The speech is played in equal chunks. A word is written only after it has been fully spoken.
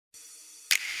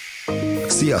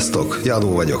Sziasztok,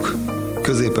 Jadó vagyok.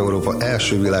 Közép-Európa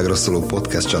első világra szóló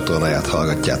podcast csatornáját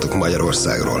hallgatjátok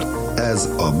Magyarországról. Ez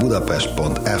a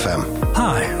Budapest.fm.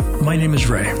 Hi, my name is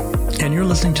Ray, and you're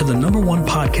listening to the #1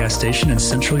 podcast station in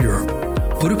Central Europe,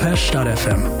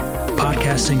 Budapest.fm,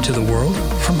 podcasting to the world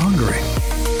from Hungary.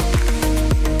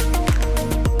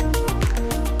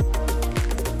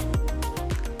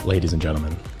 Ladies and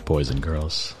gentlemen, boys and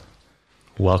girls,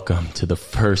 welcome to the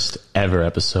first ever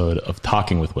episode of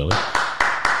Talking with Willie.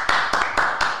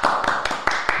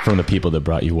 From the people that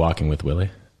brought you Walking with Willie.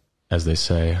 As they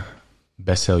say,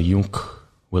 Beszéljünk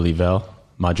Willivel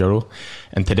Magyarul.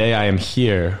 And today I am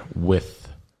here with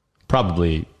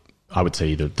probably, I would say,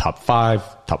 either top 5,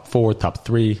 top 4, top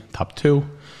 3, top 2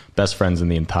 best friends in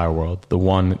the entire world. The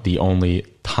one, the only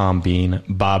Tom Bean,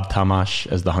 Bab Tamas,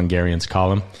 as the Hungarians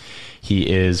call him. He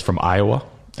is from Iowa,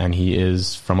 and he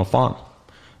is from a farm.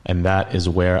 And that is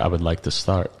where I would like to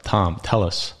start. Tom, tell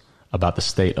us about the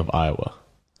state of Iowa.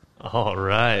 All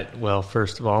right. Well,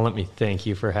 first of all, let me thank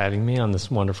you for having me on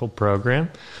this wonderful program.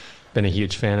 Been a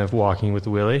huge fan of Walking with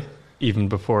Willie, even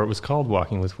before it was called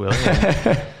Walking with Willie.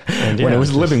 And when it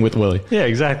was Living with Willie. Yeah,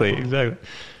 exactly.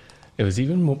 It was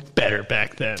even better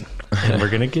back then, and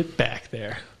we're going to get back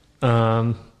there.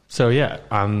 So yeah,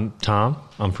 I'm Tom.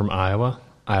 I'm from Iowa.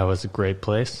 Iowa's a great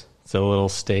place. It's a little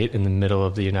state in the middle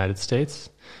of the United States.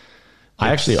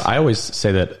 I always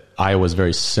say that Iowa is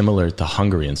very similar to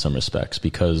Hungary in some respects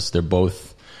because they're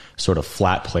both sort of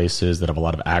flat places that have a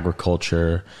lot of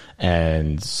agriculture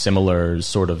and similar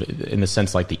sort of in the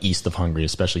sense like the east of Hungary,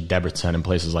 especially Debrecen and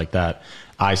places like that.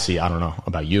 I don't know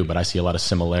about you, but I see a lot of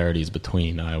similarities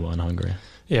between Iowa and Hungary.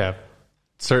 Yeah,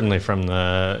 certainly from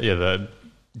the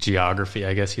geography,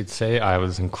 I guess you'd say.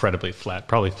 Iowa's incredibly flat,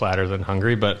 probably flatter than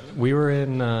Hungary, but we were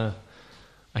in...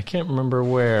 I can't remember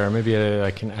where, maybe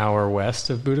like an hour west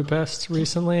of Budapest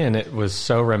recently, and it was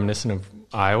so reminiscent of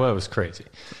Iowa, it was crazy.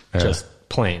 Yeah. Just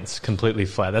plains, completely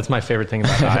flat. That's my favorite thing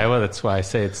about Iowa. That's why I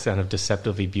say it's kind of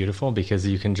deceptively beautiful, because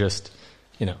you can just,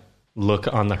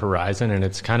 look on the horizon, and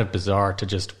it's kind of bizarre to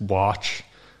just watch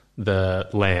the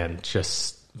land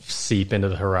just seep into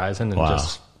the horizon and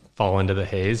just fall into the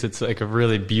haze. It's like a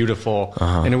really beautiful,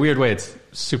 in a weird way, it's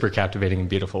super captivating and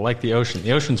beautiful, like the ocean.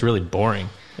 The ocean's really boring.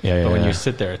 But when you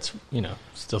sit there, it's,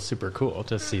 still super cool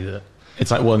to see the... It's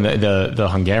like, well, the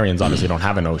Hungarians obviously don't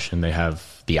have an ocean. They have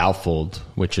the Alfold,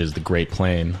 which is the Great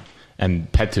Plain.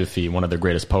 And Petőfi, one of their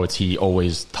greatest poets, he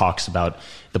always talks about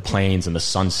the plains and the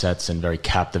sunsets in very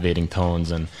captivating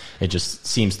tones. And it just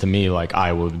seems to me like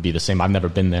Iowa would be the same. I've never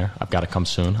been there. I've got to come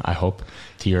soon, I hope,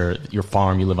 to your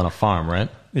farm. You live on a farm, right?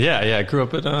 Yeah. I grew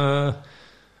up at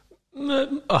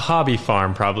a hobby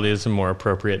farm probably is a more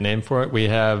appropriate name for it. We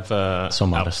have... so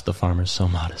modest. The farmer's so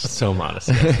modest. So modest.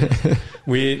 Yes.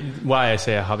 Why I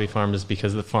say a hobby farm is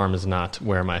because the farm is not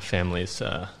where my family's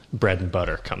bread and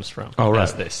butter comes from,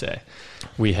 as they say.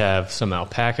 We have some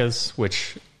alpacas,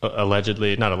 which not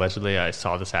allegedly, I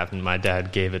saw this happen. My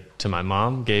dad gave it to my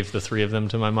mom, gave the 3 of them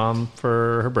to my mom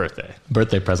for her birthday.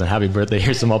 Birthday present. Happy birthday.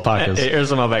 Here's some alpacas. Here's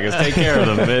some alpacas. Take care of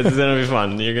them. It's going to be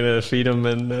fun. You're going to feed them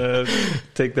and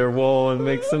take their wool and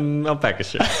make some alpaca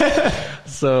shit.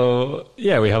 So,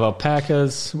 yeah, we have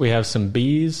alpacas. We have some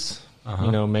bees,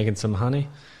 making some honey.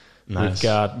 Nice.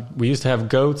 We used to have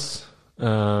goats.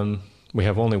 We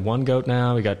have only 1 goat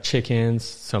now. We got chickens,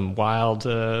 some wild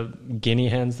guinea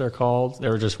hens, they're called. They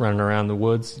were just running around the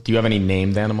woods. Do you have any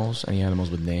named animals? Any animals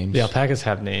with names? The alpacas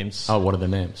have names. Oh, what are the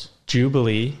names?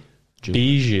 Jubilee,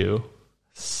 Bijou,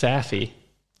 Safi,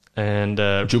 and...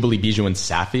 Jubilee, Bijou, and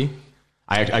Safi?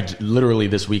 I literally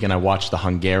this weekend I watched the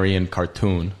Hungarian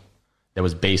cartoon that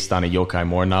was based on a Yokai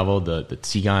Moore novel, the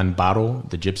Tsigan Baro,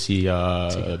 the Gypsy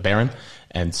Baron,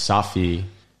 and Safi...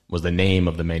 was the name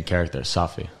of the main character.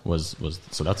 Safi was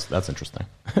so that's interesting.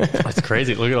 That's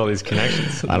crazy. Look at all these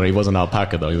connections. I don't know. He wasn't an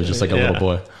alpaca though. He was just like a little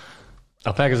boy.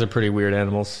 Alpacas are pretty weird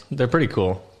animals. They're pretty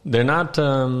cool. They're not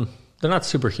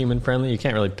super human friendly. You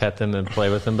can't really pet them and play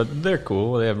with them, but they're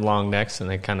cool. They have long necks and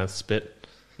they kind of spit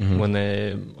when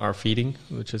they are feeding,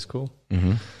 which is cool.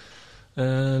 Mm-hmm.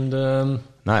 And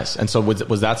nice. And so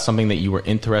was that something that you were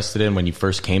interested in when you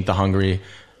first came to Hungary?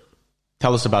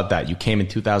 Tell us about that. You came in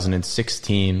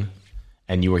 2016,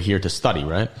 and you were here to study,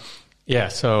 right? Yeah,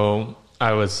 so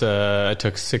I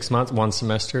took 6 months, 1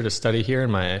 semester to study here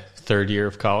in my 3rd year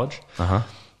of college.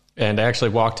 And I actually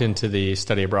walked into the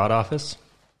study abroad office,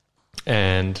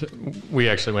 and we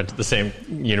actually went to the same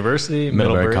university,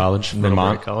 Middlebury College,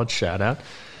 Vermont. College, shout out.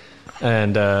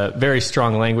 And very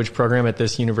strong language program at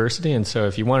this university, and so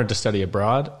if you wanted to study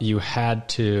abroad, you had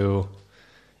to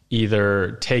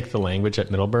either take the language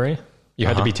at Middlebury, You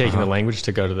had to be taking the language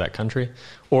to go to that country,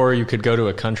 or you could go to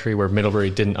a country where Middlebury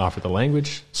didn't offer the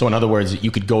language. So in other words, you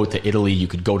could go to Italy, you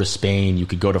could go to Spain, you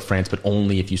could go to France, but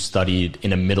only if you studied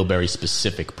in a Middlebury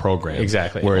specific program.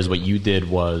 Exactly. Whereas what you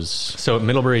did was... So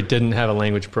Middlebury didn't have a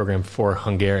language program for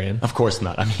Hungarian. Of course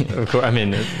not. I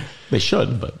mean, they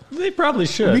should, but... They probably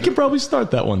should. We could probably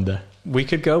start that one day. We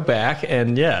could go back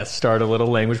and, start a little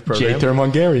language program. J-term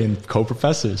Hungarian,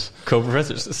 co-professors.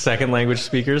 Co-professors, second language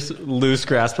speakers, loose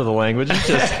grasp of the language,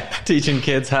 just teaching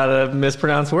kids how to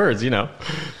mispronounce words,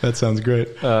 That sounds great.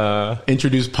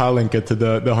 Introduce Palinka to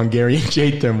the Hungarian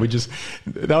J-term.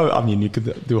 You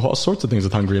could do all sorts of things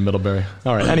with Hungary and Middlebury.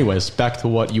 All right, anyways, back to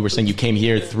what you were saying. You came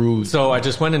here through... So I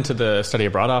just went into the study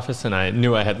abroad office, and I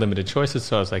knew I had limited choices,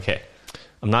 so I was like, hey,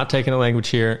 I'm not taking a language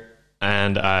here,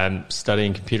 and I'm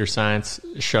studying computer science.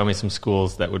 Show me some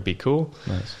schools that would be cool.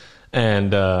 Nice.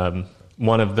 And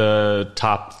one of the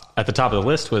at the top of the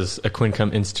list was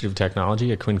Aquincum Institute of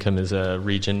Technology. Aquincum is a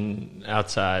region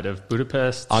outside of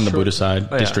Budapest. On the Buda side,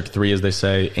 District 3, as they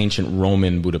say. Ancient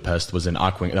Roman Budapest was in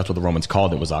Aquincum. That's what the Romans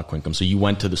called it, was Aquincum. So you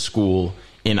went to the school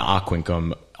in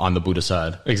Aquincum on the Buda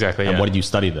side. Exactly, And what did you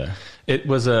study there? It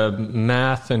was a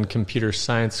math and computer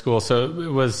science school.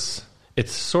 So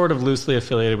it's sort of loosely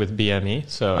affiliated with BME.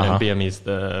 So and BME is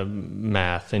the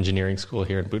math engineering school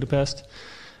here in Budapest.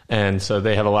 And so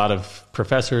they have a lot of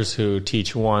professors who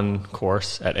teach one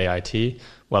course at AIT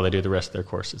while they do the rest of their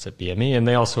courses at BME. And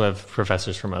they also have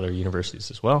professors from other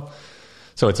universities as well.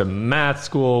 So it's a math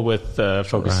school with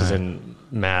focuses in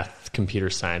math, computer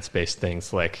science-based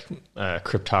things like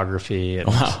cryptography and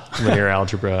linear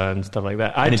algebra and stuff like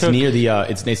that. It's near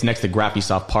it's next to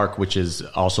Graphisoft Park, which is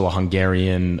also a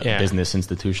Hungarian business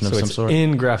institution of some sort.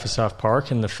 In Graphisoft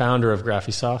Park, and the founder of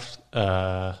Graphisoft,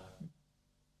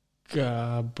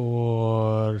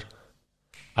 Gabor,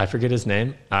 I forget his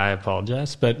name. I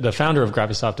apologize, but the founder of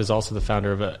Graphisoft is also the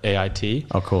founder of AIT.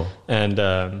 Oh, cool!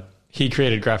 And he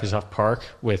created Graphisoft Park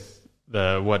with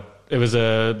it was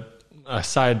a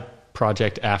side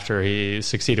project after he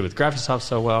succeeded with Graphisoft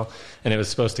so well, and it was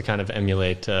supposed to kind of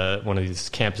emulate one of these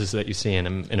campuses that you see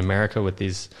in America with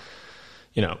these,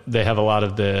 they have a lot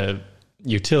of the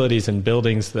utilities and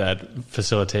buildings that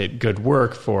facilitate good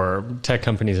work for tech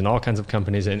companies and all kinds of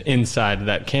companies. And inside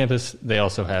that campus, they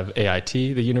also have AIT,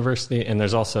 the university, and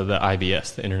there's also the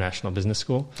IBS, the International Business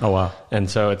School. Oh, wow. And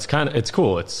so it's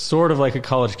cool. It's sort of like a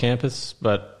college campus,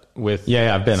 but with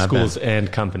schools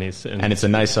and companies. And it's a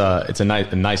nice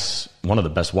one of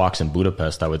the best walks in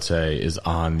Budapest, I would say, is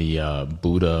on the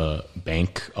Buda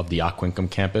bank of the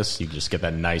Aquincum campus. You just get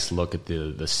that nice look at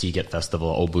the Sziget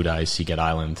festival, Óbudai Sziget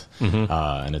Island,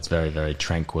 and it's very, very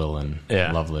tranquil and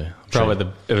lovely.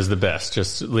 It was the best,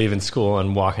 just leaving school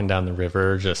and walking down the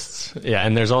river.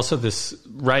 And there's also this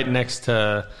right next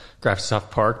to Graphisoft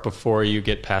Park, before you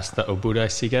get past the Óbudai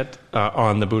Sziget,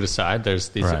 on the Buda side, there's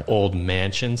these old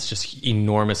mansions, just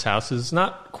enormous houses,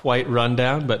 not quite run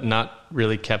down, but not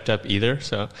really kept up either.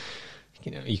 So,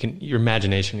 your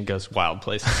imagination goes wild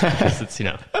places. It's,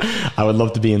 I would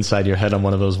love to be inside your head on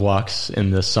one of those walks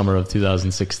in the summer of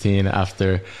 2016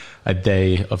 after a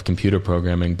day of computer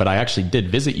programming. But I actually did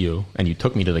visit you, and you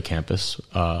took me to the campus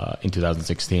in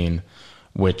 2016,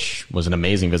 which was an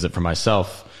amazing visit for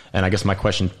myself. And I guess my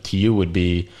question to you would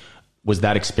be, was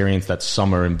that experience that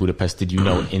summer in Budapest, did you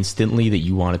know instantly that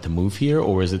you wanted to move here,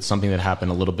 or is it something that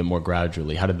happened a little bit more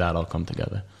gradually? How did that all come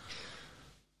together?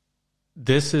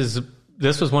 This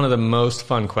was one of the most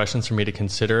fun questions for me to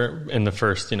consider in the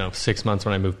first, 6 months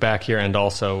when I moved back here, and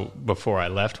also before I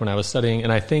left when I was studying.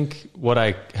 And I think what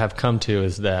I have come to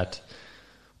is that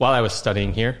while I was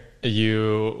studying here,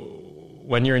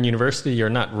 when you're in university, you're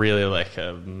not really like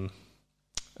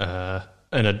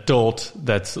an adult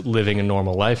that's living a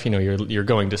normal life. You're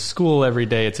going to school every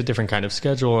day. It's a different kind of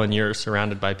schedule, and you're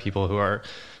surrounded by people who are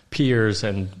peers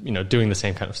and, doing the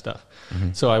same kind of stuff.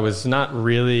 Mm-hmm. So I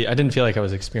didn't feel like I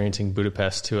was experiencing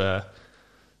Budapest to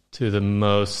the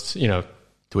most, to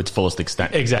its fullest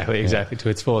extent. Exactly, to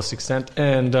its fullest extent.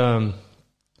 And the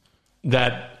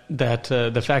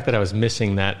fact that I was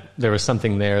missing that, there was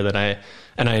something there that I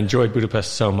enjoyed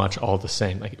Budapest so much all the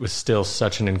same. Like, it was still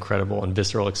such an incredible and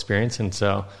visceral experience. And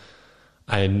so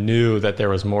I knew that there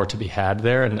was more to be had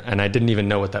there, and I didn't even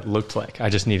know what that looked like. I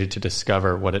just needed to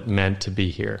discover what it meant to be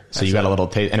here. So you got a little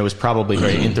taste, and it was probably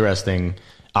very interesting.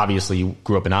 Obviously, you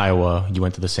grew up in Iowa. You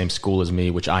went to the same school as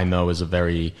me, which I know is a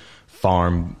very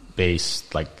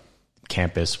farm-based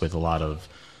campus with a lot of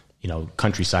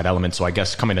countryside element. So I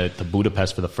guess coming to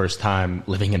Budapest for the first time,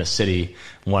 living in a city,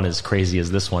 one as crazy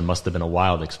as this one, must have been a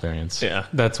wild experience. Yeah,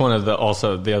 that's one of the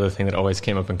other thing that always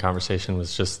came up in conversation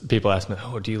was just people ask me,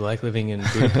 oh, do you like living in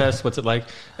Budapest? What's it like?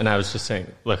 And I was just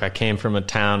saying, look, I came from a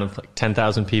town of like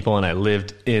 10,000 people and I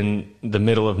lived in the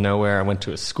middle of nowhere. I went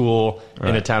to a school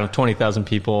in a town of 20,000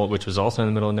 people, which was also in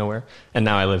the middle of nowhere. And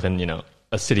now I live in,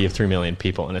 a city of 3 million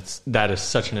people. And that is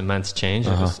such an immense change.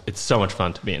 It's so much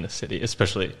fun to be in a city,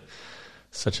 especially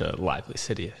such a lively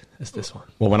city as this one.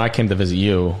 Well, when I came to visit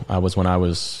you, when I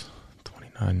was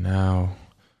 29 now,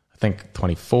 I think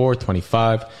 24,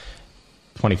 25,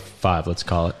 let's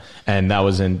call it. And that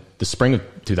was in the spring of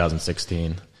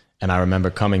 2016. And I remember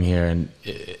coming here, and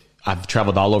I've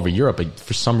traveled all over Europe, but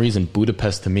for some reason,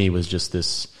 Budapest to me was just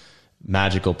this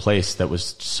magical place that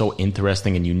was so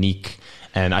interesting and unique.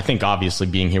 And I think obviously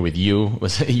being here with you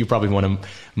you're probably one of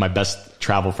my best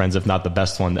travel friends, if not the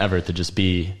best one ever to just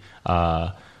be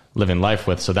living life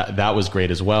with. So that was great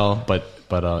as well. But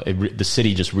the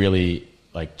city just really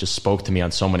just spoke to me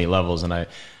on so many levels. And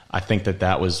I think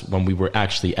that was when we were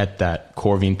actually at that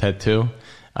Corvin tattoo,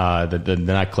 the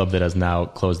nightclub that has now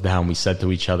closed down. We said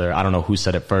to each other, I don't know who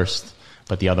said it first,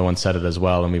 but the other one said it as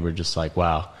well. And we were just like,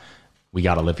 wow, we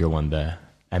got to live here one day.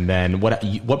 And then what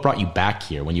brought you back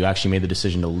here when you actually made the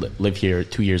decision to live here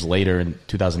 2 years later in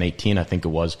 2018, I think it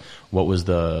was? What was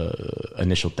the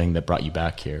initial thing that brought you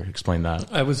back here? Explain that.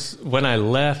 When I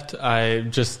left, I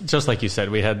just like you said,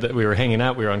 we were hanging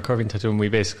out, we were on Corvin Tattoo, and we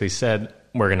basically said,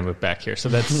 we're going to move back here. So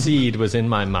that seed was in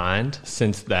my mind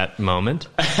since that moment.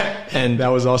 And that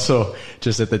was also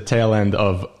just at the tail end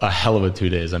of a hell of a 2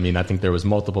 days. I mean, I think there was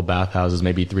multiple bathhouses,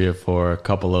 maybe 3 or 4, a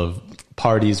couple of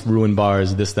parties, ruin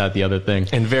bars, this, that, the other thing.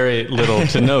 And very little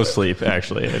to no sleep,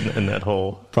 actually, in that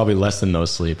whole... Probably less than no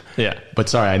sleep. Yeah. But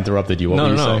sorry, I interrupted you. What were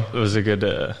you saying? It was a good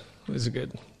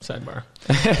sidebar.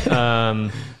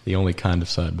 The only kind of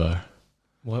sidebar.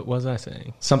 What was I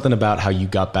saying? Something about how you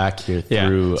got back here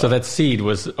through... Yeah. So that seed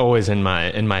was always in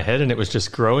my head, and it was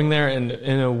just growing there. And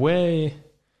in a way,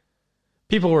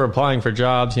 people were applying for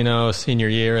jobs, senior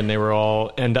year, and they were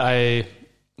all... And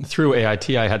through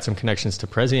AIT, I had some connections to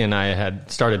Prezi, and I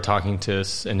had started talking to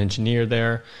an engineer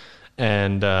there.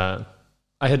 And I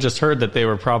had just heard that they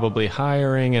were probably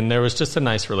hiring, and there was just a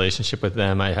nice relationship with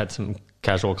them. I had some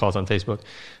casual calls on Facebook.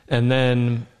 And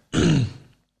then...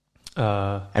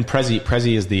 and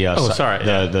Prezi is the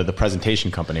the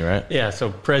presentation company, right? Yeah, so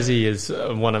Prezi is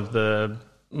one of the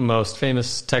most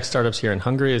famous tech startups here in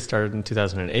Hungary. It started in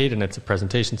 2008, and it's a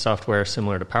presentation software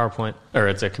similar to PowerPoint, or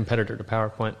it's a competitor to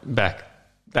PowerPoint.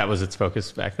 That was its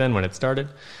focus back then when it started,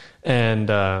 and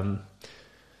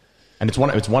it's one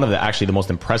of the most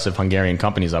impressive Hungarian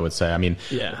companies, I would say. I mean,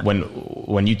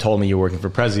 when you told me you were working for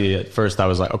Prezi, at first I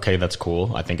was like, okay, that's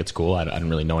cool. I think it's cool. I didn't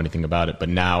really know anything about it, but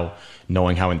now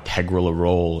knowing how integral a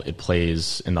role it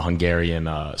plays in the Hungarian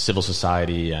civil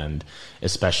society, and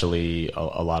especially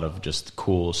a lot of just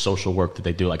cool social work that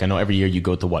they do. Like I know every year you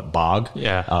go to BOG.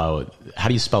 Yeah. How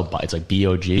do you spell BOG? It's like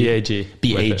B-O-G? B-A-G.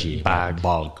 B-A-G. BOG.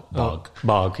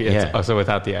 BOG. Yeah. Also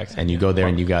without the accent. And you go there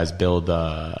and you guys build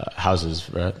houses,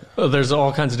 right? Well, there's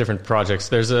all kinds of different projects.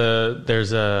 There's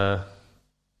a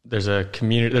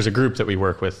community. There's a group that we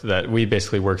work with that we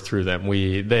basically work through them.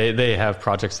 They have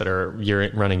projects that are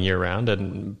running year round,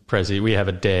 and Prezi, we have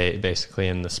a day basically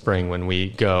in the spring when we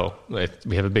go.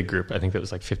 We have a big group. I think that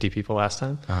was like 50 people last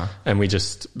time, and we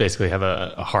just basically have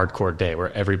a hardcore day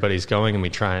where everybody's going, and we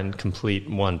try and complete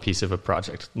one piece of a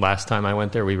project. Last time I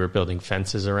went there, we were building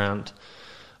fences around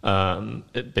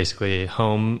basically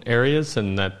home areas,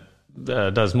 and that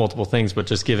does multiple things, but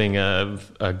just giving a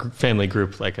family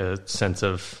group like a sense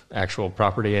of actual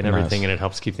property and everything, nice. And it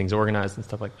helps keep things organized and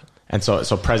stuff like that. And so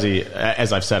Prezi,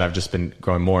 as I've said, I've just been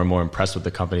growing more and more impressed with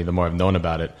the company the more I've known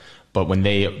about it. But when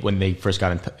they first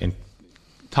got in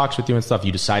talks with you and stuff,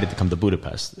 you decided to come to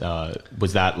Budapest.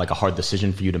 Was that like a hard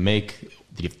decision for you to make?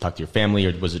 Did you have to talk to your family,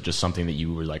 or was it just something that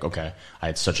you were like, okay, I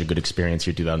had such a good experience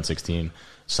here 2016,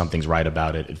 something's right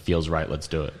about it, it feels right, let's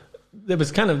do it? It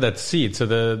was kind of that seed. So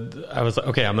I was like,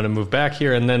 okay, I'm going to move back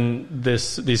here. And then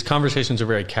these conversations are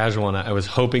very casual, and I was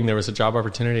hoping there was a job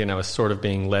opportunity, and I was sort of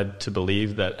being led to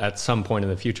believe that at some point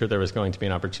in the future there was going to be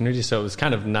an opportunity. So it was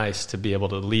kind of nice to be able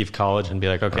to leave college and be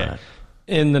like, okay, right.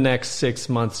 In the next 6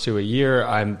 months to a year,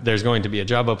 there's going to be a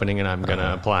job opening, and I'm going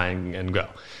to apply and go.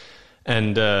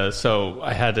 And so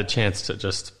I had a chance to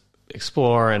just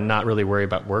explore and not really worry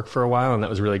about work for a while, and that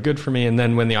was really good for me. And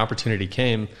then when the opportunity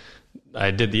came,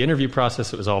 I did the interview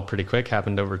process. It was all pretty quick,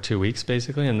 happened over 2 weeks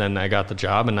basically, and then I got the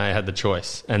job, and I had the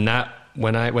choice. And that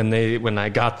when I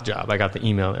got the job, I got the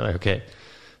email. They're like, okay,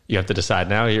 you have to decide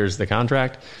now. Here's the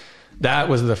contract. that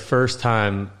was the first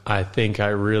time I think I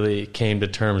really came to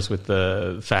terms with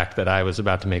the fact that I was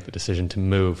about to make the decision to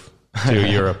move to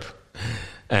Europe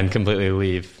and completely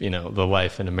leave, the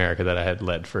life in America that I had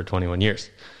led for 21 years.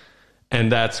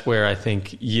 And that's where I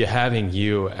think having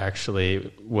you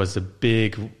actually was a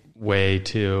big way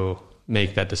to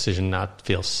make that decision not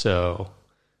feel so,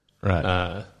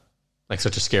 like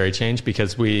such a scary change,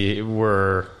 because we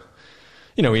were,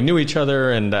 we knew each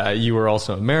other, and you were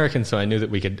also American, so I knew that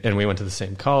we could, and we went to the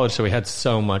same college, so we had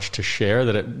so much to share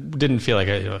that it didn't feel like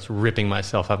I was ripping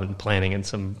myself up and planting in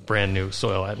some brand new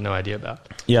soil I had no idea about.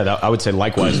 Yeah, I would say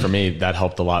likewise for me, that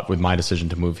helped a lot with my decision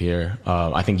to move here.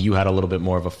 I think you had a little bit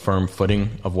more of a firm footing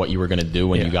of what you were going to do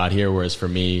when you got here, whereas for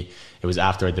me, it was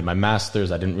after I did my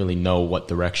master's. I didn't really know what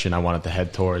direction I wanted to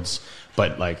head towards,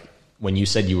 but like when you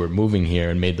said you were moving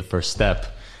here and made the first step,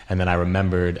 and then I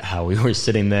remembered how we were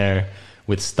sitting there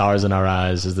with stars in our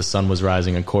eyes as the sun was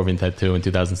rising on Corvin Tattoo in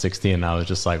 2016. And I was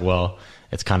just like, well,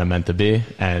 it's kind of meant to be.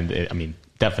 And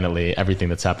definitely everything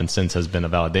that's happened since has been a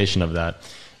validation of that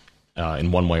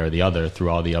in one way or the other through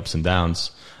all the ups and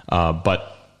downs.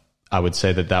 But I would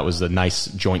say that was a nice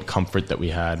joint comfort that we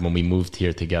had when we moved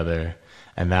here together.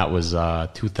 And that was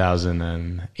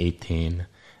 2018.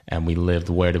 And we lived,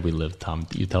 where did we live, Tom?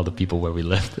 You tell the people where we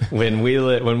lived. When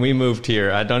we moved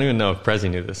here, I don't even know if Prezi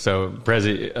knew this. So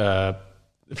Prezi,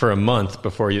 for a month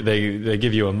before they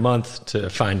give you a month to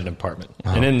find an apartment.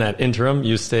 Oh. And in that interim,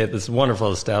 you stay at this wonderful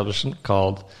establishment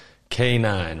called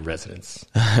K9 Residence.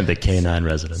 The K9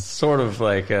 Residence. Sort of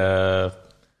like a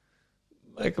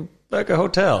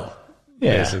hotel.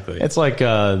 Yeah, basically. It's like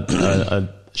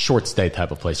a short stay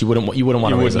type of place. You wouldn't want to. You would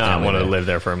not want to live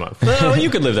there for a month. No, you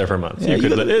could live there for a month. Yeah,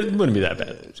 it wouldn't be that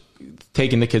bad.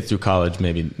 Taking the kids through college,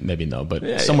 maybe no,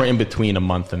 but somewhere in between a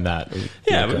month and that.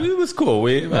 It was cool.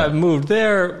 I moved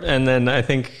there, and then I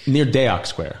think near Deák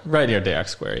Square, right near Deák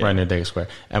Square, right near Deák Square,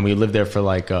 and we lived there for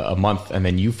like a month, and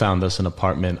then you found us an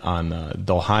apartment on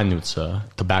Dohányutca,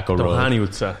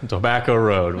 Tobacco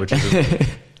Road, which is.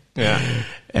 Yeah.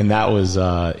 And that was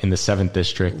in the 7th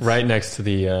district. Right next to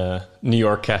the New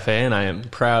York Cafe. And I am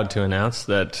proud to announce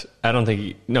that I don't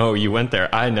think... you went there.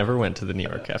 I never went to the New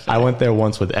York Cafe. I went there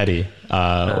once with Eddie,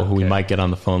 who we might get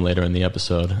on the phone later in the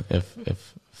episode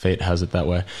if fate has it that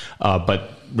way.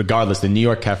 But regardless, the New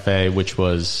York Cafe, which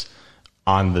was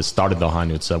on the start of the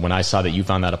Dohányutca, when I saw that you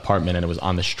found that apartment and it was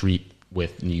on the street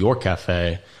with New York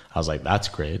Cafe, I was like, that's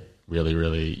great. Really,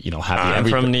 really, happy. I'm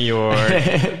from New York.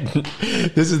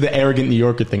 This is the arrogant New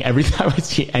Yorker thing. Every time I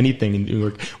see anything in New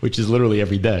York, which is literally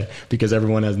every day, because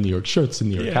everyone has New York shirts and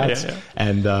New York hats. Yeah.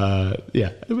 And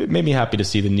it made me happy to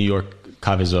see the New York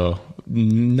Cavezzo.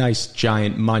 Nice,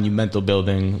 giant, monumental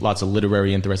building. Lots of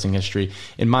literary, interesting history.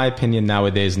 In my opinion,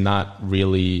 nowadays, not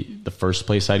really the first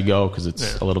place I'd go because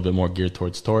it's a little bit more geared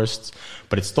towards tourists.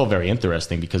 But it's still very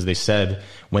interesting because they said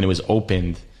when it was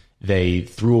opened, they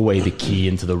threw away the key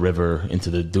into the river, into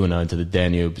the Duna, into the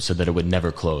Danube, so that it would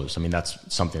never close. I mean, that's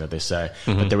something that they say.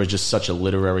 Mm-hmm. But there was just such a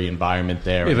literary environment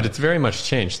there. Yeah, but it's very much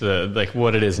changed, like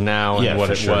what it is now and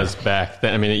what it was back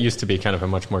then. I mean, it used to be kind of a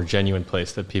much more genuine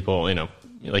place that people,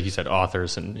 like you said,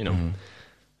 authors and,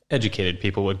 educated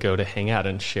people would go to hang out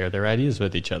and share their ideas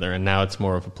with each other. And now it's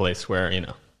more of a place where,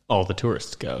 all the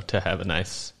tourists go to have a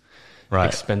nice...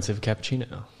 expensive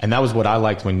cappuccino. And that was what I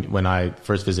liked when I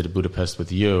first visited Budapest with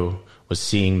you, was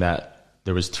seeing that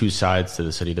there was two sides to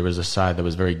the city. There was a side that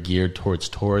was very geared towards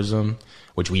tourism,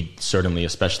 which we certainly,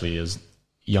 especially as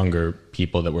younger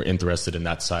people that were interested in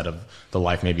that side of the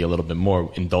life, maybe a little bit more,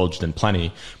 indulged in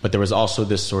plenty. But there was also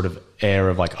this sort of air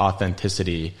of like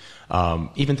authenticity,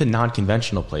 even to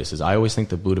non-conventional places. I always think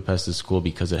that Budapest is cool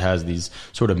because it has these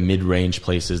sort of mid-range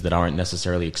places that aren't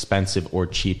necessarily expensive or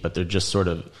cheap, but they're just sort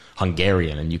of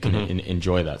Hungarian, and you can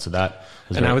enjoy that. So that,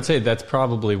 and I would say that's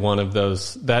probably one of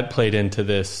those that played into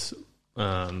this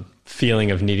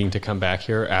feeling of needing to come back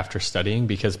here after studying,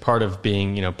 because part of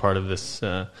being, part of this.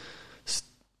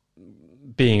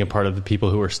 Being a part of the people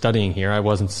who were studying here, I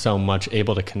wasn't so much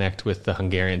able to connect with the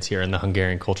Hungarians here and the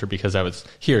Hungarian culture because I was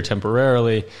here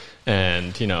temporarily.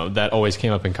 And, that always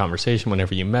came up in conversation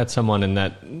whenever you met someone. And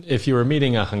that if you were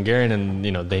meeting a Hungarian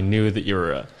and, they knew that you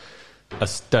were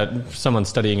someone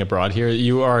studying abroad here,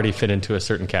 you already fit into a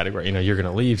certain category. You're going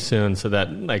to leave soon. So that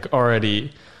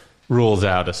already rules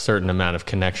out a certain amount of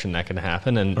connection that can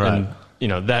happen. And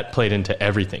that played into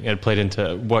everything. It played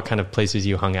into what kind of places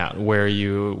you hung out, where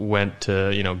you went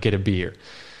to, get a beer,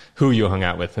 who you hung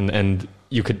out with. And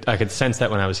I could sense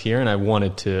that when I was here, and I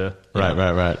wanted to.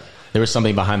 Right. There was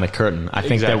something behind the curtain. I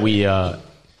think that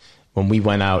when we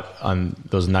went out on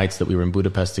those nights that we were in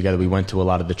Budapest together, we went to a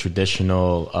lot of the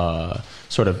traditional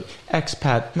sort of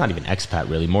expat, not even expat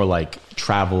really, more like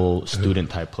travel student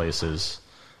type places.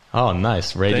 Oh,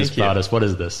 nice. Ray just brought us, what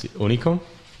is this? Unicum?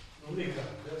 Unicum,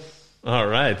 yes. All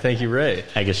right. Thank you, Ray.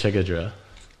 Egészségedre.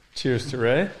 Cheers to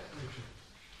Ray.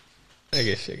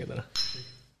 Egészségedre.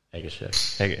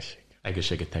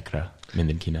 Egészségetekre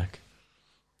mindenkinek.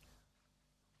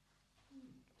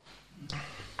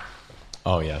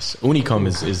 Oh, yes. Unicum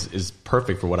is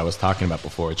perfect for what I was talking about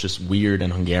before. It's just weird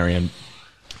and Hungarian.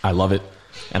 I love it,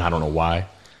 and I don't know why.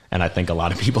 And I think a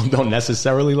lot of people don't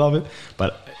necessarily love it,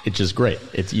 but it's just great.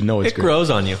 It's great. It grows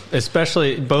on you,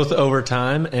 especially both over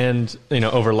time and,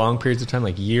 over long periods of time,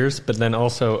 like years, but then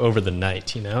also over the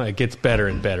night, It gets better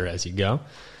and better as you go.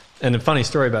 And a funny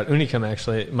story about Unicum,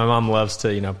 actually, my mom loves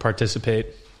to, participate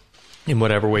in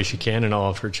whatever way she can in all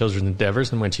of her children's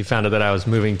endeavors. And when she found out that I was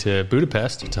moving to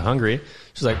Budapest, to Hungary,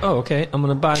 she's like, oh, okay, I'm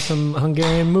going to buy some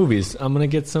Hungarian movies. I'm going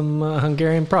to get some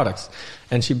Hungarian products.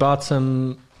 And she bought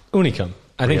some Unicum.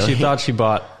 I think she thought she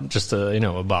bought just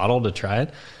a bottle to try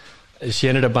it. She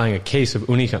ended up buying a case of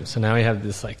Unicum. So now we have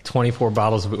this 24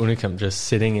 bottles of Unicum just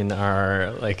sitting in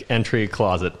our entry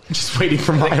closet. Just waiting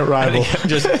for my arrival.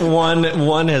 Just one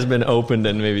has been opened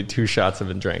and maybe 2 shots have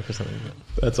been drank or something.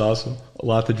 That's awesome. A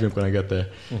lot to drink when I get there.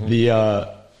 Mm-hmm.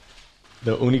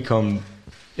 The Unicum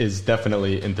is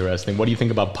definitely interesting. What do you think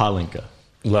about Palinka?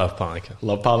 Love Palinka.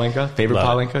 Love Palinka? Favorite Love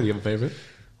Palinka? Do you have a favorite?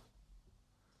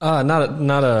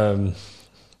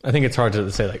 I think it's hard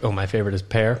to say my favorite is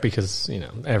pear because,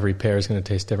 every pear is going to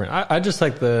taste different. I just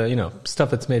like the, stuff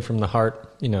that's made from the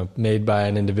heart, made by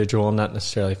an individual, not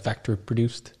necessarily factory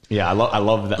produced. Yeah, I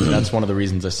love that. That's one of the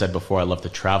reasons I said before I love to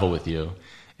travel with you,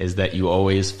 is that you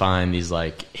always find these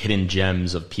hidden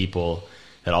gems of people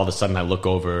that all of a sudden I look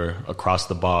over across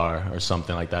the bar or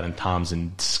something like that, and Tom's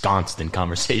ensconced in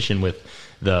conversation with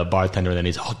the bartender, and then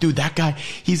he's, oh, dude, that guy,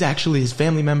 he's actually, his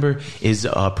family member is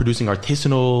producing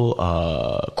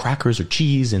artesanal crackers or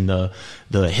cheese in the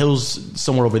hills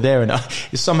somewhere over there. And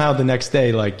somehow the next day,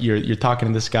 you're talking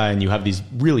to this guy, and you have these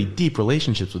really deep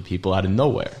relationships with people out of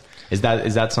nowhere. Is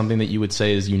that something that you would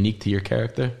say is unique to your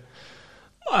character?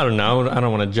 I don't know. I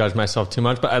don't want to judge myself too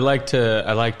much, but I like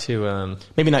to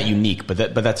maybe not unique, but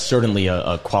that's certainly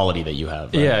a quality that you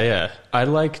have. Right? Yeah. I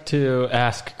like to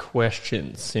ask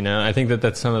questions. I think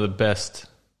that's some of the best.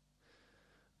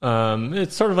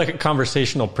 It's sort of like a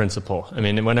conversational principle. I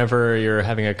mean, whenever you're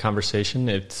having a conversation,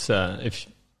 it's I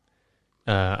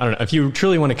don't know, if you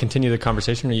truly want to continue the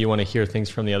conversation or you want to hear things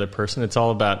from the other person, it's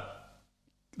all about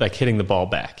hitting the ball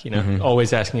back, mm-hmm.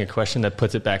 Always asking a question that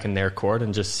puts it back in their court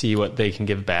and just see what they can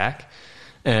give back.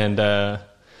 And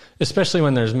especially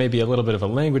when there's maybe a little bit of a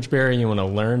language barrier, you want to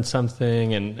learn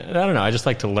something. And I don't know, I just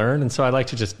like to learn. And so I like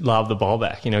to just lob the ball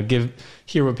back,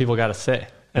 hear what people got to say.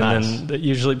 And nice. Then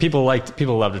usually people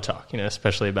love to talk,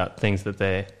 especially about things that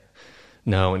they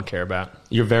know and care about.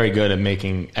 You're very good at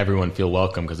making everyone feel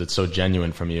welcome because it's so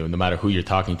genuine from you. No matter who you're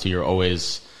talking to, you're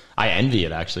always... I envy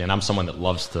it, actually, and I'm someone that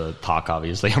loves to talk,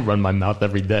 obviously. I run my mouth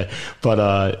every day. But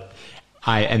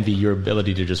I envy your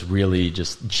ability to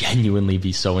just genuinely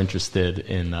be so interested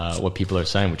in what people are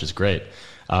saying, which is great.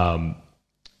 Do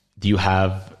you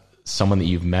have someone that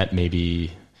you've met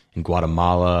maybe in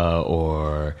Guatemala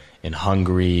or in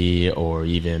Hungary or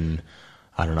even,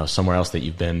 I don't know, somewhere else that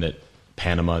you've been, that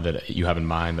Panama, that you have in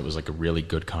mind that was a really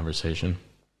good conversation?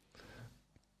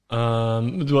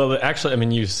 Well, actually, I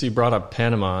mean, you brought up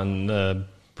Panama, and the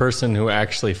person who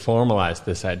actually formalized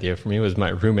this idea for me was my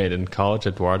roommate in college,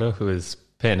 Eduardo, who is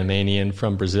Panamanian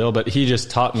from Brazil, but he just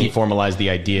taught me... He formalized the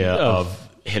idea of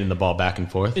hitting the ball back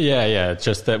and forth? Yeah. It's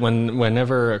just that when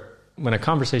a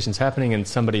conversation's happening and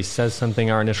somebody says something,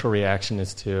 our initial reaction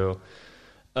is to...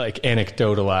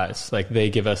 anecdotalize, they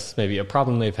give us maybe a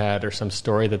problem they've had or some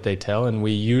story that they tell, and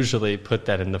we usually put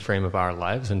that in the frame of our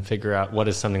lives and figure out what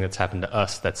is something that's happened to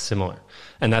us that's similar.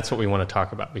 And that's what we want to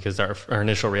talk about, because our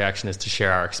initial reaction is to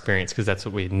share our experience, because that's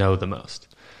what we know the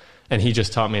most. And he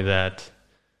just taught me that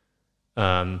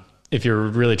if you're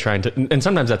really trying to, and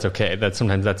sometimes that's okay,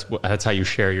 that's how you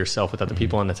share yourself with other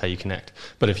people, and that's how you connect.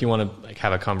 But if you want to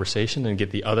have a conversation and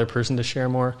get the other person to share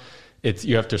more,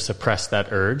 you have to suppress that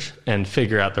urge and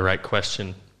figure out the right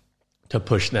question to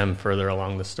push them further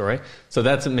along the story. So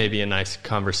that's maybe a nice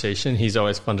conversation. He's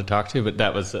always fun to talk to, but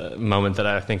that was a moment that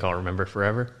I think I'll remember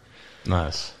forever.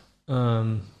 Nice.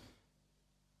 I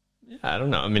don't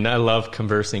know. I mean, I love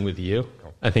conversing with you.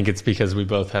 I think it's because we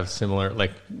both have similar,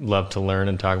 love to learn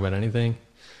and talk about anything.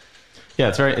 Yeah,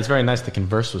 it's very nice to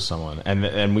converse with someone.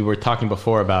 And we were talking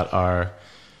before about our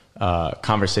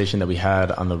conversation that we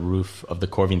had on the roof of the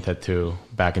Corvin Tattoo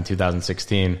back in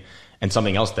 2016. And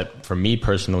something else that for me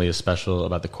personally is special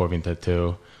about the Corvin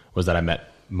tattoo was that I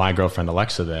met my girlfriend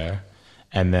Alexa there.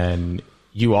 And then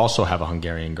you also have a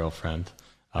Hungarian girlfriend,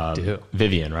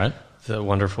 Vivian, right? The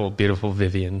wonderful, beautiful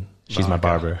Vivian. She's my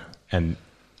barber, and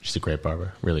she's a great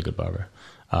barber, really good barber.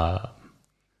 I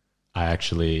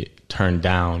actually turned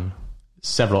down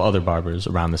several other barbers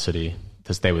around the city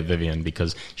to stay with Vivian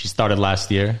because she started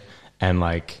last year, and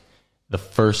like the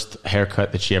first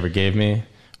haircut that she ever gave me,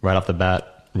 right off the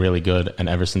bat, really good, and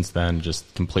ever since then,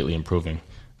 just completely improving.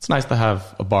 It's nice to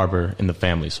have a barber in the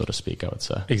family, so to speak, I would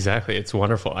say. Exactly. It's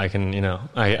wonderful. I can,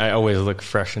 I always look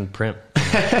fresh and prim.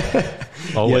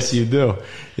 Yes, you do.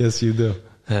 Yes, you do.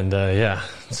 And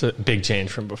it's a big change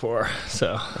from before.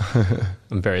 So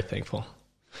I'm very thankful.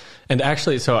 And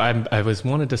actually, so I was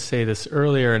wanted to say this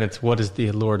earlier, and it's what is the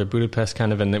allure to Budapest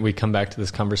kind of, and then we come back to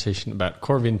this conversation about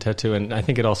Corvin tattoo, and I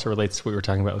think it also relates to what we were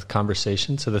talking about with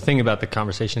conversation. So the thing about the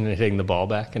conversation and hitting the ball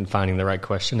back and finding the right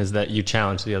question is that you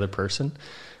challenge the other person,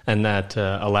 and that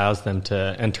allows them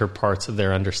to enter parts of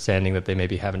their understanding that they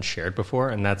maybe haven't shared before,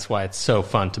 and that's why it's so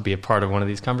fun to be a part of one of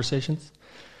these conversations.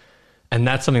 And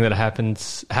that's something that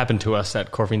happened to us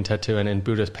at Corvin tattoo and in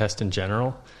Budapest in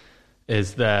general,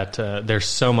 is that there's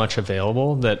so much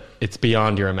available that it's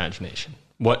beyond your imagination.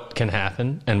 What can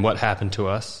happen, and what happened to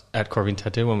us at Corvin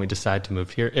tattoo when we decided to move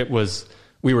here,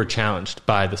 we were challenged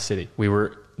by the city.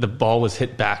 The ball was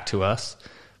hit back to us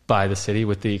by the city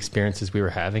with the experiences we were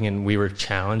having, and we were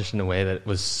challenged in a way that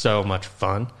was so much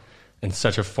fun and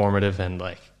such a formative and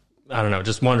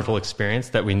just wonderful experience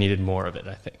that we needed more of it,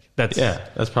 I think.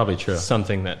 That's probably true.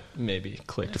 Something that maybe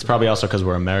clicked. It's probably also because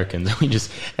we're Americans.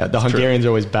 The Hungarians are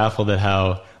always baffled at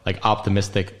how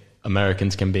optimistic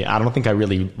Americans can be. I don't think I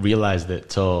really realized it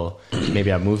till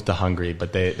maybe I moved to Hungary,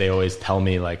 but they always tell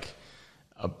me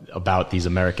about these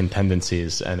American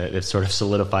tendencies, and it sort of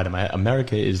solidified in my head.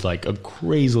 America is like a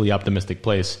crazily optimistic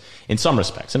place in some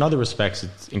respects. In other respects,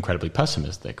 it's incredibly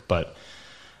pessimistic, but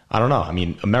I don't know. I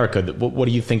mean, America, what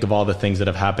do you think of all the things that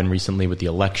have happened recently with the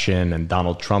election and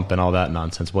Donald Trump and all that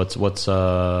nonsense? What's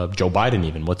Joe Biden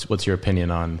even? What's your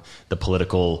opinion on the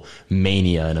political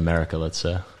mania in America, let's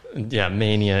say? Yeah,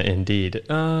 mania indeed.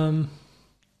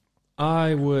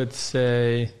 I would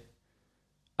say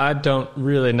I don't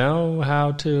really know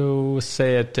how to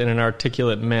say it in an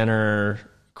articulate manner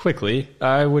quickly.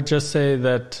 I would just say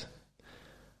that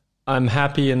I'm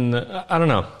happy I don't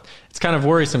know. It's kind of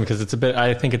worrisome because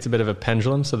I think it's a bit of a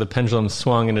pendulum. So the pendulum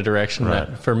swung in a direction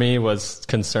that for me was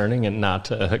concerning and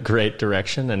not a great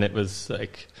direction. And it was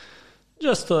like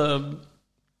just a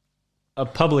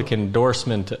public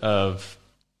endorsement of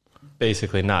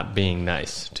basically not being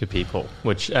nice to people,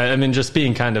 which just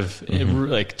being kind of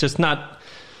just not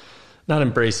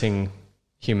embracing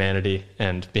humanity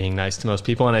and being nice to most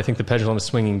people. And I think the pendulum is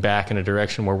swinging back in a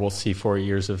direction where we'll see 4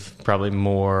 years of probably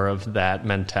more of that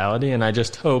mentality. And I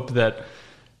just hope that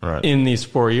in these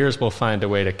 4 years, we'll find a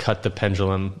way to cut the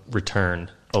pendulum return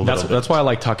a little bit. That's why I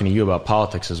like talking to you about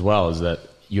politics as well, is that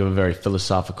you have a very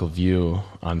philosophical view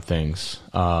on things,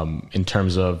 in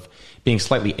terms of being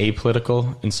slightly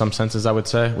apolitical in some senses, I would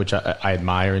say, which I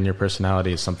admire in your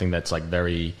personality, is something that's like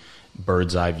very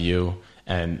bird's eye view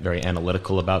and very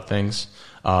analytical about things.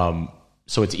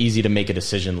 So it's easy to make a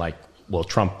decision like, well,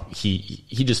 Trump, he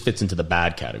just fits into the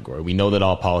bad category. We know that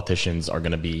all politicians are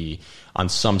going to be on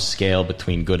some scale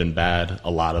between good and bad.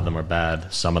 A lot of them are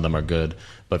bad. Some of them are good.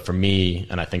 But for me,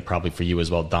 and I think probably for you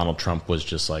as well, Donald Trump was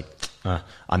just like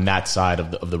on that side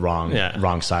of the wrong side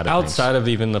of things. Outside of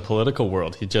even the political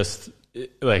world, he just,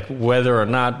 like, whether or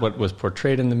not what was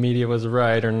portrayed in the media was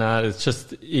right or not, it's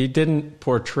just, he didn't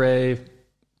portray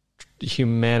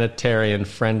humanitarian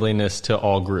friendliness to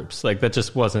all groups. Like, that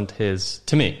just wasn't his,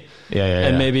 to me.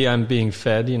 And maybe I'm being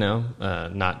fed,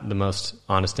 not the most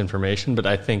honest information, but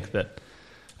I think that.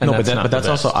 But that's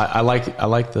also, I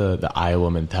like the Iowa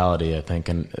mentality, I think,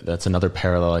 and that's another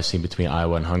parallel I see between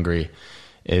Iowa and Hungary,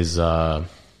 is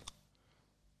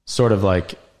sort of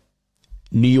like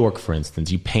New York, for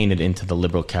instance. You paint it into the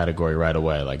liberal category right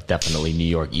away, like definitely New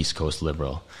York East Coast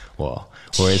liberal. Well,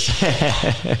 whereas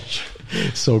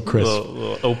so crisp,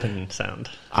 little open sound.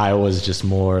 Iowa's just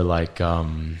more like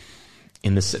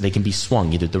they can be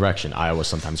swung either direction. Iowa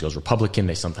sometimes goes Republican,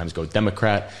 they sometimes go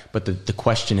Democrat, but the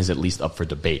question is at least up for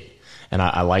debate. And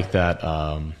I like that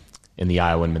in the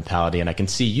Iowan mentality, and I can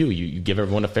see you give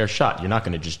everyone a fair shot. You're not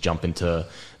going to just jump into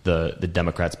the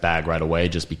Democrats' bag right away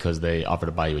just because they offer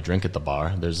to buy you a drink at the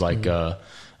bar. There's like a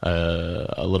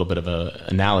little bit of a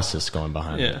analysis going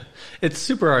behind it. It's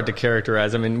super hard to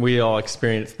characterize. I mean, we all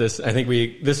experience this. I think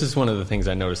this is one of the things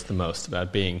I noticed the most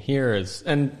about being here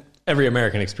and every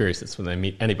American experiences this when they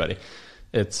meet anybody.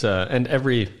 It's and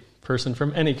every person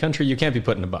from any country, you can't be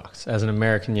put in a box. As an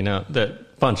American, the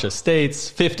bunch of states,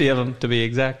 50 of them to be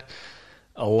exact,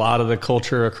 a lot of the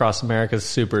culture across America is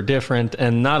super different.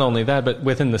 And not only that, but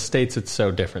within the states, it's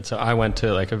so different. So I went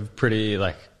to like a pretty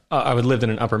I would live in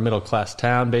an upper middle class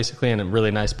town, basically, in a really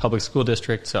nice public school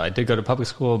district. So I did go to public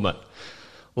school, but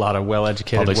a lot of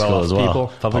well-educated, well-off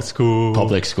people. Public school.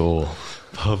 Public school.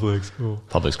 Public school.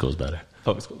 Public school is better.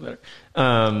 Public school is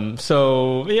better.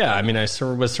 So yeah, I mean, I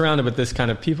was surrounded with this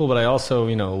kind of people, but I also,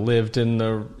 lived I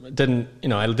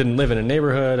didn't live in a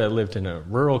neighborhood. I lived in a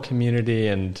rural community,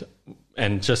 and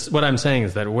just what I'm saying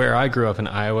is that where I grew up in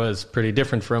Iowa is pretty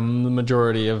different from the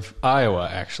majority of Iowa,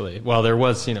 actually. While there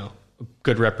was,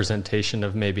 good representation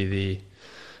of maybe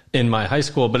in my high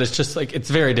school, but it's just like,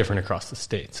 it's very different across the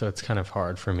state. So it's kind of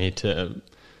hard for me to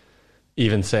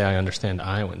even say I understand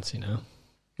Iowans,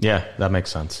 Yeah, that makes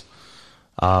sense.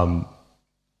 And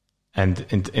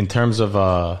in terms of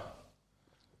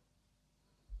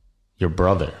your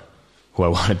brother, who I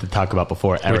wanted to talk about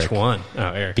before, Eric. Which one? Oh,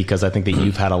 Eric. Because I think that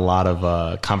you've had a lot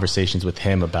of conversations with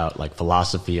him about like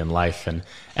philosophy and life. And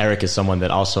Eric is someone that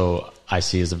also I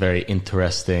see as a very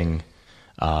interesting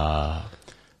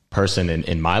person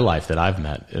in my life that I've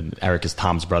met. And Eric is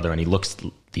Tom's brother, and he looks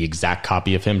the exact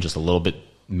copy of him, just a little bit,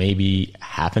 maybe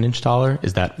half an inch taller.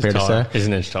 Is that fair to say? He's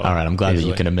an inch taller. All right, I'm glad that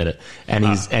you can admit it. And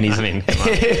he's. I mean, come on.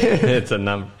 It's a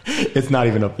number. It's not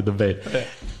even up for debate.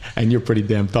 And you're pretty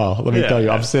damn tall. Let me tell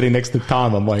you, I'm sitting next to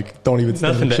Tom. I'm like, don't even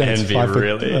stand nothing a chance. To envy,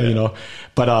 really.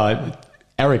 But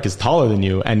Eric is taller than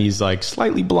you, and he's like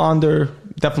slightly blonder,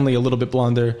 definitely a little bit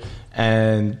blonder.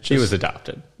 And he was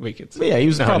adopted. We could say. Yeah, he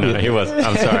was probably. No, he was.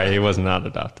 I'm sorry, he was not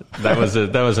adopted. That was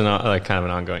kind of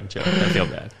an ongoing joke. I feel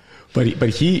bad. But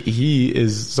he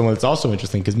is someone that's also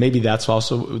interesting, because maybe that's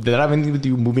also, did that have anything to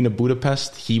do with you moving to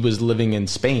Budapest? He was living in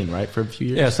Spain, right, for a few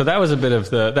years? Yeah, so that was a bit of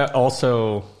that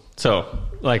also. So,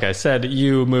 like I said,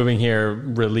 you moving here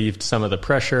relieved some of the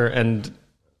pressure, and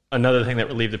another thing that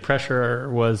relieved the pressure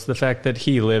was the fact that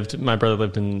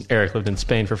Eric lived in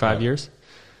Spain for 5 years.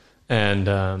 And,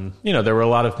 there were a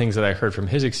lot of things that I heard from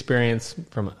his experience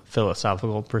from a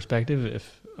philosophical perspective,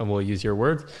 if we'll use your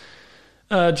words.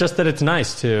 Just that it's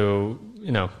nice to,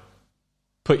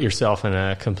 put yourself in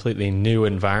a completely new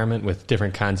environment with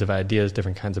different kinds of ideas,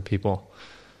 different kinds of people.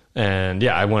 And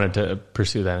yeah, I wanted to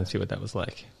pursue that and see what that was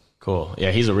like. Cool. Yeah,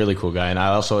 he's a really cool guy. And I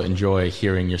also enjoy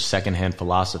hearing your secondhand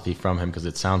philosophy from him, because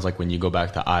it sounds like when you go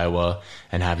back to Iowa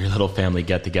and have your little family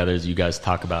get-togethers, you guys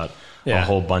talk about a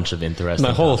whole bunch of interesting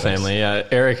My whole topics. family, yeah.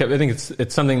 Eric, I think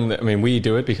it's something that, we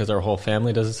do it because our whole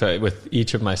family does it. So with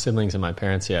each of my siblings and my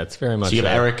parents, it's very much. So you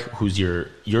have Eric, who's you're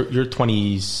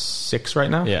 26 right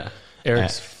now? Yeah.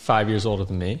 Eric's 5 years older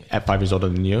than me. At 5 years older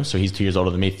than you. So he's 2 years older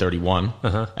than me, 31.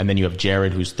 Uh-huh. And then you have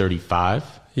Jared, who's 35.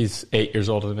 He's 8 years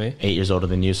older than me. 8 years older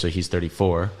than you, so he's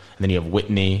 34. And then you have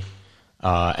Whitney,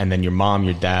 and then your mom,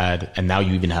 your dad, and now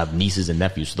you even have nieces and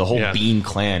nephews. So the whole Bean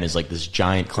clan is like this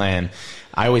giant clan.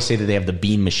 I always say that they have the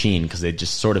Bean machine, because they're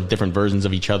just sort of different versions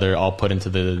of each other, all put into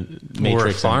the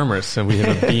matrix. We're farmers, so we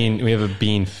have a bean. We have a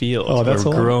bean field. Oh, that's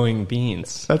We're growing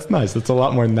beans. That's nice. That's a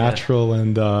lot more natural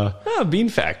and. Bean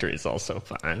factory is also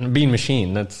fine. A bean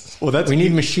machine. We need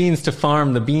good. machines to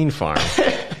farm the bean farm,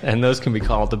 and those can be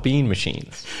called the bean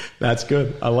machines. That's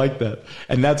good. I like that.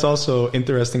 And that's also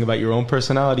interesting about your own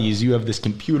personality, is you have this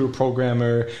computer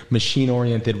programmer,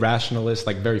 machine-oriented rationalist,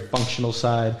 like very functional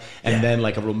side, and then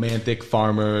like a romantic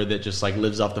farmer that just like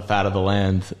lives off the fat of the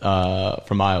land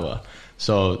from Iowa.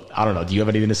 So I don't know. Do you have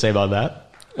anything to say about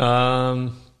that?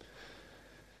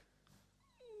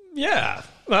 Yeah.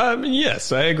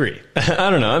 Yes, I agree. I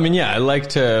don't know. I like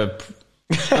to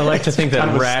think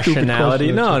that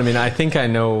rationality. No, I think I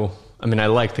know. I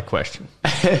like the question.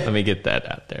 Let me get that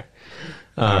out there.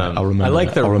 I'll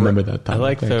remember that. I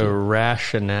like the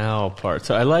rationale part.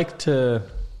 So I like to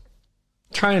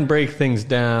try and break things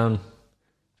down.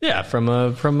 Yeah, from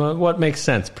a what makes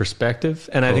sense perspective,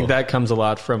 and I think that comes a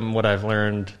lot from what I've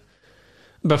learned.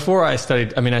 Before I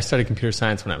studied, I studied computer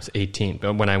science when I was 18,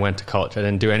 but when I went to college, I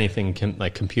didn't do anything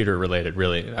like computer related,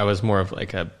 really. I was more of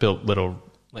like a built little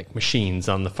like machines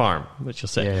on the farm, which you'll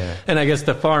say. Yeah. And I guess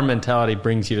the farm mentality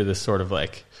brings you to this sort of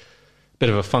like bit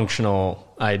of a functional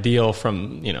ideal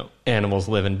from, animals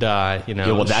live and die,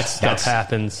 stuff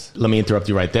happens. Let me interrupt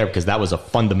you right there, because that was a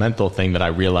fundamental thing that I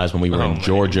realized when we were in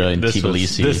Georgia and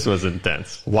Tbilisi. This was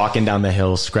intense. Walking down the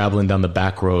hills, scrabbling down the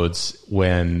back roads,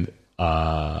 when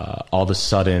all of a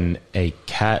sudden a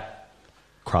cat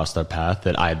crossed our path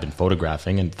that I had been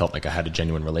photographing and felt like I had a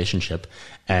genuine relationship.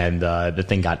 And the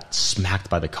thing got smacked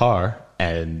by the car,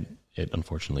 and it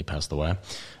unfortunately passed away.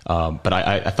 But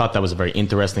I thought that was a very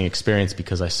interesting experience,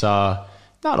 because I saw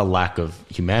not a lack of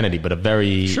humanity, but a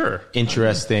very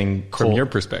interesting... From your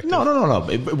perspective. No.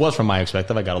 It was from my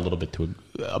perspective. I got a little bit too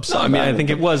upset. No, I mean, I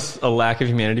think it was a lack of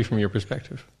humanity from your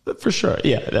perspective. For sure.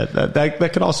 Yeah,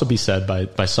 that could also be said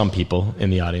by some people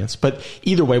in the audience. But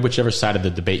either way, whichever side of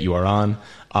the debate you are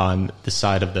on the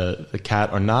side of the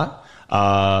cat or not,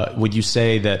 would you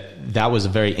say that was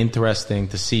very interesting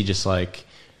to see, just like...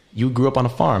 You grew up on a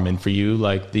farm, and for you,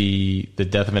 like the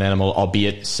death of an animal,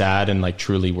 albeit sad and like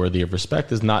truly worthy of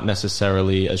respect, is not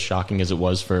necessarily as shocking as it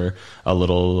was for a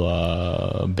little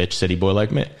bitch city boy like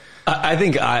me. I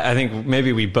think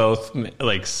maybe we both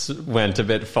like went a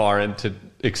bit far into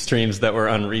extremes that were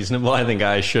unreasonable. I think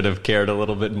I should have cared a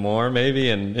little bit more, maybe,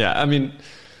 and I mean.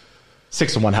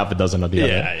 6 of one, half a dozen of the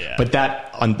other. Yeah. But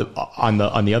that on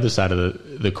the other side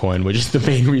of the coin, which is the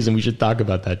main reason we should talk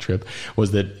about that trip,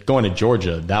 was that going to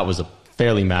Georgia, that was a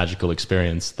fairly magical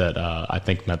experience that I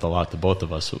think meant a lot to both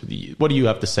of us. What do you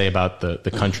have to say about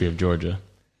the country of Georgia?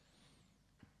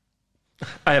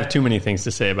 I have too many things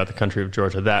to say about the country of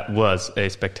Georgia. That was a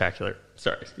spectacular.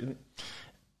 It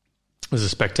was a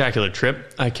spectacular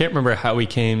trip. I can't remember how we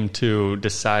came to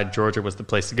decide Georgia was the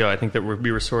place to go. I think that we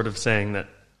were sort of saying that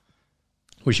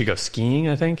we should go skiing,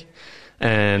 I think.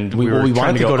 And we were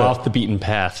trying to go off the beaten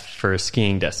path for a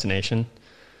skiing destination.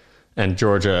 And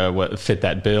Georgia fit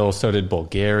that bill. So did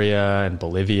Bulgaria and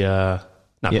Bolivia.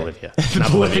 Not Bolivia,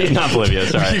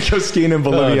 sorry. You go skiing in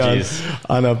Bolivia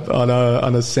on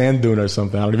a sand dune or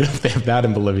something. I don't even know if they have that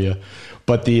in Bolivia.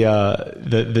 But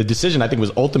the decision, I think,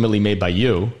 was ultimately made by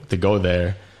you to go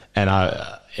there. And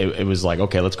it was like,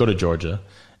 okay, let's go to Georgia.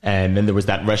 And then there was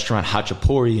that restaurant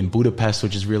Hachapuri in Budapest,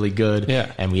 which is really good.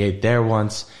 Yeah. And we ate there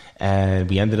once, and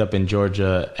we ended up in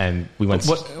Georgia, and we went...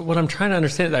 What I'm trying to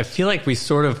understand is I feel like we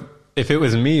sort of... If it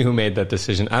was me who made that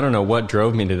decision, I don't know what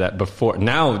drove me to that before.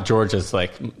 Now Georgia's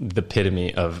like the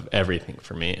epitome of everything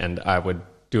for me, and I would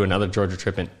do another Georgia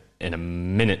trip in a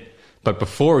minute. But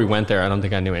before we went there, I don't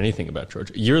think I knew anything about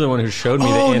Georgia. You're the one who showed me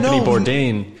Anthony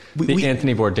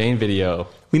Bourdain video.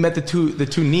 We met the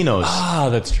two Ninos. Ah,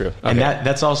 that's true. Okay. And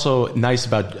that's also nice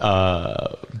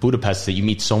about Budapest, that you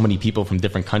meet so many people from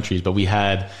different countries. But we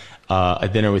had a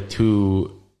dinner with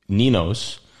two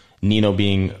Ninos. Nino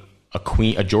being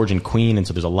a Georgian queen, and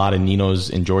so there's a lot of Ninos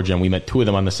in Georgia. And we met 2 of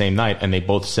them on the same night, and they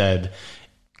both said,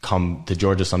 "Come to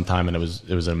Georgia sometime," and it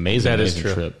was an amazing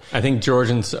trip. I think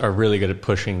Georgians are really good at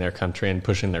pushing their country and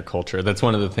pushing their culture. That's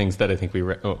one of the things that I think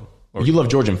you love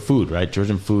Georgian food, right?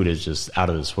 Georgian food is just out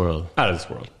of this world. Out of this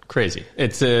world. Crazy.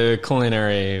 It's a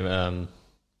culinary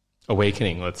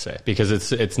awakening, let's say,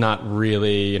 because it's not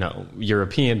really,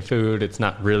 European food. It's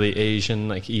not really Asian,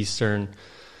 like Eastern.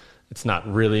 It's not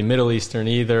really Middle Eastern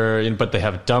either, but they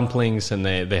have dumplings, and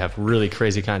they have really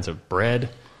crazy kinds of bread.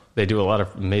 They do a lot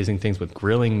of amazing things with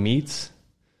grilling meats.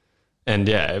 And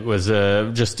it was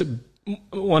just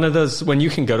one of those, when you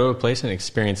can go to a place and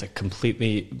experience a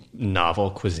completely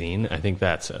novel cuisine, I think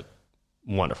that's a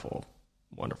wonderful,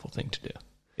 wonderful thing to do.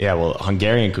 Yeah, well,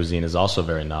 Hungarian cuisine is also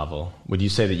very novel. Would you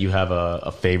say that you have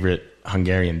a favorite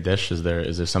Hungarian dish? Is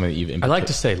there something that you've... I like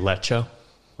to say lecho.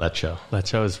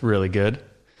 Lecho is really good.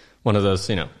 One of those,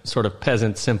 sort of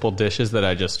peasant, simple dishes that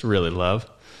I just really love.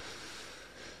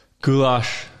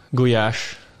 Goulash.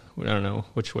 I don't know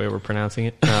which way we're pronouncing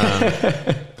it.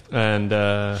 And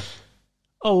a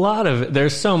lot of...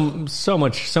 There's so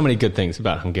many good things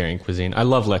about Hungarian cuisine. I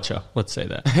love lecho. Let's say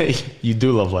that. You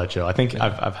do love lecho. I think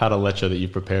I've had a lecho that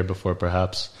you've prepared before,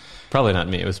 perhaps. Probably not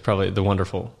me. It was probably the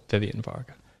wonderful Vivian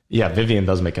Varga. Yeah, Vivian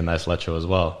does make a nice lecho as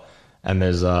well. And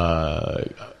there's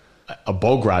a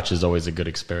bograch is always a good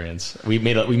experience. We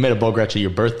made a bograch at your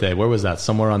birthday. Where was that?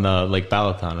 Somewhere on the Lake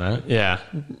Balaton, right? Yeah,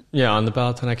 on the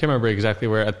Balaton. I can't remember exactly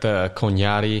where. At the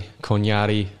Konyari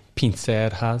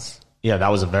Pincerhas. Yeah, that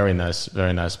was a very nice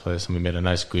place, and we made a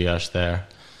nice goulash there.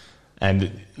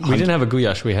 And we didn't have a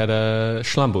goulash. We had a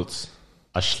schlammbutz.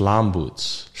 A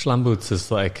schlammbutz. Schlammbutz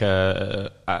is like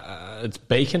it's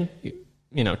bacon.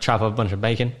 Chop up a bunch of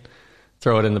bacon,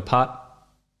 throw it in the pot,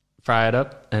 fry it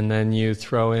up, and then you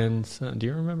throw in do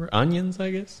you remember onions,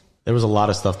 I guess? There was a lot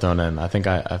of stuff thrown in. I think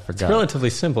I forgot. It's relatively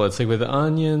simple. It's like with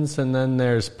onions, and then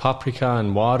there's paprika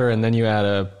and water, and then you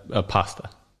add a pasta.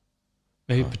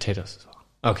 Maybe potatoes as well.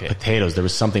 Okay. Potatoes. There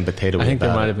was something potato-y. I think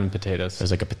there might have been potatoes. There's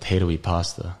like a potato-y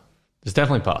pasta. There's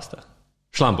definitely pasta.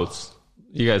 Schlammbutz.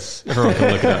 You guys, everyone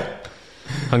can look it up.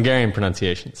 Hungarian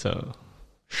pronunciation, so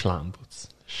schlammbutz.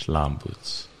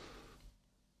 Schlammbutz.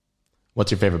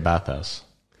 What's your favorite bathhouse?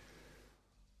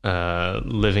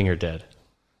 Living or dead?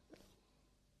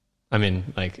 I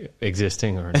mean, like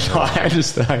existing or... No, I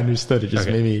understood. It just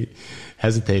made me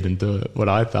hesitate into what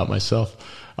I thought myself.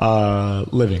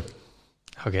 Living.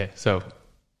 Okay, so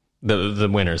The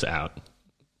winner's out,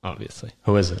 obviously.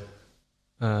 Who is it?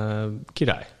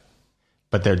 Király.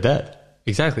 But they're dead.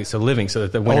 Exactly. So living, so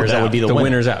that the winner's that out. would be the winner.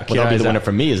 Winner's out. Would that be the winner out.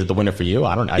 for me? Is it the winner for you?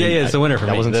 I don't know. It's the winner for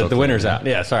me. Wasn't so The winner's clear. out.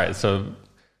 Yeah, sorry. So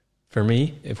for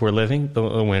me, if we're living, the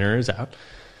winner is out.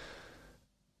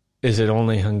 Is it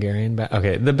only Hungarian bath?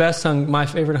 Okay, my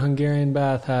favorite Hungarian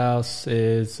bathhouse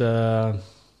is,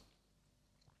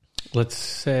 let's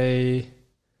say,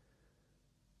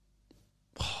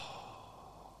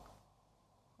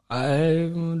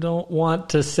 I don't want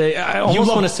to say, I almost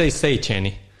want to say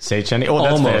Széchenyi. Széchenyi? Oh,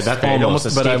 that's Almost, fair. That's fair. It almost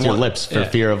escaped your lips for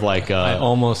fear of like... I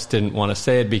almost didn't want to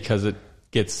say it because it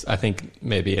gets, I think,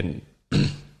 maybe an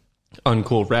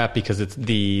uncool rap because it's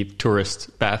the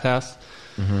tourist bathhouse.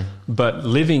 Mm-hmm. But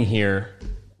living here,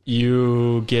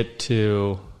 you get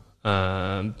to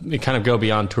kind of go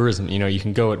beyond tourism. You know, you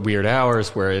can go at weird hours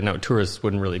where tourists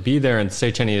wouldn't really be there. And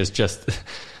Széchenyi is just...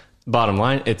 Bottom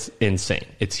line, it's insane.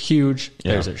 It's huge.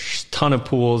 Yeah. There's a ton of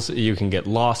pools. You can get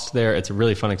lost there. It's a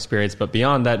really fun experience. But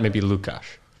beyond that, maybe Lukács.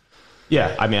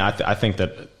 Yeah, I mean, I think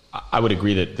that I would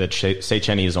agree that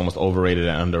Széchenyi is almost overrated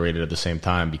and underrated at the same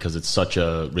time because it's such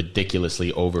a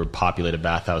ridiculously overpopulated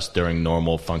bathhouse during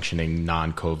normal functioning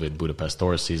non-COVID Budapest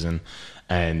tourist season.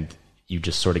 And you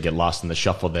just sort of get lost in the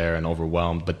shuffle there and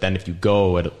overwhelmed. But then if you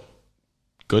go at a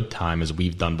good time, as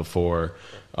we've done before,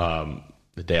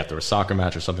 the day after a soccer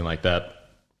match or something like that,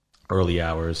 early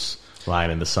hours,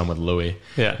 lying in the sun with Louis,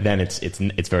 then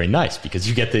it's very nice because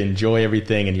you get to enjoy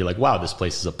everything and you're like, wow, this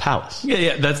place is a palace.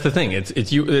 Yeah, that's the thing. It's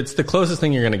the closest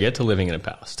thing you're going to get to living in a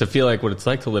palace, to feel like what it's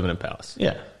like to live in a palace.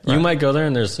 Yeah. Right. You might go there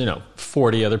and there's,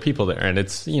 40 other people there and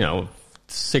it's,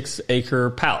 6-acre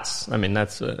palace. I mean,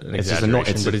 that's an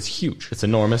exaggeration, but it's huge. It's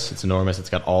enormous. It's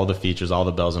got all the features, all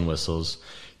the bells and whistles.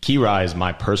 Király is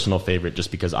my personal favorite just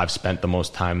because I've spent the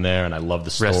most time there and I love the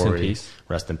story. Rest in peace.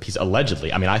 Rest in peace.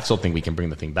 Allegedly. I mean, I still think we can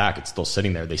bring the thing back. It's still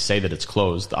sitting there. They say that it's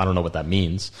closed. I don't know what that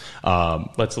means.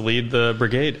 Let's lead the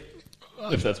brigade,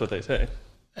 if that's what they say.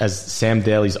 As Sam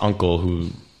Daly's uncle, who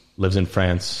lives in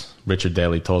France, Richard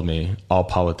Daly, told me, all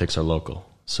politics are local.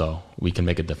 So we can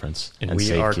make a difference. And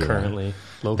we are Király. Currently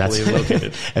locally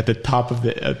located. At the top of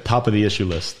the issue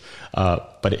list.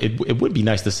 But it would be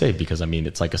nice to say because, I mean,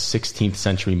 it's like a 16th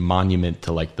century monument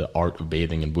to like the art of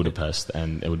bathing in Budapest,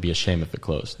 and it would be a shame if it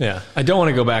closed. Yeah. I don't want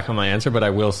to go back on my answer, but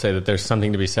I will say that there's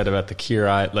something to be said about the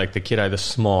Király, like the Király, the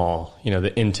small,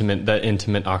 the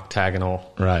intimate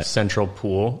octagonal central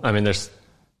pool. I mean,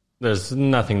 there's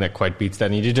nothing that quite beats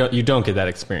that, and you don't get that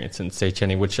experience in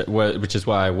Széchenyi, which is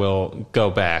why I will go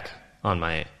back on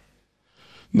my...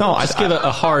 No, Just give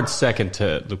a hard second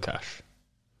to Lukács.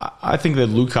 I think that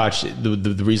Lukács,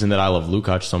 the reason that I love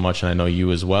Lukács so much, and I know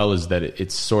you as well, is that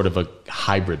it's sort of a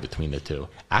hybrid between the two.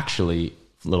 Actually,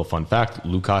 little fun fact,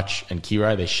 Lukács and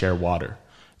Király, they share water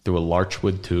through a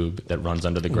larchwood tube that runs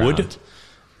under the ground. Wood?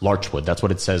 Larchwood. That's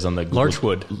what it says on the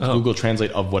Google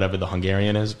Translate of whatever the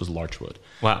Hungarian was larchwood.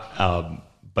 Wow.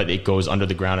 But it goes under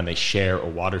the ground and they share a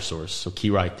water source. So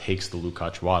Király takes the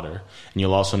Lukács water. And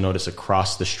you'll also notice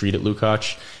across the street at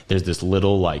Lukács, there's this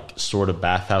little like sort of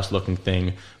bathhouse looking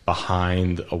thing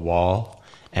behind a wall.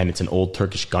 And it's an old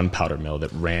Turkish gunpowder mill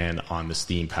that ran on the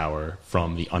steam power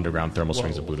from the underground thermal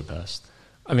springs of Budapest.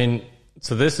 I mean,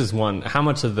 so this is one, how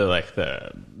much of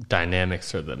the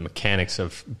dynamics or the mechanics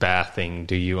of bathing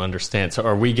do you understand? So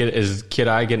is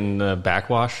Király getting the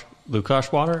backwash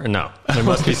Lukács water or no? There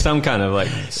must be some kind of like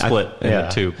split in the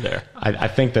tube there. I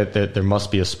think that there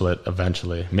must be a split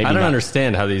eventually. Maybe I don't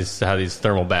understand how these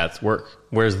thermal baths work.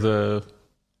 Where's it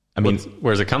coming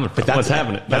from? What's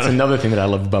happening? That's another thing that I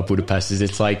love about Budapest is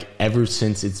it's like ever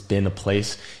since it's been a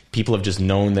place, people have just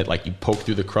known that like you poke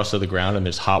through the crust of the ground and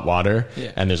there's hot water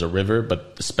and there's a river,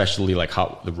 but especially like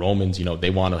the Romans, they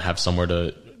want to have somewhere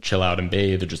to chill out and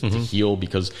bathe or just to heal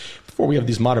because before we have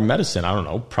these modern medicine, I don't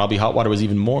know, probably hot water was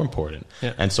even more important.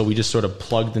 Yeah. And so we just sort of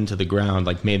plugged into the ground,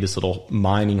 like made this little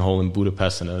mining hole in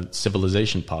Budapest and a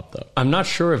civilization popped up. I'm not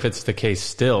sure if it's the case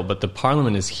still, but the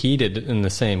parliament is heated in the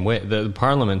same way. The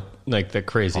parliament, like the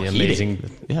crazy, amazing...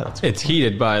 Yeah, that's it's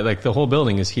heated by, like the whole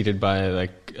building is heated by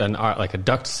like a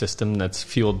duct system that's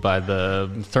fueled by the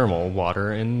thermal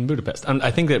water in Budapest. I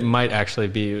think that might actually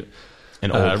be...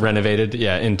 renovated,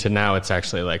 into now it's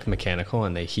actually like mechanical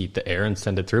and they heat the air and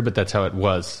send it through, but that's how it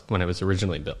was when it was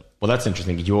originally built. Well, that's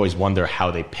interesting. You always wonder how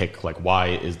they pick, like, why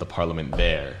is the parliament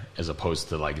there as opposed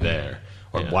to like there?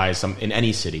 Or why is in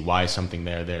any city, why is something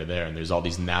there? And there's all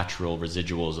these natural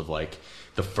residuals of like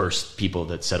the first people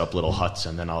that set up little huts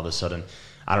and then all of a sudden,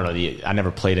 I don't know. I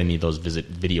never played any of those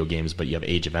video games, but you have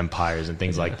Age of Empires and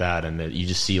things like that, and you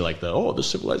just see like the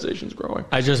civilization's growing.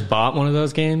 I just bought one of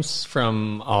those games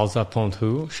from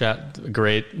Alza.hu, a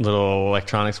great little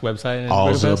electronics website in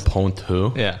Budapest.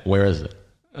 Alza.hu? Yeah. Where is it?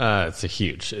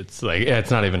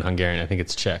 It's not even Hungarian. I think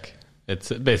it's Czech.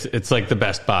 It's like the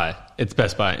Best Buy. It's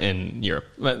Best Buy in Europe,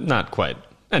 but not quite.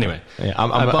 Anyway, yeah,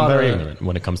 I'm very ignorant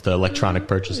when it comes to electronic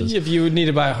purchases. If you need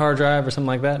to buy a hard drive or something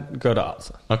like that, go to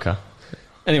Alza. Okay.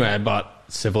 Anyway, I bought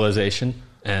Civilization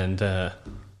and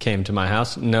came to my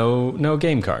house. No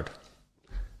game card,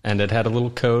 and it had a little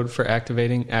code for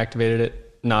activating. Activated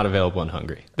it. Not available in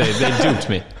Hungary. They duped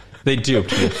me. They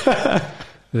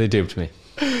duped me.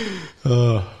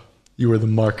 You were the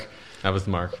mark. I was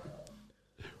the mark.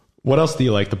 What else do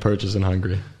you like to purchase in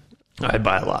Hungary? I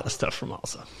buy a lot of stuff from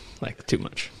Alza. Like, too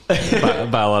much.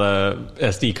 buy a lot of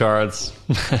SD cards.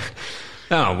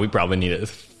 We probably need a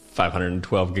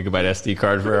 512 gigabyte SD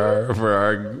card for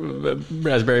our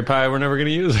Raspberry Pi we're never going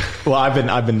to use. Well, I've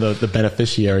been the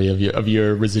beneficiary of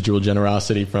your residual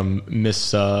generosity from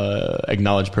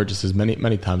acknowledged purchases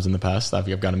many times in the past. I've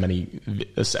gotten many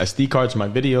SD cards for my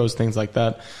videos, things like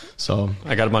that. So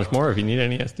I got a bunch more if you need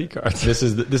any SD cards. This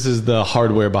is the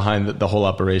hardware behind the whole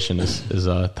operation is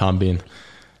Tom Bean.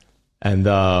 And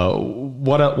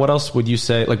what else would you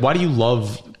say? Like, why do you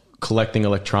love collecting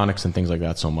electronics and things like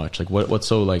that so much? Like, what's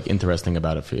so like interesting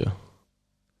about it for you?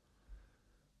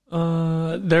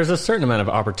 There's a certain amount of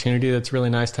opportunity that's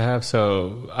really nice to have.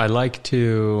 So I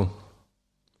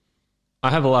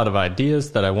have a lot of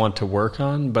ideas that I want to work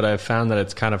on, but I've found that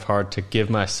it's kind of hard to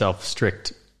give myself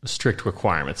strict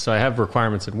requirements. So I have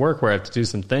requirements at work where I have to do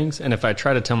some things, and if I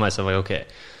try to tell myself, like, okay,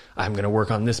 I'm going to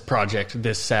work on this project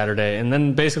this Saturday, and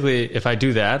then basically if I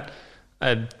do that,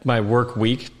 my work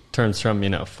week turns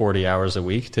from 40 hours a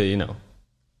week to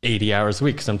 80 hours a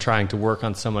week because I'm trying to work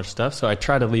on so much stuff. So I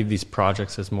try to leave these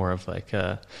projects as more of like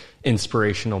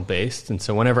inspirational based, and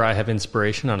so whenever I have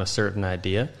inspiration on a certain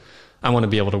idea, I want to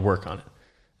be able to work on it.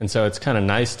 And so it's kind of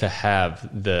nice to have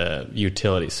the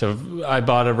utility. So I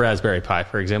bought a Raspberry Pi,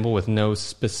 for example, with no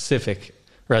specific.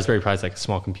 Raspberry Pi is like a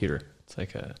small computer. It's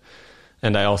like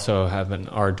and I also have an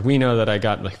Arduino that I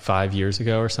got like 5 years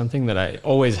ago or something that I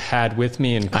always had with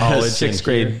me in college. I had a sixth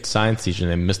grade science teacher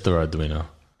named Mr. Arduino.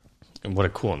 And what a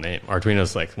cool name. Arduino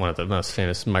is like one of the most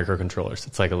famous microcontrollers.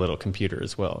 It's like a little computer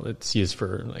as well. It's used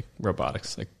for like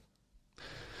robotics.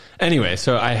 Anyway,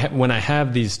 so when I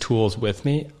have these tools with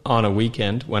me on a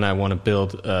weekend, when I want to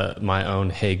build my own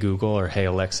Hey Google or Hey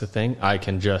Alexa thing, I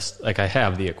can just, I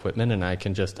have the equipment and I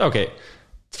can just, okay,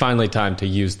 it's finally time to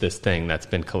use this thing that's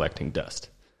been collecting dust.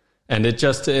 And it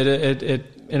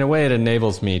in a way, it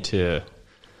enables me to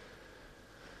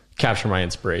capture my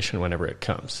inspiration whenever it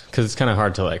comes. Because it's kind of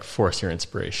hard to like force your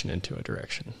inspiration into a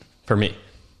direction, for me.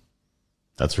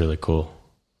 That's really cool.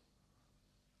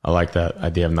 I like that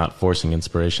idea of not forcing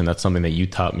inspiration. That's something that you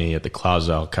taught me at the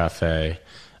Clausal Cafe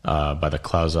by the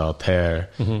Clausal Ter.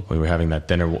 Mm-hmm. We were having that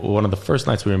dinner. One of the first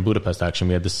nights we were in Budapest, actually,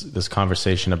 we had this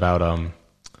conversation about... I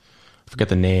forget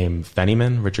the name,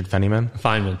 Richard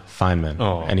Feynman.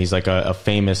 Oh. And he's like a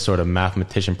famous sort of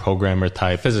mathematician, programmer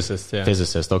type. Physicist, yeah.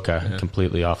 Physicist, okay. Yeah.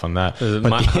 Completely off on that.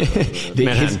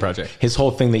 Manhattan Project. His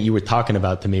whole thing that you were talking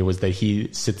about to me was that he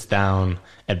sits down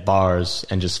at bars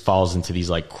and just falls into these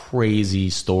like crazy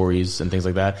stories and things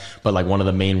like that. But like one of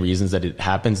the main reasons that it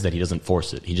happens that he doesn't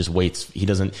force it. He just waits. He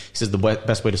says the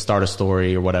best way to start a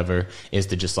story or whatever is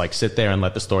to just like sit there and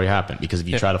let the story happen. Because if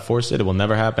you try to force it, it will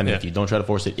never happen. And if you don't try to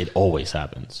force it, it always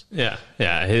happens. Yeah.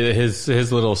 Yeah.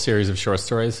 His little series of short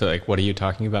stories. So like, what are you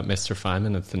talking about, Mr.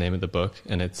 Feynman? That's the name of the book.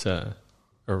 And it's, or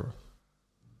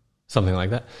something like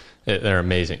that. They're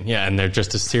amazing. Yeah. And they're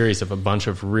just a series of a bunch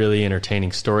of really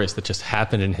entertaining stories that just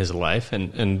happened in his life.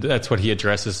 And that's what he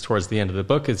addresses towards the end of the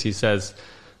book is he says,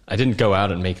 I didn't go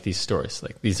out and make these stories.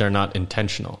 Like these are not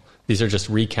intentional. These are just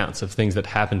recounts of things that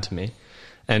happened to me.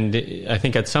 And I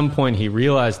think at some point he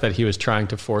realized that he was trying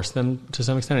to force them to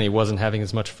some extent and he wasn't having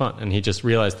as much fun. And he just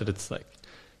realized that it's like,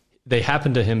 they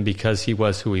happened to him because he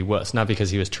was who he was, not because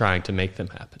he was trying to make them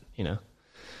happen,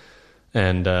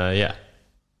 And, yeah.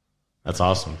 That's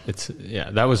awesome.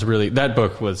 That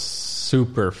book was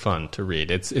super fun to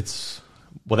read.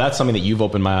 Well, that's something that you've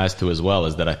opened my eyes to as well,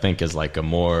 is that I think is like a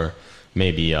more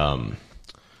maybe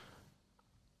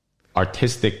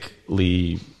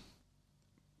artistically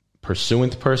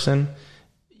pursuant person.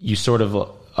 You sort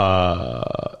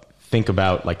of think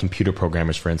about like computer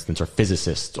programmers, for instance, or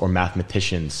physicists or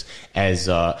mathematicians as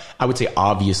I would say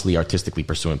obviously artistically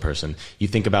pursuant person. You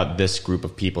think about this group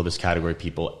of people, this category of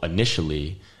people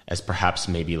initially as perhaps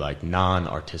maybe like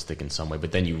non-artistic in some way,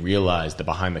 but then you realize that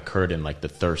behind the curtain, like the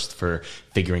thirst for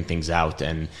figuring things out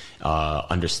and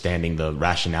understanding the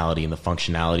rationality and the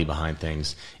functionality behind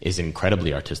things is an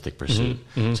incredibly artistic pursuit.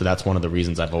 So that's one of the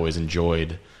reasons I've always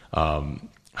enjoyed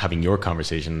having your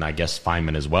conversation, and I guess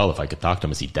Feynman as well. If I could talk to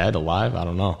him, is he dead, alive? I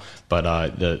don't know. But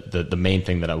the main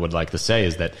thing that I would like to say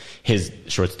is that his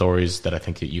short stories that I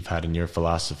think that you've had in your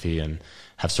philosophy and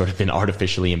have sort of been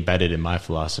artificially embedded in my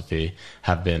philosophy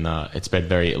have been it's been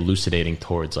very elucidating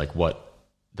towards like what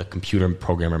the computer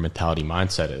programmer mentality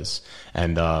mindset is.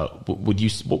 And what do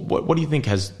you think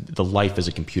has the life as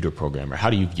a computer programmer? How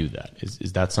do you view that?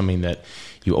 Is that something that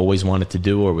you always wanted to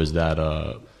do, or was that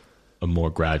a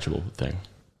more gradual thing?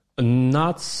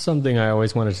 Not something I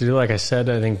always wanted to do. Like I said,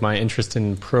 I think my interest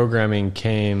in programming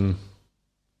came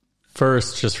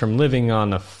first just from living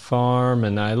on a farm,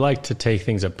 and I like to take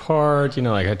things apart.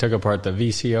 Like I took apart the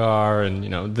VCR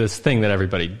and, this thing that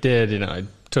everybody did, I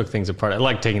took things apart. I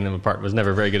liked taking them apart. I was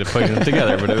never very good at putting them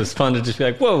together, but it was fun to just be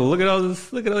like, whoa, look at all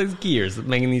these gears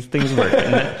making these things work.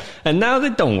 And now they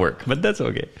don't work, but that's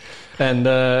okay. And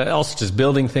also just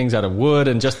building things out of wood,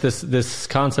 and just this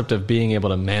concept of being able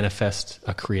to manifest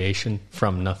a creation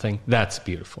from nothing. That's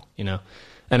beautiful,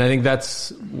 And I think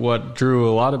that's what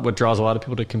draws a lot of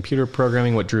people to computer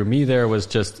programming. What drew me there was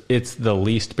just, it's the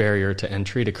least barrier to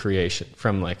entry to creation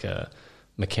from like a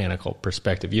mechanical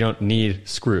perspective. You don't need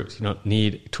screws. You don't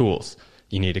need tools.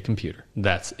 You need a computer.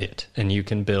 That's it. And you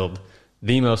can build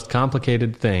the most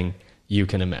complicated thing you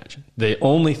can imagine. The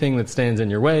only thing that stands in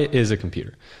your way is a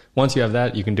computer. Once you have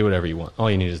that, you can do whatever you want.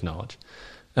 All you need is knowledge.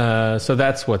 So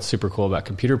that's what's super cool about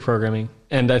computer programming.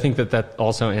 And I think that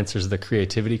also answers the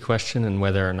creativity question and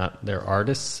whether or not they're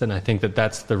artists. And I think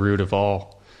that's the root of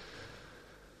all,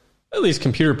 at least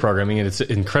computer programming, and it's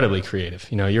incredibly creative.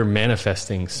 You're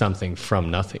manifesting something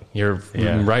from nothing. You're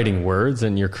writing words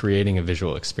and you're creating a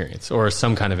visual experience or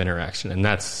some kind of interaction. And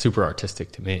that's super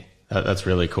artistic to me. That's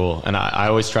really cool. And I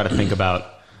always try to think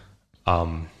about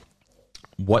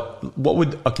what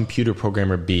would a computer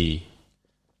programmer be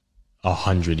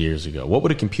 100 years ago? What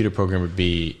would a computer programmer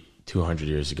be 200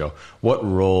 years ago? What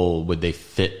role would they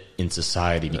fit in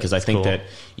society? Because I think that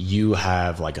you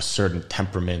have like a certain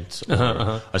temperament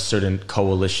or a certain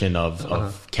coalition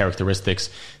of characteristics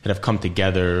that have come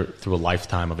together through a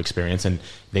lifetime of experience, and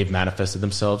they've manifested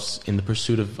themselves in the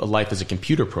pursuit of a life as a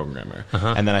computer programmer.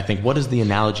 And then I think, what is the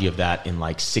analogy of that in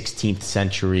like 16th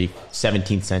century,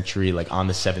 17th century, like on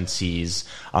the seven seas,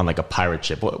 on like a pirate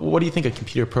ship? What do you think a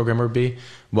computer programmer would be?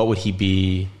 What would he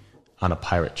be on a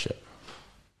pirate ship?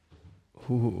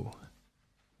 Ooh.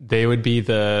 They would be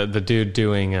the dude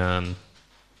doing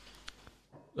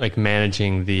like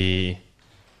managing the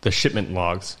shipment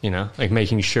logs, like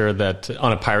making sure that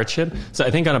on a pirate ship. So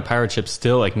I think on a pirate ship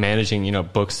still like managing,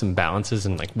 books and balances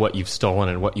and like what you've stolen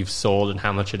and what you've sold and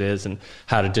how much it is and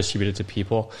how to distribute it to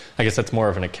people. I guess that's more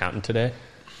of an accountant today.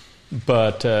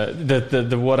 But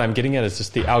the what I'm getting at is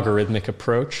just the algorithmic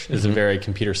approach is a very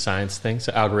computer science thing.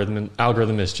 So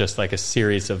algorithm is just like a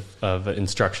series of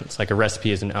instructions. Like a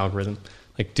recipe is an algorithm.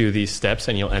 Like do these steps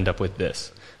and you'll end up with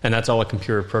this. And that's all a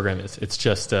computer program is. It's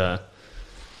just an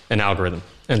algorithm.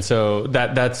 And so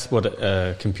that's what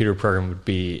a computer program would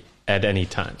be at any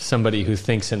time. Somebody who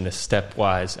thinks in this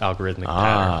stepwise algorithmic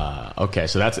pattern. Okay.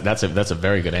 So that's a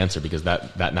very good answer, because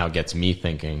that now gets me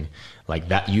thinking like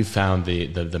that you found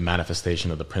the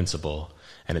manifestation of the principle,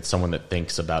 and it's someone that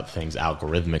thinks about things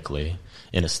algorithmically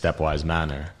in a stepwise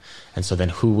manner. And so then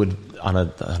who would on a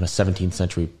 17th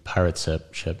century pirate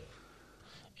ship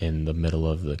in the middle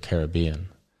of the Caribbean?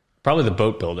 Probably the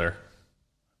boat builder.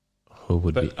 Who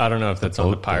would be? I don't know if that's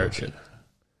on the pirate ship.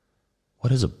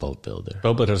 What is a boat builder?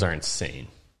 Boat builders are insane.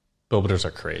 Boat builders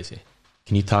are crazy.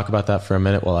 Can you talk about that for a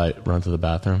minute while I run to the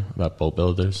bathroom, about boat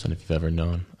builders, and if you've ever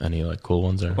known any like cool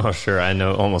ones? Or well, sure. I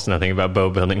know almost nothing about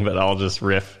boat building, but I'll just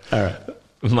riff. All right.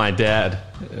 My dad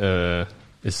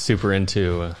is super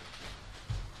into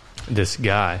this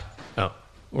guy. Oh,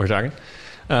 we're talking?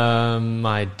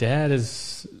 My dad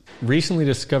has recently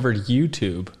discovered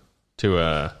YouTube to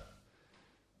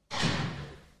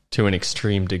an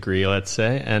extreme degree, let's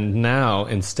say. And now,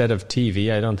 instead of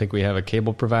TV, I don't think we have a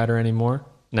cable provider anymore.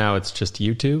 Now it's just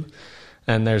YouTube.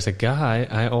 And there's a guy,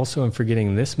 I also am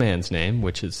forgetting this man's name,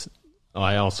 which is,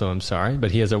 I also am sorry,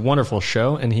 but he has a wonderful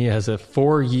show, and he has a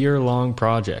 4-year-long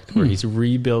project where he's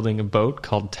rebuilding a boat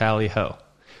called Tally Ho.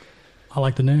 I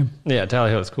like the name. Yeah,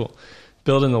 Tally Ho is cool.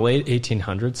 Built in the late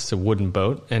 1800s, it's a wooden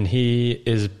boat, and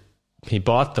he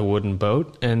bought the wooden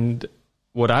boat, and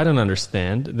what I don't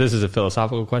understand, this is a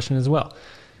philosophical question as well.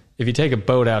 If you take a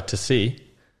boat out to sea,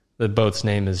 the boat's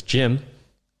name is Jim,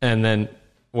 and then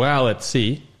while at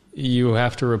sea, you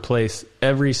have to replace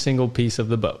every single piece of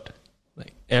the boat.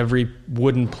 Like every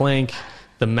wooden plank,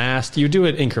 the mast. You do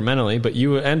it incrementally, but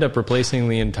you end up replacing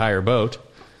the entire boat.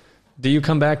 Do you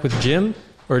come back with Jim,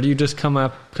 or do you just come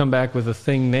back with a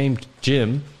thing named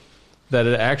Jim that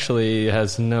it actually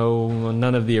has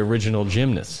none of the original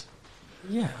Jimness?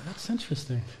 Yeah, that's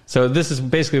interesting. So this is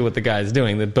basically what the guy is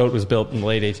doing. The boat was built in the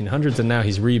late 1800s, and now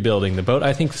he's rebuilding the boat.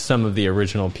 I think some of the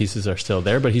original pieces are still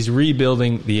there, but he's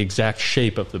rebuilding the exact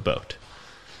shape of the boat,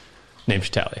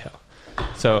 named Tally-Ho.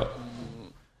 So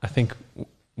I think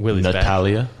Willie's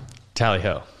Natalia? back.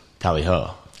 Tally-Ho.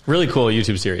 Tally-Ho. Really cool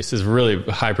YouTube series. This is really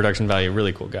high production value,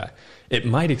 really cool guy. It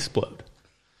might explode.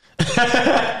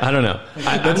 I don't know.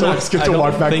 That's always good to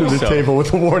walk back to the table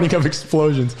with a warning of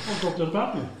explosions.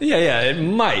 Yeah, it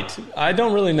might. I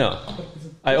don't really know.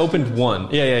 I opened one.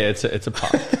 Yeah, it's a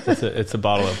pop. It's a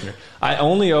bottle opener. I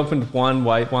only opened one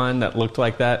white wine that looked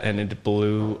like that, and it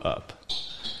blew up.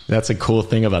 That's a cool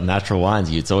thing about natural wines.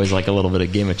 It's always like a little bit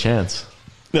of game of chance.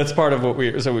 That's part of what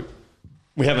we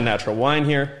have a natural wine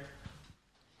here.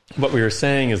 What we were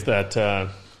saying is that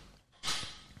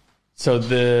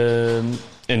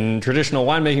in traditional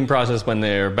winemaking process, when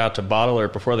they're about to bottle or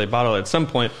before they bottle, at some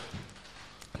point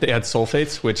they add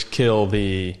sulfates, which kill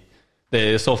the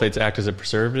sulfates act as a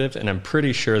preservative, and I'm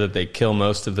pretty sure that they kill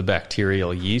most of the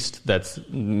bacterial yeast that's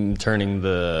turning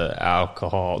the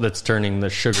alcohol, that's turning the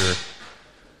sugar.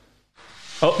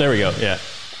 Oh, there we go. Yeah.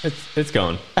 It's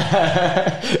going.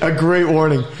 A great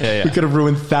warning. Yeah. We could have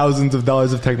ruined thousands of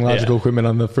dollars of technological equipment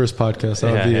on the first podcast.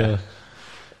 That would be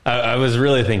I was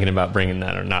really thinking about bringing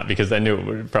that or not, because I knew it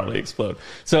would probably explode.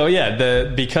 So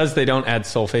because they don't add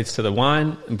sulfates to the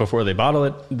wine before they bottle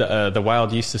it, the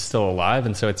wild yeast is still alive,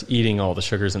 and so it's eating all the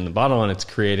sugars in the bottle, and it's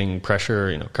creating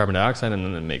pressure, carbon dioxide, and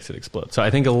then it makes it explode. So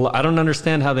I think I don't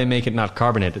understand how they make it not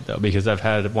carbonated though, because I've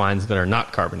had wines that are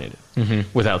not carbonated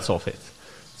without sulfates.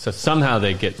 So somehow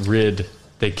they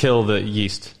kill the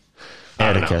yeast.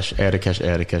 Érdekesh.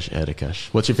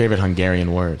 What's your favorite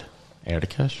Hungarian word?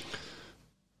 Érdekes?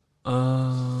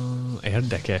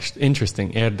 Érdekes.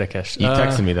 Interesting. Érdekes. You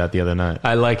texted me that the other night.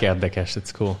 I like érdekes.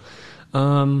 It's cool.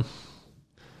 I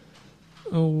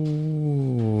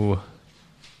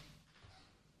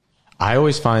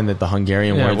always find that the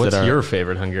Hungarian words what's that are... your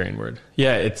favorite Hungarian word?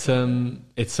 Yeah, it's some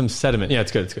sediment. Yeah,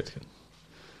 it's good.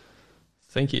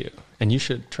 Thank you. And you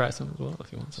should try some as well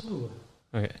if you want some.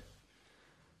 Okay.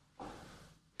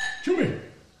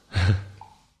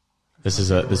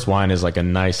 This wine is like a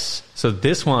nice... So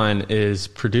this wine is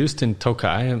produced in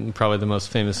Tokaj, probably the most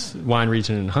famous wine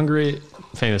region in Hungary,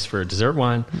 famous for dessert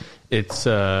wine. It's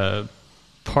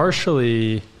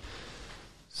partially...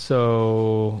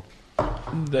 So...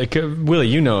 Willie,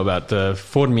 you know about the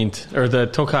Formint, or the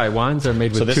Tokaj wines are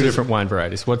made with two different wine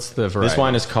varieties. What's the variety? This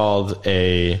wine is called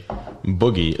a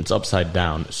boogie. It's upside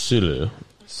down. Sulu,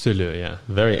 yeah.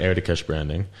 Very Érdekes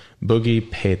branding. Boogie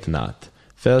Pétnát.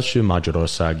 Felső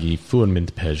Magyarországi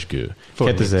Formint Pezsgő.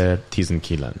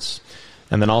 2019.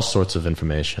 And then all sorts of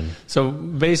information. So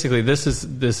basically, this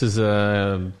is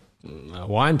a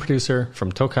wine producer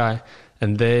from Tokaj,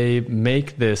 and they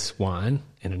make this wine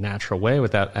in a natural way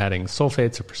without adding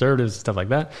sulfates or preservatives and stuff like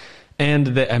that.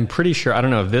 And I'm pretty sure, I don't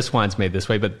know if this wine's made this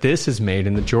way, but this is made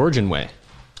in the Georgian way.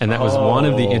 And that was one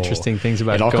of the interesting things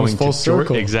about it all going comes full to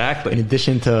circle. Exactly. In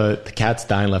addition to the cats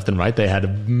dying left and right, they had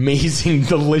amazing,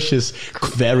 delicious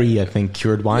Kveri, I think,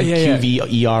 cured wine.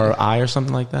 Kveri or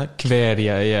something like that. Kveri,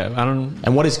 yeah.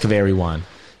 And what is Kveri wine?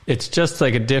 It's just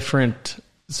like a different...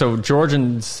 So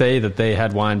Georgians say that they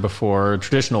had wine before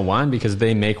traditional wine because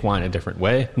they make wine a different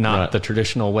way, not the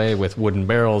traditional way with wooden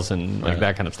barrels and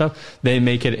that kind of stuff. They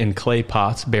make it in clay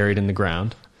pots buried in the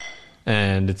ground.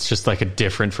 And it's just like a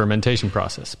different fermentation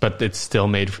process, but it's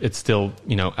still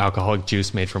alcoholic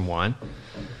juice made from wine.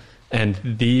 And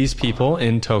these people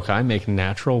in Tokaj make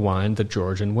natural wine the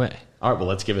Georgian way. All right, well,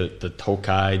 let's give it the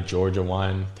Tokaj Georgia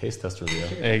wine taste test review.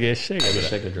 Ege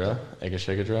Shegadra.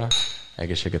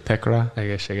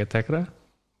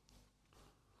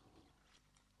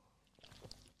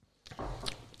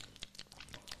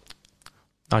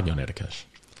 Nagyon érdekes.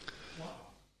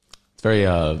 It's very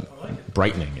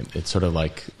brightening. It sort of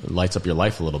like lights up your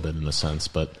life a little bit in a sense,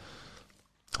 but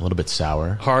a little bit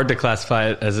sour. Hard to classify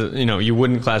it as you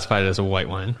wouldn't classify it as a white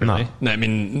wine, really. No. I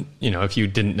mean, if you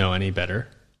didn't know any better,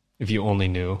 if you only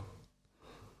knew.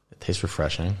 It tastes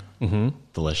refreshing,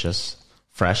 delicious,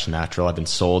 fresh, natural. I've been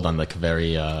sold on the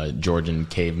very Georgian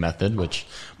cave method, which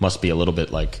must be a little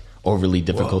bit like overly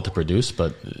difficult to produce,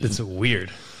 but it's weird,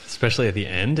 especially at the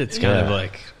end. It's kind of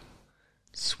like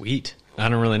sweet. I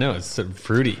don't really know. It's sort of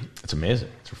fruity. It's amazing.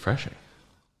 It's refreshing.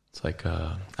 It's like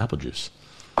apple juice.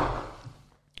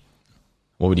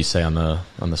 What would you say on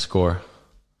the score?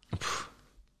 Do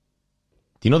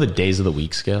you know the days of the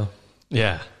week scale?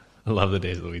 Yeah, I love the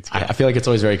days of the week scale. I feel like it's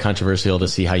always very controversial to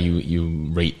see how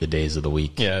you rate the days of the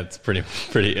week. Yeah, it's pretty.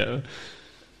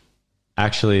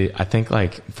 Actually, I think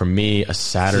like for me, a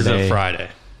Saturday. This is a Friday.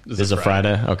 This is a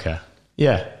Friday? Okay.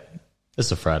 Yeah. This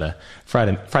is a Friday.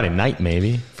 Friday night,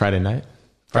 maybe. Friday night?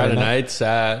 Friday nights,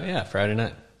 Friday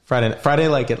night. Friday,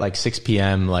 like at like 6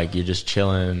 p.m., like you're just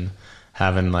chilling,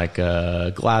 having like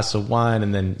a glass of wine,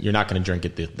 and then you're not going to drink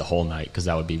it the whole night because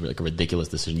that would be like a ridiculous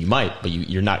decision. You might, but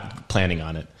you're not planning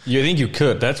on it. You think you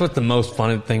could. That's what the most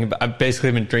fun thing about. I've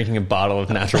basically been drinking a bottle of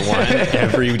natural wine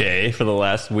every day for the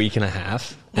last week and a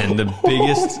half. And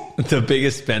the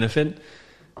biggest benefit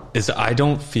is I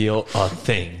don't feel a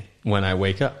thing when I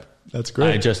wake up. That's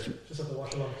great. I just have to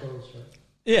wash a lot of clothes, right?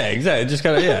 Yeah, exactly. Just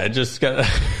gotta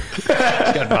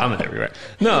vomit everywhere.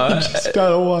 No, just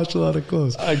gotta wash a lot of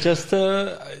clothes. I just,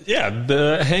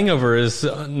 the hangover is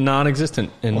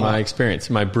non-existent in my experience,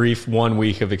 my brief 1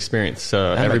 week of experience.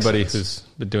 So everybody who's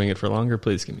been doing it for longer,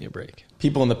 please give me a break.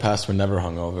 People in the past were never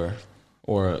hungover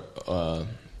or,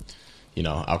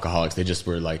 alcoholics. They just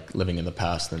were like living in the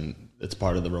past, and it's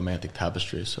part of the romantic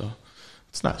tapestry. So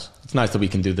it's nice. It's nice that we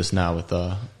can do this now with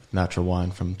natural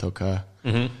wine from Tokaj.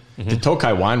 Mm-hmm. Mm-hmm. The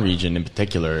Tokaj wine region in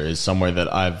particular is somewhere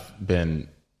that I've been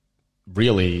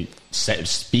really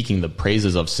speaking the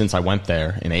praises of since I went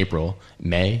there in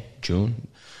May, June.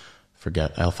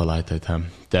 Forget Alpha Lighthetem.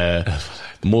 The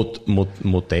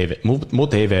Moteve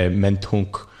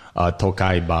Mentunk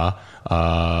Tokaj ba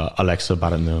Alexa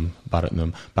Baratnum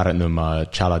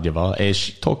családjával,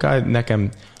 és Tokaj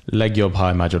nekem legjobb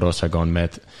hely Magyarországon,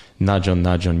 mert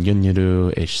nagyon-nagyon gyönyörű,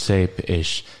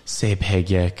 és szép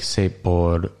hegyek, szép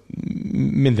bor,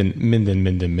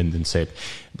 minden szép.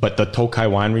 But the Tokaj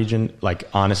wine region, like,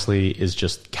 honestly, is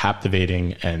just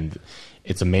captivating, and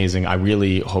it's amazing. I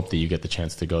really hope that you get the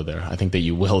chance to go there. I think that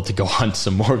you will, to go on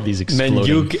some more of these exploding...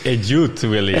 Menjünk együtt,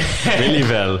 Willie.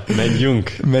 Willivel.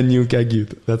 Menjünk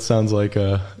együtt. That sounds like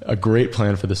a great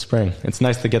plan for the spring. It's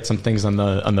nice to get some things on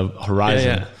the horizon.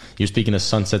 Yeah. You were speaking of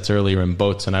sunsets earlier in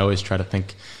boats, and I always try to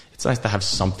think it's nice to have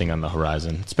something on the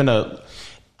horizon. It's been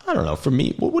I don't know, for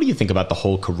me, what do you think about the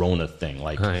whole Corona thing?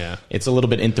 Like, It's a little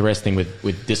bit interesting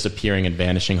with disappearing and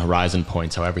vanishing horizon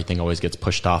points, how everything always gets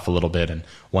pushed off a little bit, and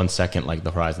 1 second, like,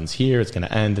 the horizon's here, it's going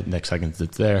to end, next second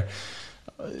it's there.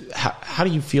 How do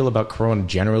you feel about Corona,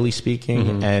 generally speaking?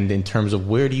 Mm-hmm. And in terms of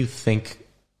where do you think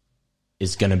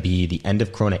is going to be the end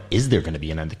of Corona? Is there going to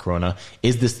be an end of Corona?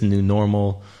 Is this the new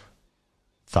normal?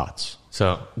 Thoughts?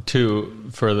 So,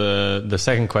 for the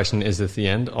second question, is this the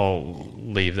end? I'll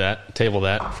table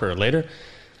that for later.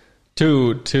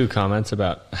 Two comments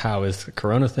about how is the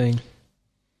Corona thing.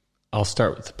 I'll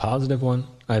start with the positive one.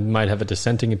 I might have a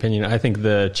dissenting opinion. I think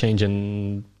the change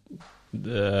in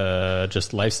the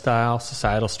just lifestyle,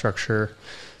 societal structure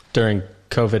during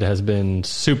COVID has been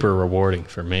super rewarding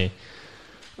for me.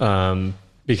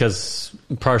 Because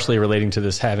partially relating to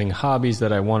this, having hobbies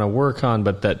that I want to work on,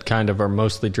 but that kind of are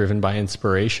mostly driven by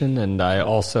inspiration. And I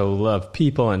also love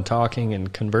people and talking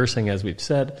and conversing, as we've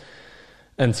said.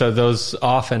 And so those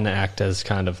often act as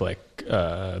kind of like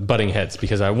butting heads,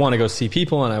 because I want to go see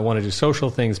people and I want to do social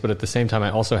things. But at the same time,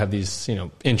 I also have these,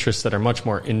 interests that are much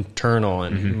more internal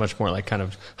and much more like kind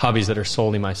of hobbies that are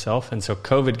solely myself. And so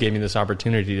COVID gave me this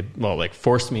opportunity to,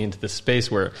 forced me into this space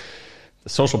where the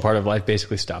social part of life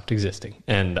basically stopped existing.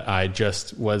 And I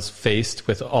just was faced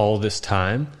with all this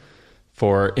time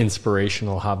for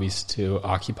inspirational hobbies to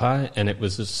occupy. And it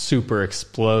was a super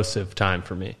explosive time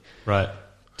for me. Right.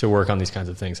 To work on these kinds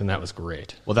of things. And that was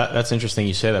great. Well, that's interesting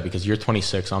you say that, because you're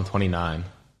 26, I'm 29.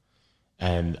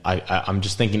 And I'm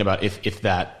just thinking about if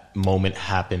that moment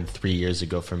happened 3 years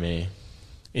ago for me.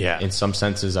 Yeah. In some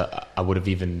senses, I would have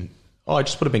even... I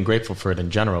just would have been grateful for it in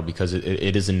general, because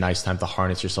it is a nice time to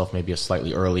harness yourself maybe a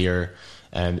slightly earlier.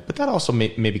 But that also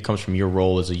maybe comes from your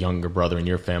role as a younger brother in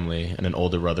your family and an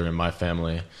older brother in my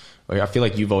family. I feel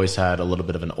like you've always had a little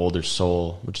bit of an older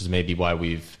soul, which is maybe why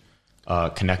we've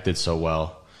connected so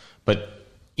well. But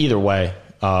either way,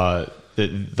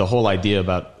 the whole idea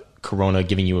about Corona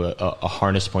giving you a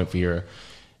harness point for your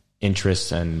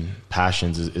interests and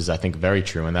passions is I think very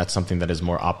true, and that's something that is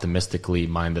more optimistically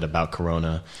minded about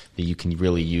Corona, that you can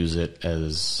really use it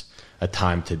as a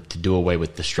time to do away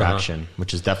with distraction,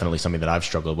 which is definitely something that I've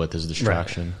struggled with, is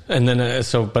distraction. Right. And then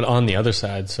but on the other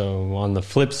side, so on the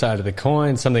flip side of the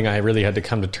coin, something I really had to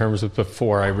come to terms with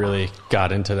before I really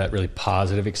got into that really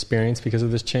positive experience because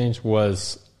of this change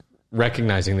was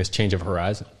recognizing this change of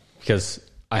horizon, because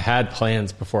I had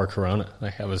plans before Corona.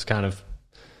 Like, I was kind of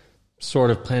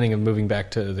sort of planning of moving back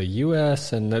to the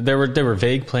U.S. and there were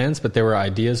vague plans, but there were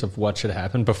ideas of what should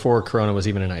happen before Corona was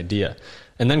even an idea.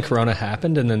 And then Corona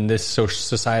happened, and then this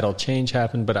societal change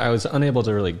happened, but I was unable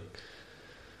to really,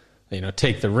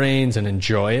 take the reins and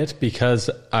enjoy it because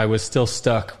I was still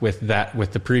stuck with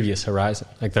the previous horizon,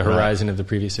 like the horizon of the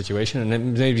previous situation. And it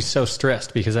made me so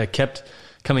stressed because I kept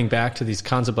coming back to these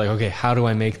concepts like, okay, how do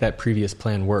I make that previous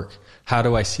plan work? How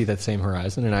do I see that same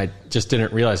horizon? And I just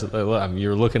didn't realize that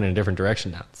you're looking in a different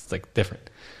direction now. It's like different.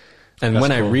 And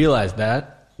when I realized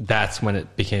that, that's when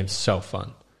it became so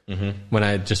fun. Mm-hmm. When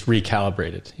I just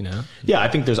recalibrated, Yeah, I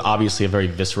think there's obviously a very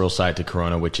visceral side to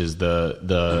Corona, which is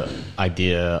the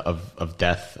idea of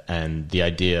death and the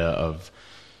idea of,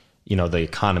 the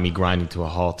economy grinding to a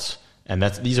halt. And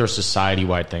these are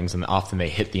society-wide things, and often they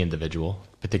hit the individual,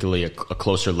 particularly a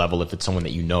closer level if it's someone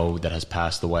that that has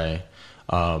passed away.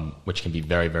 Which can be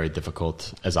very, very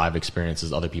difficult, as I've experienced,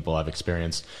 as other people I've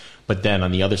experienced. But then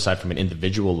on the other side, from an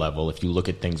individual level, if you look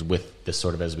at things with this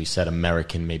sort of, as we said,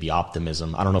 American maybe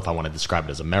optimism, I don't know if I want to describe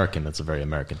it as American. That's a very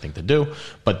American thing to do.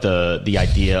 But the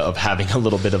idea of having a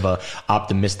little bit of a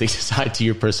optimistic side to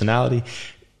your personality,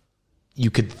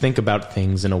 you could think about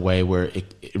things in a way where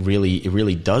it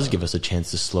really does give us a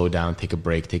chance to slow down, take a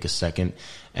break, take a second,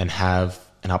 and have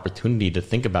an opportunity to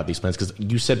think about these plans. Because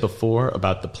you said before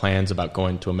about the plans about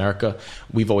going to America.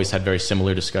 We've always had very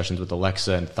similar discussions with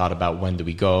Alexa and thought about when do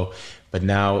we go. But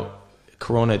now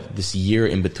Corona, this year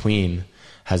in between,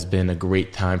 has been a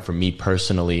great time for me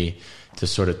personally to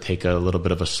sort of take a little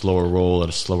bit of a slower roll and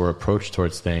a slower approach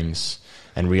towards things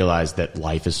and realize that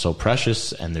life is so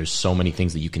precious and there's so many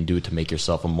things that you can do to make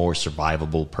yourself a more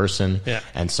survivable person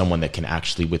and someone that can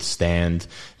actually withstand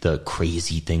the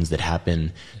crazy things that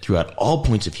happen throughout all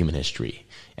points of human history.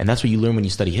 And that's what you learn when you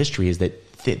study history, is that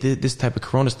this type of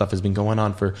Corona stuff has been going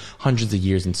on for hundreds of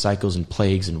years in cycles and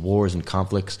plagues and wars and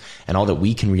conflicts. And all that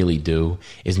we can really do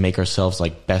is make ourselves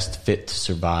like best fit to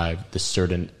survive the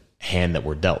certain hand that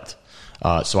we're dealt.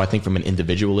 So I think from an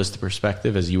individualistic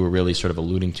perspective, as you were really sort of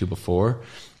alluding to before,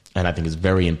 and I think it's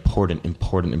very important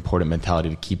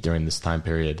mentality to keep during this time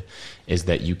period, is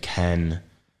that you can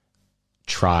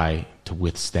try to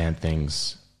withstand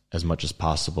things as much as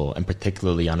possible, and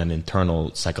particularly on an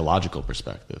internal psychological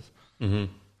perspective.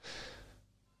 Mm-hmm.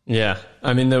 Yeah.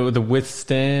 I mean, the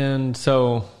withstand,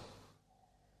 so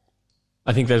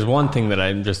I think there's one thing that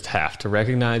I just have to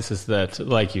recognize is that,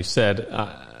 like you said,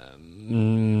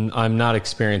 I'm not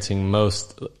experiencing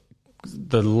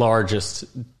the largest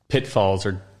pitfalls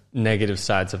or negative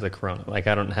sides of the Corona. Like,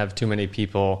 I don't have too many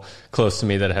people close to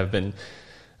me that have been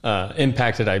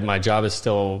impacted. My job is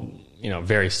still,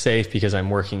 very safe because I'm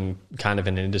working kind of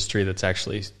in an industry that's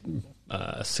actually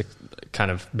kind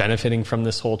of benefiting from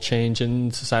this whole change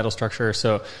in societal structure.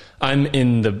 So I'm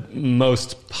in the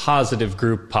most positive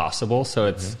group possible. So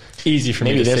it's easy for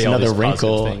me to say all these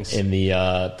positive things. In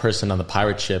the person on the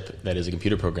pirate ship that is a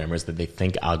computer programmer is that they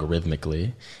think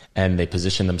algorithmically and they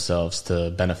position themselves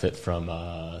to benefit from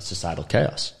societal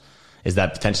chaos. Is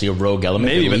that potentially a rogue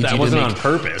element? Maybe, but that wasn't on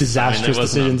purpose. Disastrous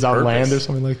decisions on land or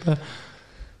something like that?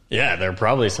 Yeah, there are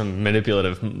probably some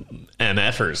manipulative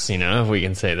MFers, if we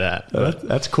can say that.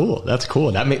 That's cool. That's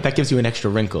cool. That gives you an extra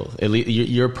wrinkle.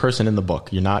 You're a person in the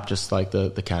book. You're not just like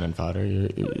the cannon fodder.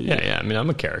 Yeah. I mean, I'm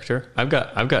a character. I've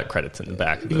got credits in the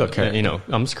back.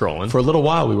 I'm scrolling. For a little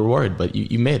while, we were worried, but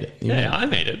you made it. I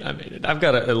made it. I've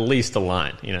got at least a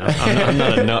line. I'm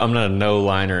not a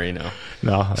no-liner.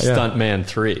 No. Stuntman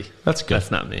 3. That's good.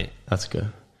 That's not me. That's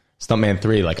good. Stuntman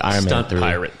 3, like Iron Man 3. Stunt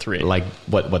Pirate 3. Like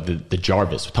what the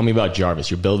Jarvis. Tell me about Jarvis.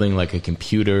 You're building like a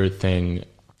computer thing.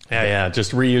 Yeah.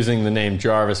 Just reusing the name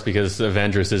Jarvis because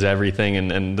Avengers is everything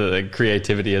and the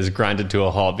creativity has grinded to a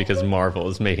halt because Marvel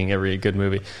is making every good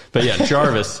movie. But yeah,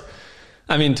 Jarvis.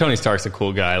 I mean, Tony Stark's a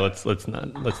cool guy. Let's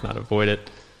not avoid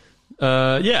it.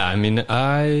 I mean,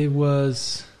 I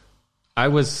was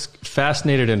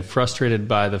fascinated and frustrated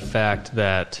by the fact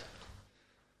that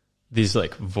these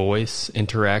like voice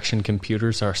interaction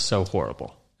computers are so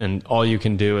horrible. And all you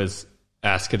can do is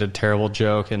ask it a terrible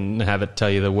joke and have it tell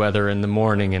you the weather in the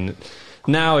morning. And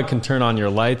now it can turn on your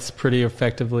lights pretty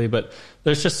effectively, but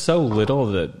there's just so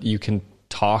little that you can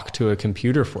talk to a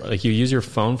computer for. Like, you use your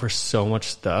phone for so much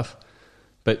stuff,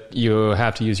 but you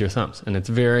have to use your thumbs. And it's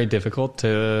very difficult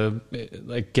to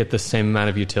like get the same amount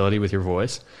of utility with your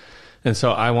voice. And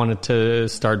so I wanted to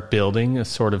start building a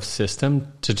sort of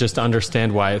system to just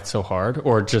understand why it's so hard.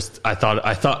 Or just, I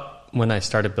thought when I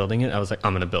started building it, I was like,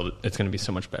 I'm going to build it. It's going to be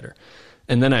so much better.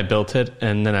 And then I built it,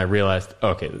 and then I realized,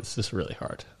 okay, this is really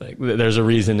hard. Like, there's a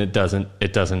reason it doesn't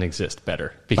exist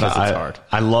better, because it's hard.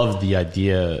 I love the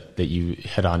idea that you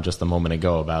hit on just a moment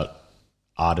ago about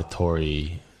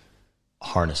auditory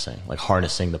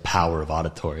harnessing the power of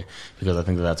auditory, because I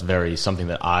think that's something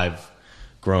that I've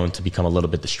grown to become a little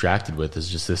bit distracted with, is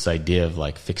just this idea of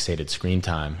like fixated screen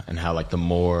time, and how like the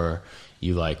more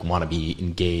you like want to be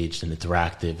engaged and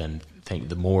interactive and think,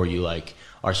 the more you like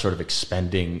are sort of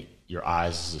expending your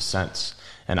eyes as a sense.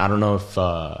 And I don't know if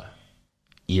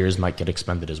ears might get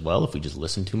expended as well if we just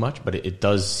listen too much, but it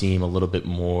does seem a little bit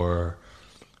more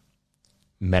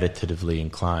meditatively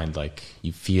inclined. Like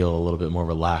you feel a little bit more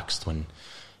relaxed when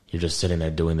you're just sitting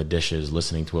there doing the dishes,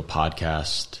 listening to a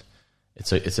podcast.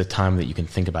 It's a time that you can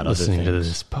think about listening other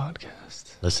things.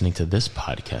 Listening to this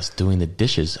podcast, doing the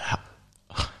dishes.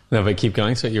 No, but keep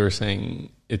going. So you were saying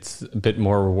it's a bit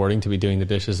more rewarding to be doing the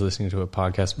dishes, listening to a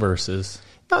podcast versus...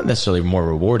 Not necessarily more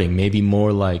rewarding, maybe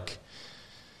more like...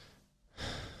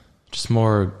 just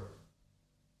more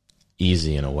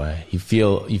easy in a way. You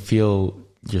feel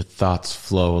your thoughts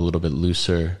flow a little bit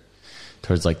looser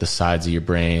towards like the sides of your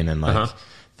brain, and like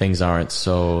things aren't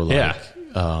so like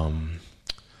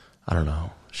I don't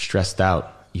know, stressed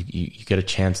out. You get a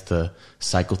chance to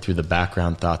cycle through the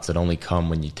background thoughts that only come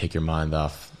when you take your mind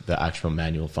off the actual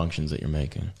manual functions that you're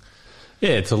making.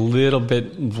 Yeah, it's a little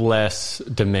bit less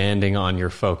demanding on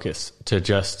your focus to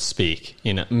just speak.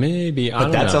 You know, maybe,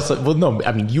 but that's also, well, no,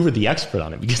 I mean, you were the expert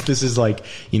on it, because this is like,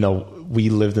 you know, we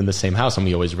lived in the same house and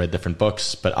we always read different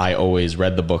books, but I always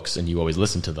read the books and you always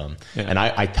listened to them. Yeah. And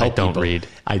I tell people, don't read.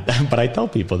 But I tell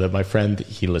people that my friend,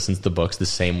 he listens to books the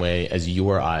same way as you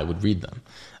or I would read them.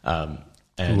 And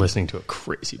I'm listening to a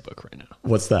crazy book right now.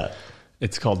 What's that?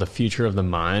 It's called The Future of the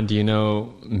Mind. Do you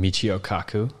know Michio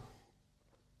Kaku?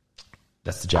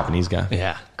 That's the Japanese guy.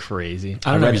 Yeah, crazy.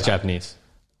 I don't know if he's Japanese.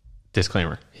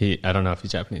 Disclaimer. I don't know if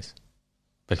he's Japanese,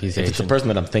 but he's Asian. If it's the person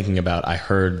that I'm thinking about, I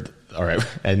heard, or I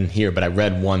didn't hear, but I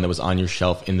read one that was on your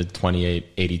shelf in the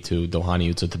 2882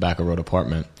 Dohani Utsu Tobacco Road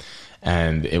apartment.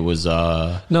 And it was...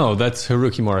 No, that's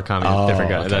Haruki Murakami, different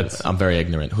guy. Okay. I'm very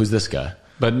ignorant. Who's this guy?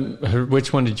 But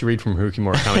which one did you read from Haruki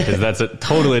Murakami? Because that's a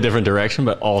totally different direction,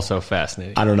 but also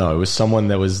fascinating. I don't know. It was someone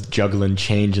that was juggling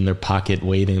change in their pocket,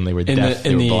 waiting. They were deaf.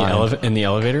 In the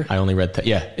elevator? I only read...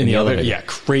 in the elevator. Yeah,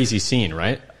 crazy scene,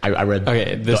 right? I read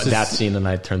that scene and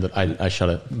I turned it. I shut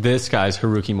it. This guy's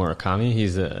Haruki Murakami.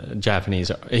 He's a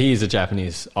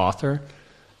Japanese author.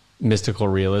 Mystical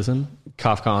realism,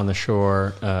 Kafka on the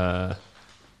Shore, a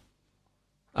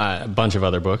bunch of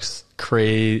other books.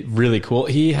 Really cool.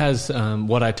 He has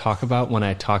What I Talk About When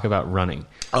I Talk About Running.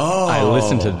 Oh, I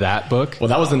listened to that book. Well,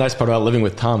 that was the nice part about living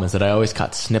with Tom, is that I always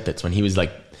caught snippets when he was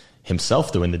like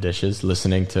himself doing the dishes,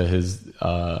 listening to his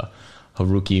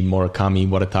Haruki Murakami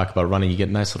What I Talk About Running. You get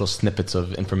nice little snippets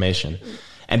of information.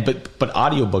 And but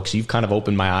audiobooks, you've kind of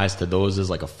opened my eyes to those as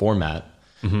like a format.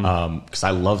 Because I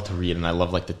love to read, and I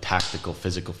love like the tactical,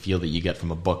 physical feel that you get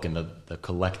from a book, and the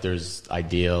collector's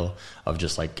ideal of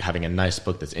just like having a nice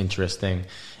book that's interesting,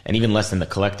 and even less than the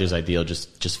collector's ideal,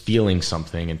 just feeling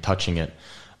something and touching it.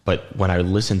 But when I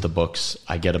listen to books,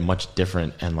 I get a much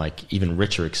different and like even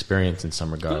richer experience in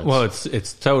some regards. Well,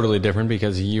 it's totally different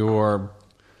because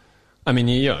I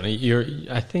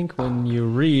think when you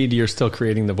read, you're still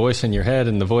creating the voice in your head,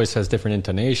 and the voice has different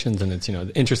intonations, and it's,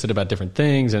 interested about different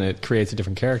things, and it creates a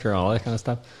different character, all that kind of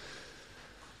stuff.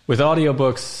 With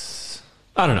audiobooks,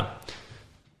 I don't know.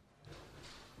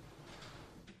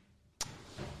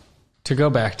 To go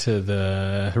back to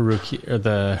the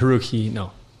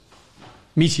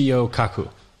Michio Kaku.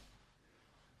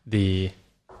 The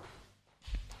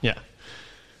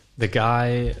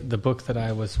book that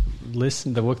I'm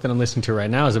listening to right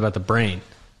now is about the brain.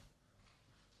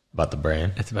 About the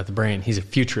brain? It's about the brain. He's a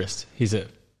futurist. He's a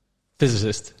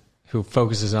physicist who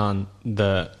focuses on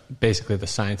basically the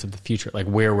science of the future, like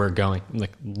where we're going,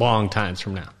 like long times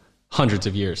from now, hundreds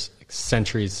of years, like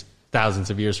centuries, thousands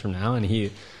of years from now, and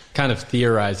he kind of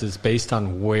theorizes based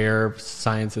on where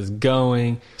science is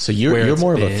going. So you're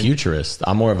more of a futurist.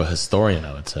 I'm more of a historian,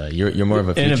 I would say. You're more of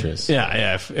a futurist.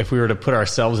 Yeah. If we were to put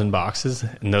ourselves in boxes,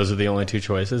 and those are the only two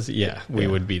choices, we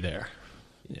would be there.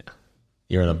 Yeah.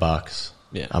 You're in a box.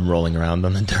 Yeah. I'm rolling around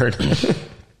on the dirt.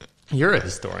 You're a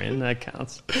historian. That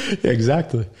counts. Yeah,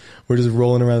 exactly. We're just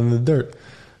rolling around in the dirt.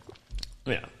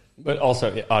 Yeah. But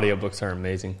also, audiobooks are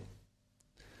amazing.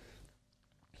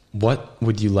 What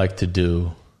would you like to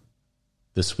do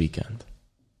this weekend?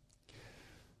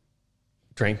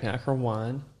 Drink mackerel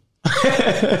wine.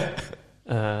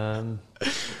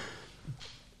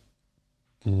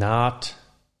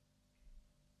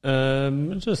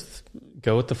 Just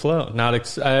go with the flow.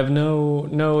 I have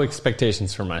no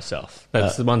expectations for myself.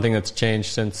 That's the one thing that's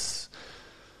changed since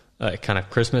kind of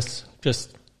Christmas.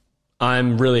 Just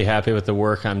I'm really happy with the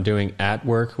work I'm doing at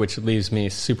work, which leaves me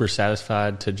super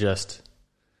satisfied to just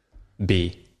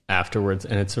be. afterwards,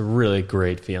 and it's a really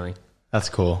great feeling. That's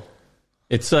cool.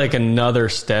 It's like another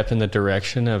step in the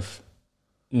direction of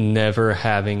never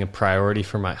having a priority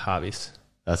for my hobbies.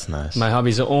 That's nice. My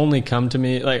hobbies only come to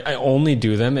me, like I only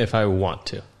do them if I want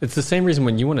to. It's the same reason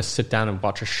when you want to sit down and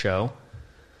watch a show.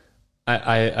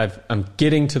 I'm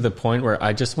getting to the point where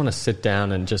I just want to sit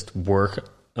down and just work,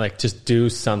 like just do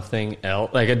something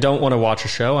else. Like I don't want to watch a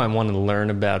show. I want to learn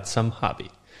about some hobby.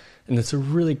 And it's a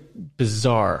really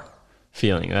bizarre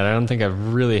feeling that I don't think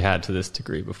I've really had to this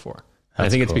degree before. I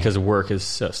think it's because work is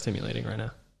so stimulating right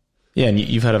now. Yeah, and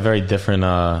you've had a very different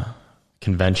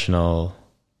conventional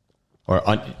or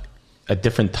a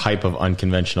different type of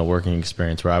unconventional working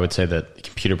experience where I would say that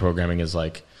computer programming is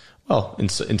like, well, in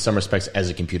some respects, as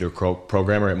a computer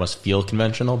programmer, it must feel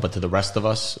conventional, but to the rest of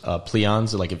us,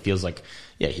 peons, like it feels like,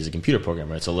 yeah, he's a computer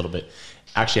programmer. It's a little bit,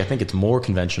 actually, I think it's more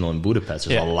conventional in Budapest.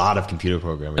 There's a lot of computer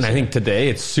programmers. And I think today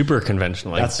it's super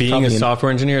conventional. Like being a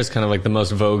software engineer is kind of like the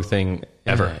most vogue thing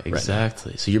ever. Yeah,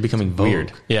 exactly. Right, so you're becoming vogue.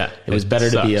 Weird. Yeah. It was better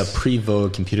to be a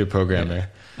pre-vogue computer programmer. Yeah.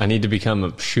 I need to become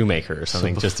a shoemaker or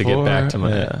something just to get back to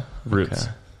my roots.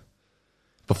 Okay.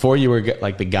 Before you were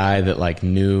like the guy that like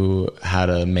knew how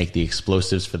to make the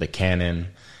explosives for the cannon,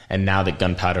 and now that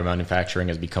gunpowder manufacturing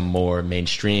has become more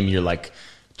mainstream, you're like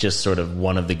just sort of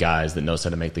one of the guys that knows how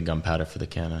to make the gunpowder for the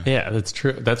cannon. Yeah, that's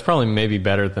true. That's probably maybe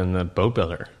better than the boat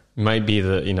builder. You might be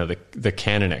the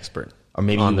cannon expert. Or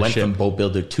maybe you went from boat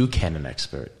builder to cannon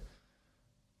expert.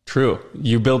 True.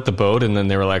 You built the boat and then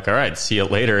they were like, all right, see you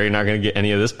later. You're not going to get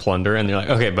any of this plunder. And you're like,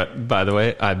 okay, but by the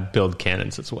way, I build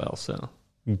cannons as well. So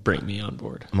bring me on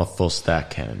board. I'm a full stack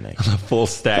cannon maker. I'm a full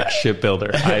stack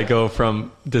shipbuilder. I go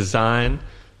from design,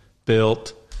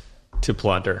 built to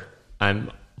plunder.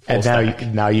 I'm full stack.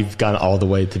 Now you've gone all the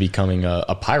way to becoming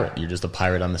a pirate. You're just a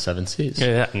pirate on the seven seas.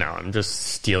 Yeah. No, I'm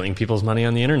just stealing people's money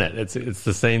on the internet. It's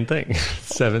the same thing.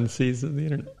 Seven seas of the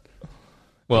internet.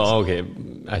 Well, okay.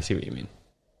 I see what you mean.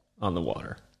 On the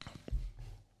water.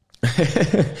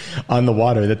 On the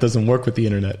water. That doesn't work with the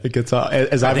internet. It gets I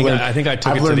think I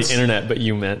took it to the internet, but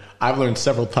you meant. I've learned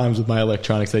several times with my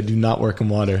electronics they do not work in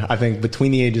water. I think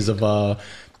between the ages of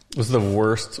what's the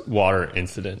worst water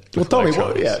incident? Well, tell me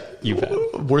what. Yeah, you've had.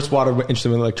 Worst water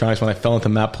incident with electronics when I fell into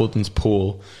Matt Poulton's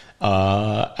pool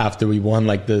after we won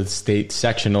like the state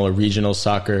sectional or regional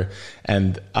soccer,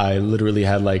 and I literally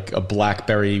had like a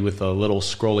BlackBerry with a little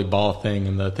scrolly ball thing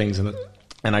and the things in it.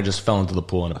 And I just fell into the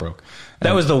pool and it broke.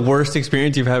 That was the worst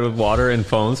experience you've had with water and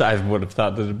phones? I would have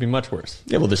thought that it would be much worse.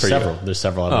 Yeah, well, there's several. There's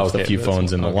several. I've left a few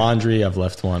phones in the laundry. I've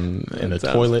left one in the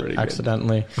toilet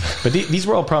accidentally. But these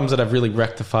were all problems that I've really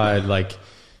rectified. Like,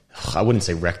 I wouldn't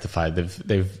say rectified.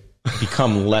 They've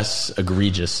become less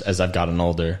egregious as I've gotten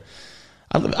older.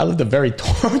 I lived a very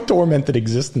tormented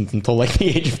existence until like the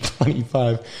age of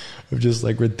 25 of just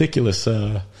like ridiculous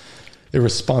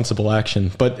irresponsible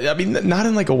action, but I mean, not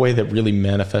in like a way that really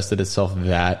manifested itself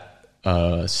that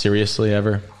seriously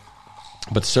ever,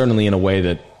 but certainly in a way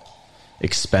that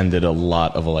expended a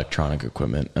lot of electronic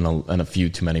equipment and a few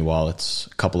too many wallets,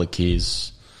 a couple of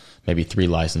keys, maybe 3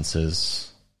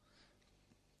 licenses.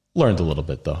 Learned a little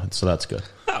bit though, so that's good.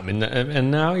 I mean, and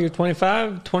now you're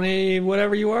 25, 20,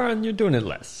 whatever you are, and you're doing it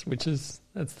less,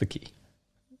 that's the key.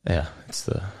 Yeah, it's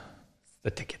the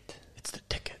ticket. It's the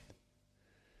ticket.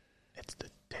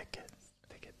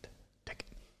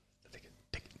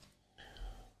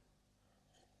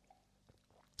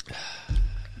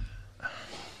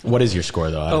 What is your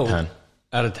score, though, out of 10?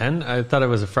 Out of 10? I thought it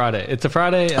was a Friday. It's a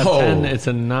Friday. Out of 10, it's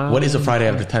a 9. What is a Friday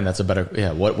out of 10? That's a better...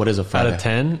 Yeah, what is a Friday? Out of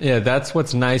 10? Yeah, that's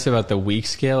what's nice about the week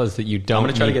scale is that you don't... I'm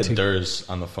going to try to get Durs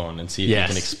on the phone and see if he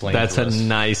can explain that's to us. A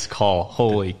nice call.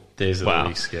 Holy... Days of the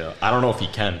week scale. I don't know if he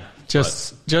can.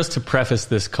 Just to preface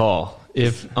this call,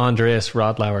 if Andreas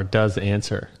Rodlauer does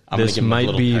answer, this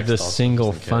might be the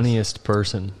single funniest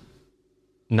person.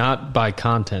 Not by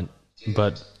content,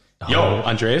 but... Yo,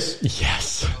 Andreas?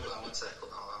 Yes. Hold on 1 second.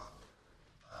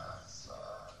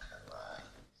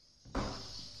 Hold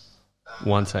on.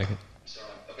 1 second.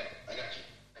 Okay, I got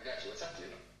you. What's up, dude?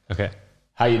 Okay.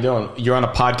 How you doing? You're on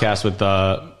a podcast with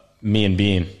me and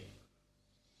Bean.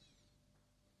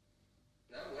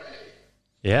 No way.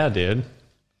 Yeah, dude.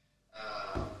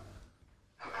 How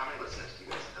many listeners do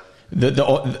you guys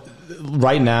have?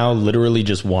 Right now, literally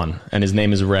just one, and his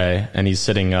name is Ray, and he's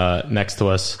sitting next to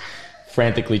us,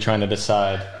 frantically trying to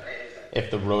decide if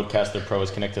the Rodecaster Pro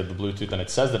is connected to the Bluetooth, and it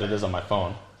says that it is on my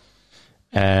phone.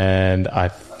 And I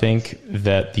think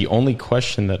that the only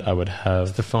question that I would have...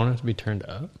 Does the phone have to be turned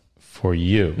up? For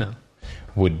you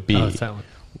would be, it's that one.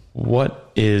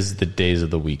 What is the days of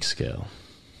the week scale?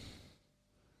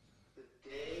 The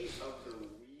day of the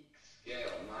week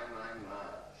scale. My.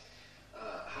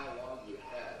 How long do you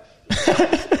have?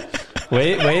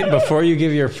 Wait. Before you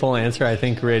give your full answer, I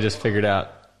think Ray just figured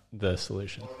out the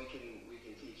solution. Or we can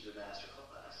teach the master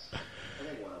class. I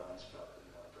think 101's probably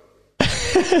more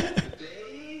appropriate.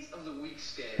 Days of the week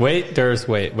scale. Wait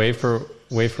for. Of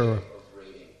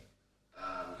rating.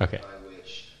 Okay. By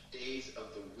which days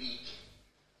of the week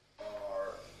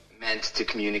are meant to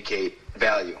communicate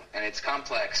value, and it's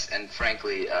complex and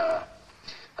frankly a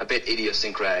bit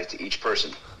idiosyncratic to each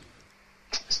person.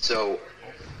 So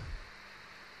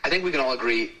I think we can all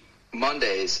agree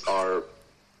Mondays are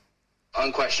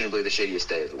unquestionably the shittiest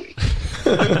day of the week.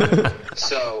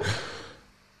 So,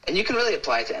 and you can really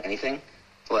apply it to anything.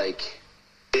 Like,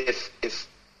 if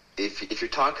you're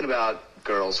talking about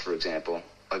girls, for example,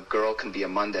 a girl can be a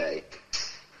Monday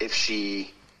if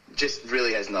she just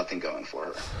really has nothing going for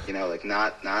her. You know, like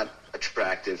not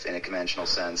attractive in a conventional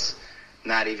sense,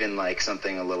 not even like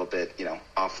something a little bit, you know,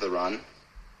 off the run,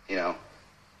 you know,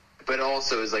 but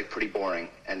also is like pretty boring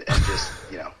and just,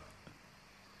 you know,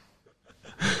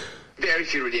 very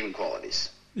few redeeming qualities.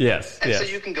 Yes. And so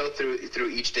you can go through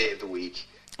each day of the week.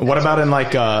 What about in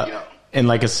like in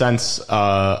like a sense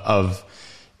of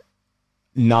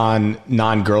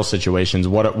non-girl situations?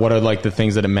 What are like the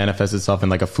things that it manifests itself in,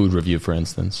 like a food review, for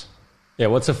instance? Yeah.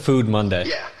 What's a food Monday?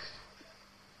 Yeah.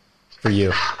 For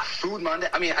you. Food Monday.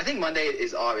 I mean, I think Monday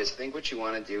is obvious. I think what you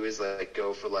want to do is like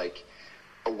go for like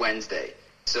a Wednesday.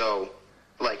 So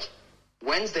like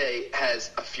Wednesday has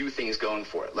a few things going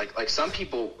for it. Like some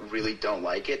people really don't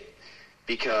like it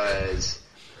because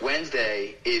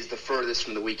Wednesday is the furthest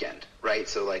from the weekend, right?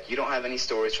 So like you don't have any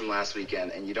stories from last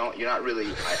weekend, and you're not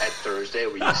really at Thursday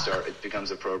where you start. It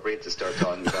becomes appropriate to start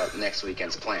talking about next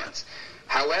weekend's plans.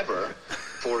 However,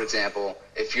 for example,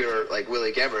 if you're like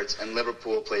Willie Geverts and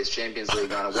Liverpool plays Champions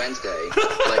League on a Wednesday,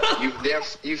 like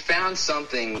you found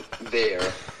something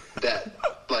there that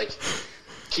like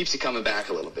keeps you coming back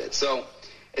a little bit. So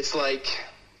it's like,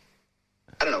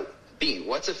 I don't know, Bean,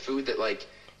 what's a food that like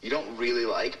you don't really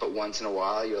like, but once in a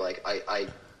while you're like, I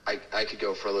could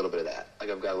go for a little bit of that. Like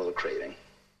I've got a little craving.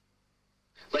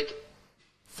 Like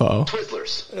Pho.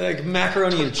 Twizzlers. Like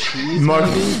macaroni and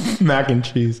cheese? Mac and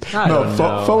cheese. No,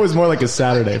 pho is more like a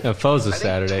Saturday. No, pho's a I think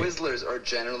Saturday. Twizzlers are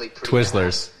generally pretty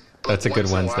Twizzlers. bad, but That's a good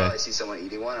once in Wednesday. while I see someone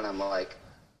eating one and I'm like,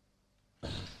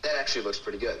 that actually looks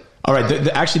pretty good. All right.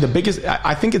 Actually, the biggest,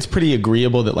 I think it's pretty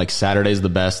agreeable that like Saturday is the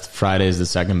best, Friday is the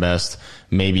second best,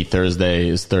 maybe Thursday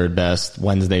is third best,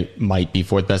 Wednesday might be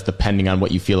fourth best, depending on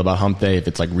what you feel about hump day. If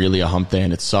it's like really a hump day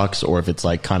and it sucks, or if it's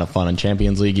like kind of fun and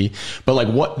Champions League-y. But like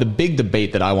what the big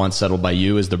debate that I want settled by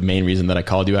you is the main reason that I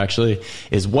called you actually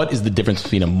is what is the difference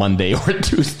between a Monday or a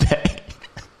Tuesday?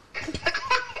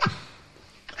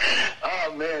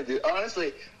 Oh man, dude.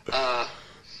 Honestly,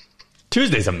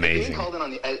 Tuesday's being amazing. called in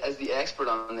as the expert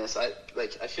on this, I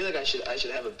feel like I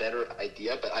should have a better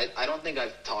idea, but I don't think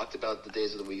I've talked about the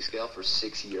days of the week scale for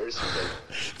 6 years.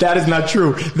 That is not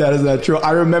true. That is not true.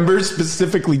 I remember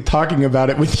specifically talking about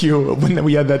it with you when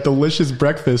we had that delicious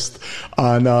breakfast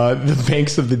on the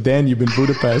banks of the Danube in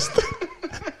Budapest.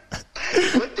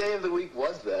 What day of the week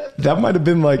was that? That might have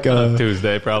been like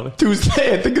Tuesday, probably.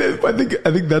 Tuesday. I think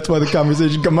that's why the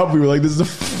conversation come up. We were like, "This is a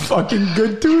fucking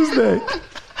good Tuesday."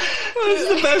 This is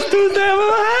the best Tuesday I've ever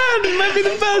had. It might be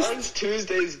the As best. far as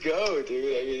Tuesdays go,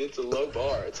 dude, I mean, it's a low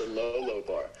bar. It's a low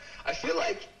bar. I feel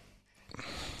like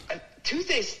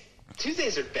Tuesdays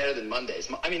are better than Mondays.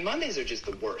 I mean, Mondays are just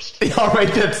the worst. All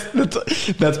right,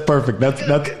 that's perfect. That's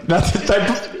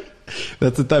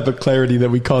the type of clarity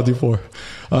that we called you for.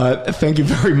 Thank you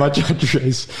very much,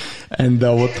 Andres, and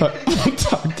we'll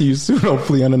talk to you soon.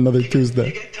 Hopefully on another Tuesday.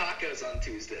 You get tacos on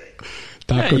Tuesday.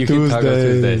 Taco you Tuesday. can Taco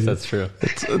Tuesdays. That's true.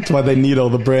 That's why they need all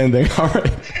the branding. All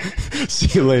right. See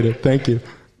you later. Thank you.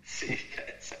 See you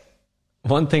guys.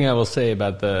 One thing I will say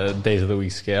about the days of the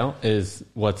week scale is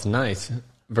what's nice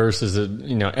versus,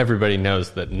 everybody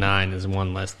knows that 9 is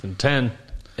 1 less than 10,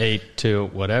 8, 2,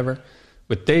 whatever.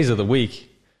 With days of the week,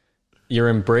 you're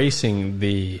embracing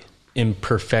the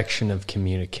imperfection of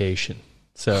communication.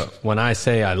 So when I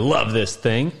say I love this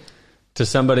thing, to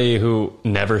somebody who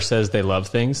never says they love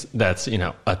things, that's,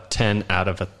 a 10 out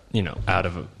of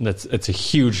it's a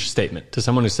huge statement. To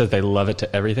someone who says they love it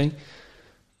to everything,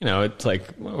 it's like,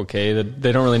 okay,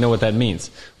 they don't really know what that means.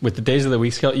 With the days of the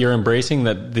week scale, you're embracing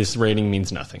that this rating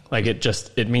means nothing. Like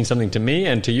it means something to me,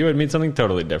 and to you it means something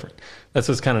totally different. That's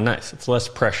what's kind of nice. It's less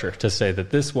pressure to say that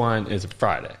this wine is a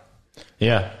Friday.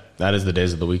 Yeah, that is the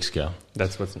days of the week scale.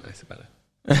 That's what's nice about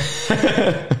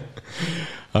it.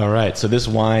 All right, so this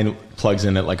wine plugs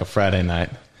in at like a Friday night.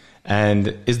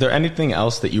 And is there anything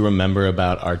else that you remember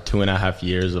about our 2.5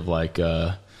 years of like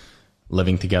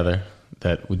living together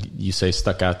that would you say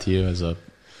stuck out to you as a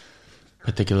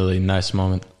particularly nice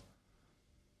moment?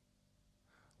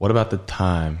 what about the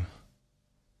time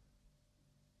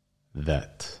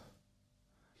that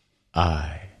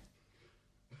I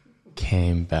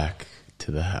came back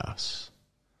to the house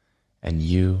and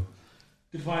you...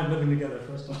 Define living together,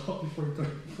 first of all, before you go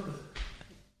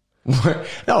further.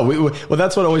 No, well,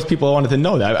 that's what always people wanted to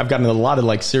know. That I've gotten a lot of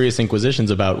like serious inquisitions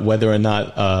about whether or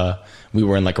not we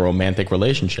were in like a romantic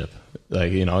relationship.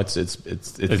 Like, you know, it's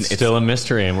still a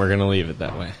mystery, and we're going to leave it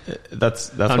that way. That's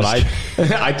what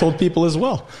I told people as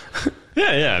well.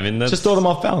 Yeah. I mean, just throw them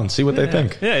off balance, see what they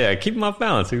think. Yeah. Keep them off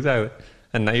balance, exactly.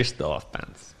 And now you're still off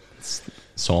balance.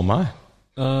 So am I.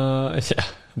 Yeah.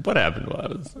 What happened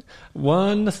was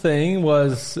one thing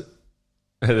was.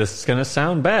 This is going to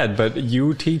sound bad, but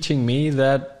you teaching me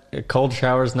that a cold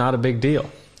shower is not a big deal.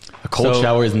 A cold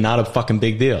shower is not a fucking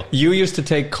big deal. You used to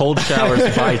take cold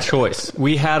showers by choice.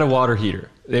 We had a water heater.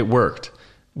 It worked.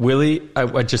 Willie,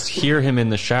 I just hear him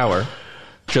in the shower,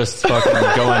 just fucking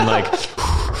going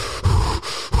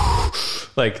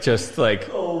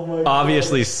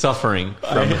obviously suffering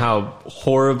from how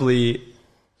horribly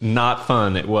not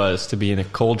fun it was to be in a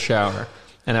cold shower.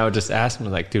 And I would just ask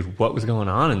him, like, dude, what was going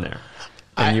on in there?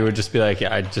 And you would just be like,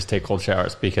 yeah, I just take cold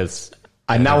showers because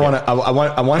I want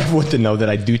everyone to know that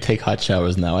I do take hot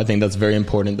showers now. I think that's very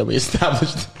important that we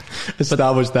establish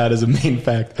that as a main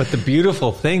fact. But the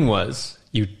beautiful thing was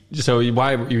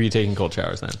why were you taking cold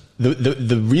showers then?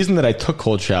 The reason that I took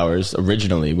cold showers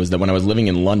originally was that when I was living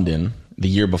in London the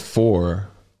year before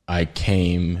I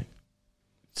came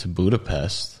to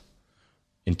Budapest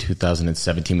in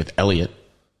 2017 with Elliot,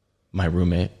 my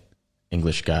roommate,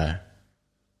 English guy.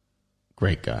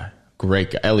 Great guy.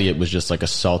 Elliot was just like a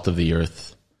salt of the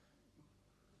earth,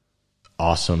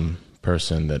 awesome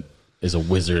person that is a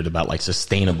wizard about like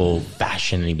sustainable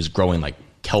fashion. And he was growing like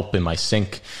kelp in my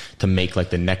sink to make like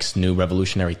the next new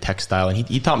revolutionary textile. And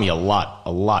he taught me a lot.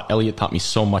 Elliot taught me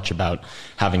so much about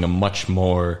having a much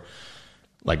more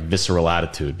like visceral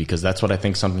attitude, because that's what I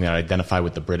think something that I identify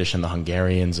with the British and the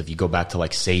Hungarians. If you go back to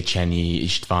like Széchenyi,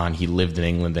 István, he lived in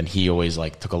England and he always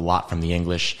like took a lot from the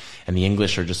English, and the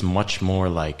English are just much more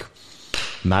like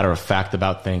matter of fact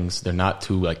about things. They're not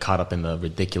too like caught up in the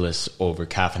ridiculous over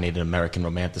caffeinated American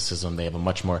romanticism. They have a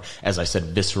much more, as I said,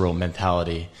 visceral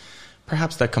mentality.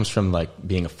 Perhaps that comes from like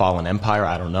being a fallen empire.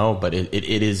 I don't know, but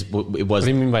it was. What do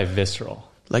you mean by visceral?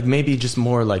 Like maybe just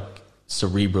more like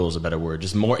cerebral is a better word,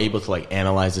 just more able to like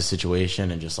analyze the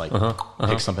situation and just like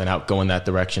pick something out, go in that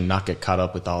direction, not get caught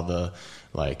up with all the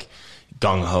like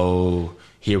gung-ho,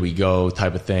 here we go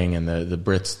type of thing. And the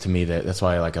Brits, to me, that's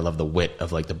why I love the wit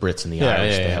of like the Brits and the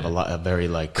Irish. They have a very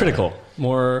like critical,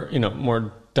 more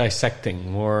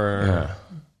dissecting, more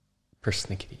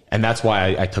persnickety. And that's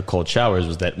why I took cold showers,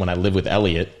 was that when I lived with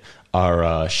Elliot,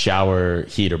 our shower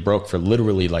heater broke for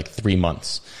literally like 3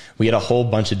 months. We had a whole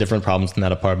bunch of different problems in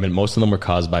that apartment. Most of them were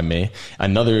caused by me.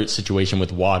 Another situation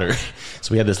with water.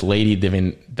 So we had this lady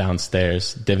living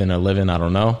downstairs, I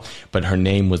don't know. But her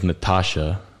name was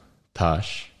Natasha,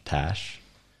 Tash.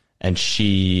 And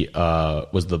she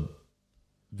was the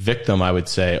victim, I would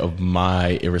say, of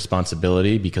my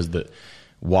irresponsibility, because the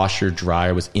washer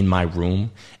dryer was in my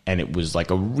room, and it was like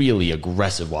a really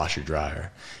aggressive washer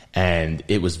dryer. And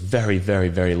it was very, very,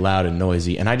 very loud and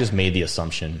noisy. And I just made the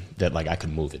assumption that like I could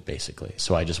move it, basically.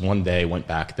 So I just one day went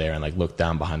back there and like looked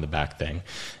down behind the back thing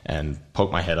and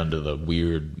poked my head under the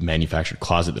weird manufactured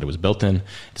closet that it was built in,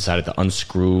 decided to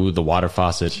unscrew the water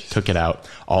faucet, took it out.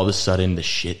 All of a sudden, the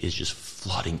shit is just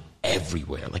flooding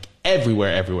everywhere, like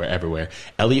everywhere.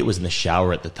 Elliot was in the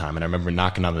shower at the time, and I remember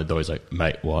knocking on the door. He's like,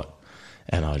 mate, what?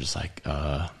 And I was just like,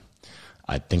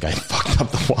 I think I fucked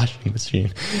up the washing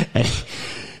machine. And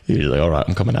he was like, all right,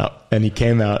 I'm coming out. And he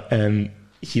came out and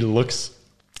he looks,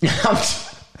 I'm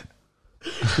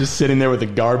just sitting there with a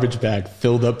garbage bag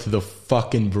filled up to the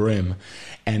fucking brim.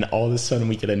 And all of a sudden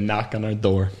we get a knock on our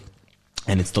door,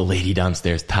 and it's the lady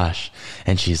downstairs, Tash.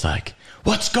 And she's like,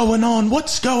 what's going on? What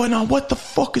the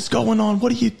fuck is going on?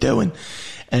 What are you doing?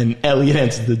 And Elliot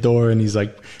answers the door, and he's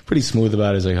like pretty smooth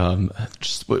about it. He's like, I'm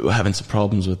just having some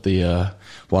problems with the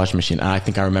washing machine. And I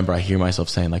think I remember I hear myself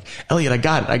saying like, Elliot, I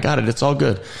got it. It's all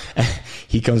good. And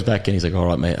he comes back in. He's like, all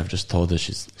right, mate, I've just told her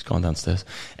she's going downstairs.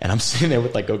 And I'm sitting there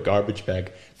with like a garbage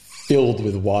bag filled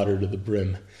with water to the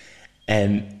brim.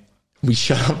 And we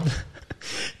shut up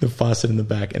the faucet in the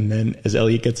back, and then as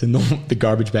Elliot gets in, the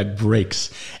garbage bag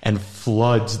breaks and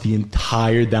floods the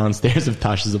entire downstairs of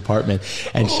Tasha's apartment,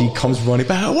 and she comes running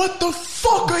back. What the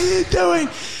fuck are you doing?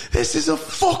 this is a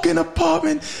fucking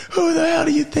apartment. Who the hell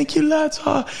do you think you lads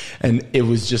are? And it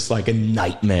was just like a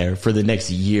nightmare for the next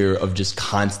year of just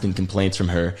constant complaints from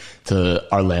her to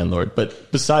our landlord.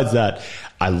 But besides that,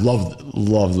 I loved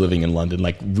living in London,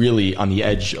 like really on the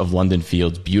edge of London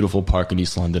Fields, beautiful park in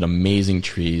East London, amazing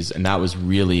trees. And that was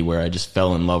really where I just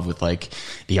fell in love with like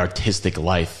the artistic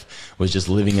life, was just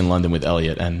living in London with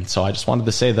Elliot. And so I just wanted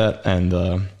to say that. And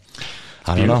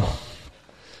I don't know.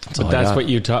 That's what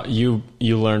you taught. You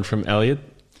learned from Elliot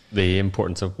the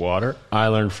importance of water. I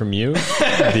learned from you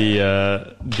the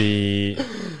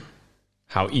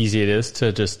how easy it is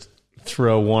to just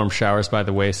throw warm showers by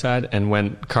the wayside. And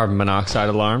when carbon monoxide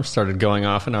alarms started going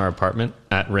off in our apartment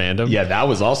at random, yeah, that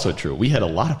was also true. We had a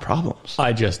lot of problems.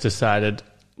 I just decided,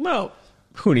 well,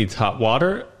 who needs hot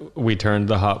water? We turned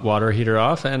the hot water heater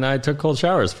off, and I took cold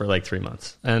showers for like 3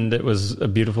 months, and it was a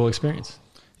beautiful experience.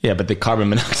 Yeah, but the carbon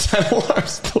monoxide alarm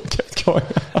still kept going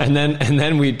on. And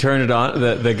then we turned it on.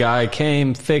 The guy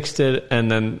came, fixed it,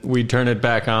 and then we turned it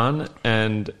back on,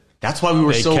 and that's why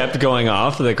we kept going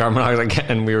off, the carbon monoxide,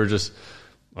 and we were just,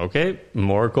 okay,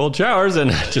 more cold showers,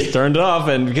 and I just turned it off.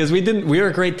 And because we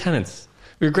were great tenants.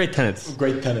 We were great tenants.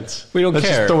 Great tenants. We don't Let's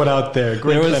care. Just throw it out there.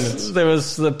 Great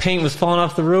tenants. The paint was falling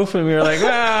off the roof, and we were like,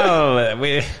 well,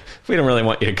 we don't really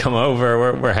want you to come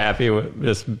over. We're happy with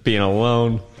just being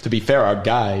alone. To be fair, our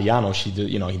guy Janos, he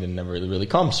didn't never really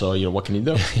come. So what can you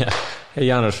do? Yeah. Hey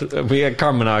Janos, we got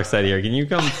carbon monoxide here. Can you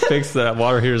come fix the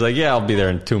water heater? He's like, yeah, I'll be there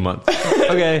in 2 months.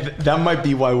 Okay. That might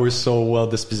be why we're so well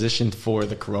dispositioned for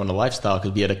the Corona lifestyle,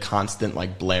 because we had a constant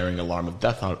like blaring alarm of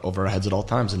death over our heads at all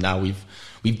times, and now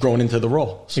we've grown into the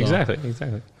role. So. Exactly.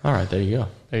 All right, there you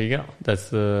go. That's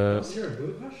That was here in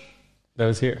Budapest? That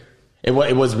was here. It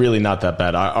was really not that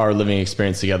bad. Our living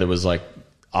experience together was like,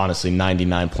 honestly,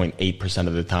 99.8%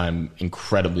 of the time,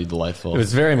 incredibly delightful. It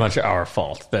was very much our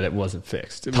fault that it wasn't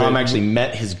fixed. Tom actually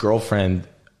met his girlfriend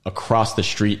across the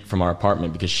street from our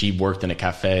apartment because she worked in a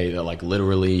cafe that like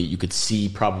literally you could see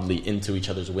probably into each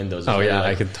other's windows. Oh yeah, like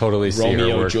I could totally see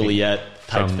Romeo her Juliet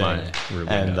type from thing. My room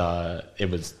and window.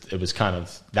 it was kind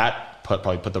of that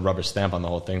probably put the rubber stamp on the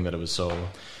whole thing, that it was so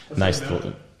nice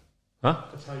to. Huh?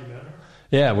 That's how you met her?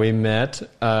 Yeah, we met.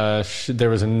 There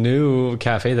was a new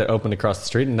cafe that opened across the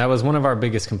street, and that was one of our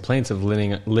biggest complaints of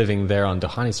living there on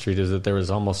Doheny Street, is that there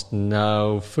was almost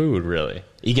no food, really.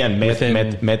 Igen, met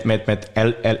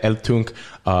eltünk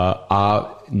a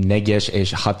 4-es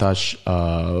és 6-as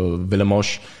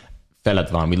villamos felett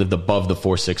van. We lived above the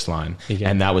 4-6 line. Igen.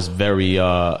 And that was very...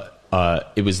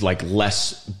 it was like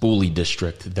less bully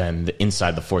district than the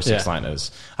inside the 4-6 line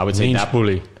is. I would say Nincs that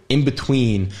bully. In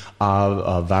between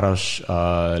Város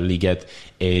Liget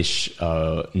és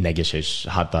 4-es és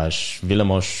 6-as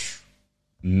villamos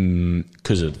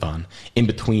között van. In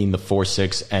between the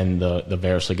 4-6 and the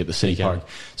Város Liget, the city park.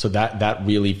 So that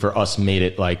really for us made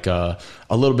it like a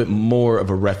little bit more of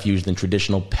a refuge than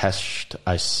traditional Pest,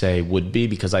 I say, would be,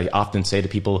 because I often say to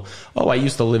people, oh, I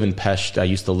used to live in Pest,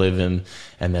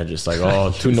 and they're just like,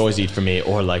 oh, too noisy for me.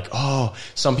 Or like, oh,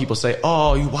 some people say,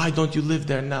 oh, why don't you live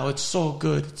there now? It's so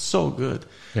good. It's so good.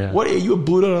 Yeah. What are you, a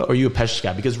Buda or are you a Pest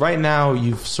guy? Because right now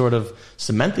you've sort of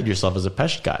cemented yourself as a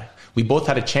Pest guy. We both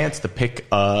had a chance to pick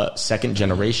a second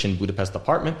generation Budapest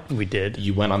apartment. We did.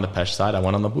 You went on the Pest side, I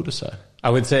went on the Buda side. I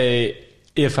would say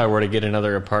if I were to get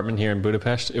another apartment here in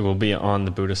Budapest, it will be on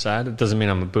the Buda side. It doesn't mean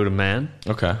I'm a Buda man.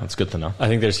 Okay, that's good to know. I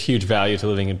think there's huge value to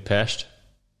living in Pest.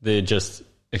 Just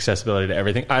accessibility to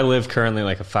everything. I live currently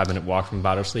like a 5-minute walk from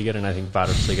Városliget, and I think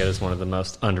Városliget is one of the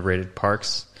most underrated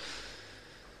parks.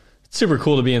 It's super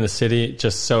cool to be in the city,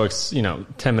 just so,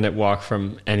 10-minute walk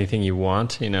from anything you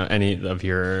want, any of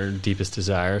your deepest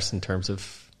desires in terms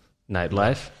of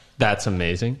nightlife. That's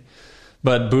amazing.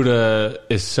 But Buda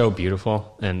is so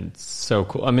beautiful and so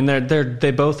cool. I mean,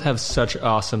 they both have such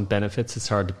awesome benefits. It's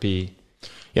hard to be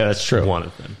that's true. One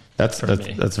of them. That's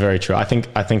very true. I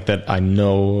think that I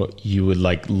know you would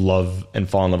like love and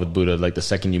fall in love with Buda like the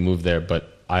second you move there,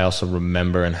 but I also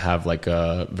remember and have like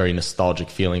a very nostalgic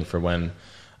feeling for when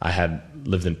I had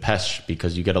lived in Pest,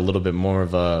 because you get a little bit more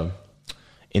of a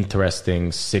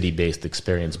interesting city-based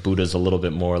experience. Buda's a little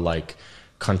bit more like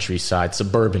countryside,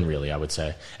 suburban, really, I would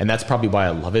say. And that's probably why I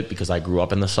love it, because I grew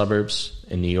up in the suburbs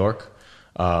in New York.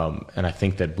 And I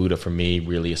think that Buda, for me,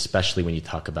 really, especially when you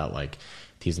talk about like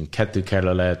Tizenkettő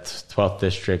kerület, 12th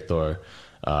district, or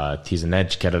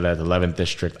Tizenegy kerület, 11th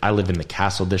district. I live in the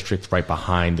Castle district, right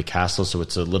behind the castle, so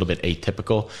it's a little bit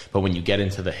atypical. But when you get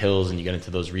into the hills and you get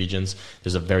into those regions,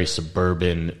 there's a very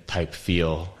suburban type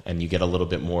feel, and you get a little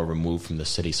bit more removed from the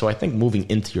city. So I think moving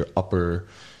into your upper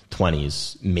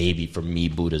 20s, maybe for me,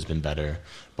 Buda's been better.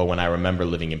 But when I remember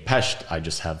living in Pest, I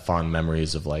just have fond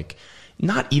memories of like,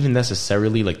 not even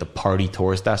necessarily like the party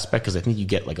tourist aspect, because I think you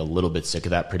get like a little bit sick of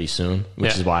that pretty soon,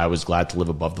 which is why I was glad to live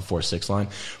above the 4-6 line.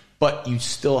 But you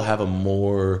still have a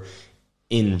more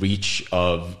in reach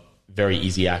of very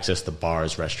easy access to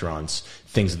bars, restaurants,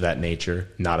 things of that nature.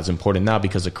 Not as important now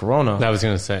because of Corona. I was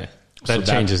going to say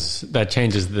that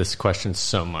changes this question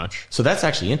so much. So that's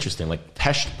actually interesting. Like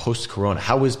Pest post Corona.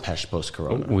 How is Pest post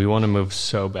Corona? We want to move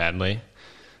so badly.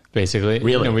 Basically,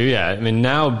 really, I mean,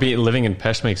 now living in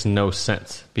Pest makes no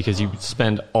sense because you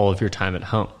spend all of your time at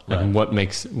home. And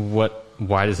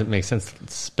why does it make sense to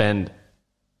spend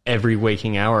every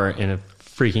waking hour in a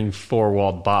freaking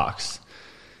 4-walled box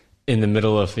in the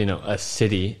middle of a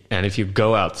city? And if you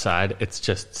go outside, it's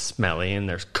just smelly and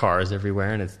there's cars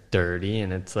everywhere and it's dirty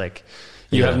and it's like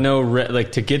you have no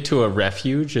to get to a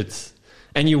refuge.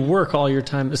 And you work all your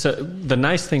time. So the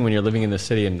nice thing when you're living in the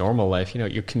city in normal life,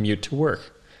 you commute to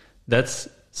work. That's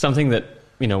something that,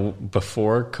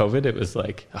 before COVID, it was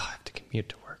like, oh, I have to commute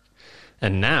to work.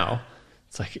 And now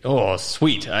it's like, oh,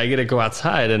 sweet. I get to go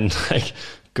outside and like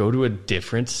go to a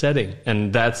different setting.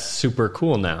 And that's super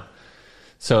cool now.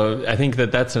 So I think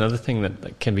that's another thing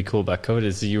that can be cool about COVID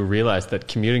is you realize that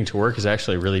commuting to work is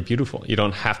actually really beautiful. You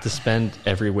don't have to spend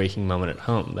every waking moment at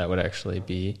home. That would actually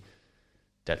be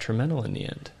detrimental in the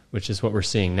end, which is what we're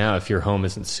seeing now if your home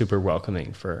isn't super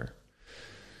welcoming for...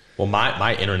 Well,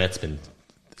 my internet's been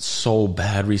so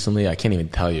bad recently. I can't even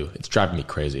tell you. It's driving me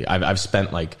crazy. I've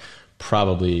spent like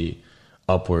probably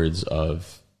upwards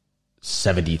of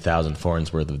 70,000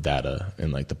 forints worth of data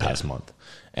in like the past month.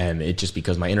 And it just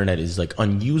because my internet is like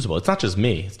unusable. It's not just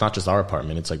me. It's not just our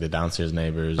apartment. It's like the downstairs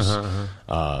neighbors.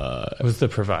 Who's the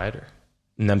provider?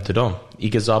 Nemtedom.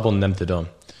 Igazabel Nemtedom.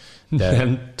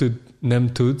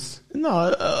 Nemtuds?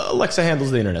 No, Alexa handles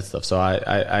the internet stuff. So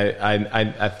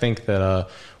I think that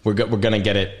we're gonna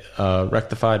get it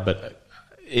rectified, but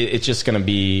it's just gonna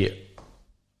be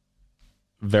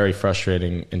very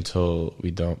frustrating until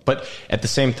we don't. But at the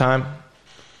same time,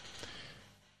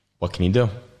 what can you do?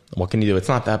 What can you do? It's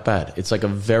not that bad. It's like a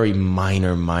very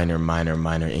minor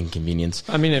inconvenience.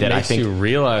 I mean, it makes you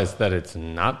realize that it's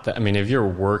not that. I mean, if you're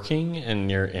working and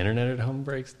your internet at home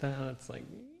breaks down, it's like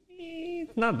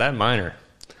it's not that minor.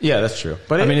 Yeah, that's true.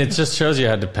 But it just shows you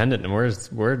how dependent, and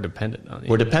we're dependent on it.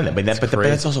 We're dependent, but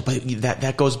that's also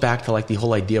that goes back to like the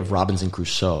whole idea of Robinson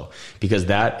Crusoe, because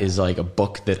that is like a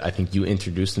book that I think you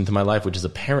introduced into my life, which is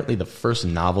apparently the first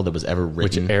novel that was ever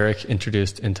written. Which Eric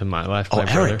introduced into my life. Oh,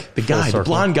 Eric, the guy, the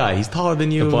blonde guy. He's taller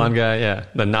than you. The blonde guy, yeah.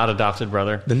 The not adopted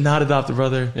brother.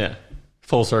 Yeah.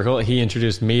 Full circle. He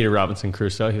introduced me to Robinson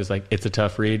Crusoe. He was like, "It's a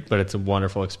tough read, but it's a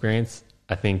wonderful experience."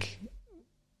 I think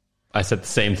I said the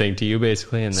same thing to you,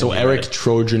 basically. And then so Eric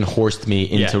Trojan horsed me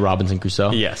into Robinson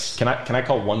Crusoe? Yes. Can I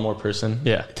call one more person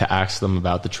to ask them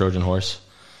about the Trojan horse?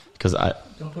 Because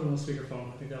Don't put it on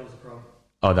speakerphone. I think that was the problem.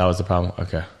 Oh, that was the problem?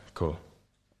 Okay, cool.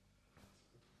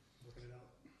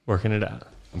 Working it out.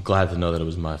 I'm glad to know that it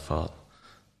was my fault.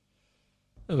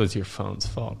 It was your phone's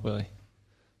fault, Willie.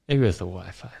 Maybe it was the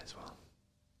Wi-Fi as well.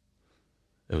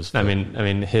 It was. I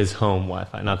mean, his home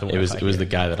Wi-Fi, not the Wi-Fi. It was the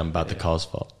guy that I'm about to call's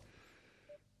fault.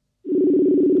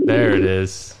 There it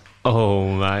is. Oh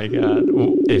my God.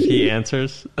 If he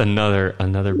answers, another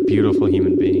beautiful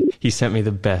human being. He sent me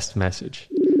the best message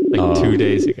like 2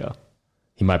 days ago.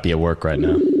 He might be at work right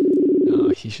now. Oh,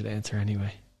 he should answer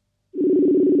anyway.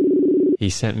 He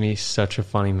sent me such a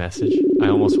funny message. I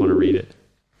almost want to read it.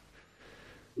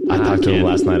 I talked to him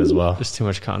last night as well. There's too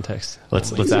much context.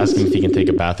 Let's ask him if he can take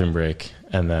a bathroom break,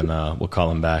 and then we'll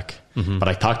call him back. Mm-hmm. But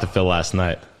I talked to Phil last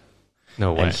night.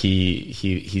 No way. And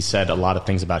he said a lot of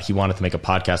things about he wanted to make a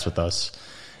podcast with us.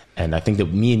 And I think that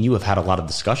me and you have had a lot of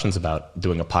discussions about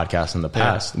doing a podcast in the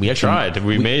past. Yeah, we actually tried.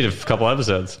 We made a couple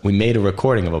episodes. We made a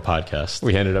recording of a podcast.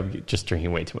 We ended up just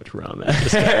drinking way too much rum. And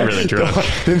just got really drunk.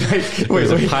 It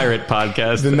was a pirate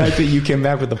podcast. The night that you came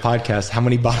back with the podcast, how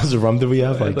many bottles of rum did we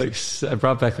have? I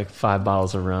brought back like 5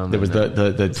 bottles of rum. There was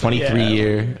the 23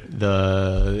 year,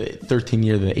 the 13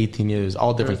 year, the 18 year. It was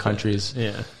all different countries.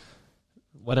 Yeah.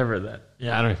 Whatever that.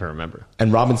 Yeah, I don't even remember.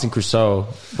 And Robinson Crusoe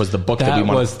was the book that we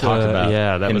wanted to talk about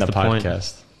in the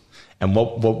podcast. Point. And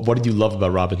what did you love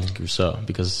about Robinson Crusoe?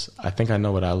 Because I think I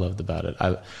know what I loved about it.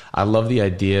 I love the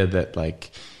idea that like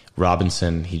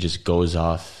Robinson, he just goes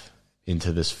off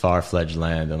into this far-fledged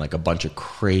land and like a bunch of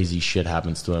crazy shit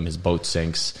happens to him. His boat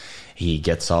sinks. He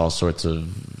gets all sorts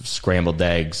of scrambled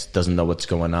eggs, doesn't know what's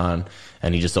going on,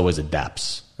 and he just always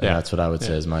adapts. And that's what I would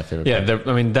say is my favorite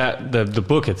part. The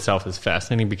book itself is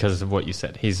fascinating because of what you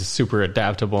said. He's a super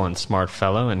adaptable and smart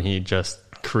fellow, and he just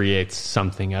creates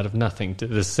something out of nothing.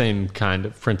 The same kind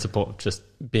of principle of just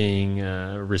being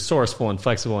resourceful and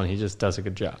flexible, and he just does a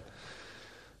good job.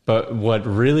 But what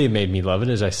really made me love it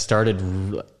is I started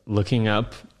looking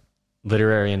up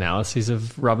literary analyses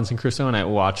of Robinson Crusoe, and I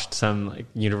watched some like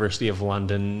University of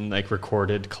London like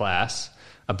recorded class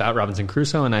about Robinson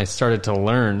Crusoe, and I started to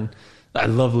learn. I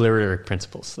love literary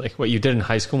principles, like what you did in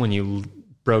high school when you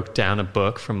broke down a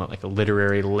book from like a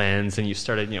literary lens, and you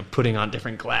started putting on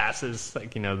different glasses,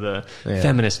 like the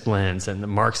feminist lens and the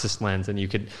Marxist lens, and you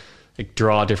could like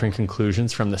draw different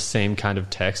conclusions from the same kind of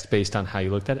text based on how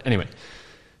you looked at it. Anyway,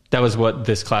 that was what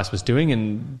this class was doing,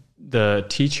 and the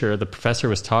professor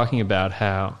was talking about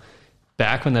how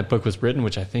back when that book was written,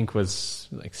 which I think was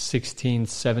like 16,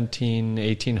 17,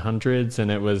 1800s,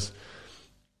 and it was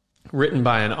written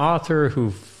by an author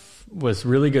who was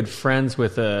really good friends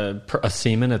with a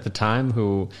seaman at the time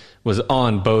who was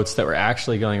on boats that were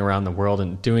actually going around the world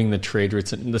and doing the trade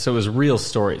routes. And so it was real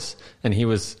stories. And he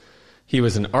was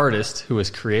an artist who was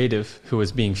creative, who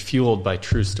was being fueled by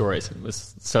true stories.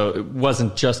 So it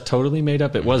wasn't just totally made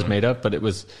up. It was made up, but it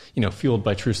was, fueled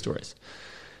by true stories.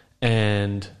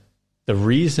 And the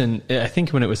reason, I think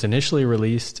when it was initially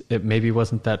released, it maybe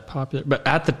wasn't that popular, but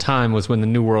at the time was when the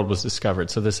New World was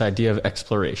discovered. So this idea of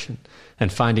exploration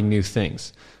and finding new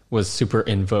things was super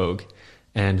in vogue.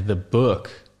 And the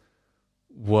book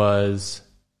was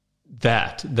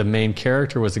that. The main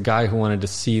character was a guy who wanted to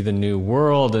see the new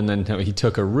world, and then he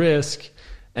took a risk,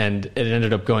 and it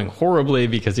ended up going horribly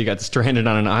because he got stranded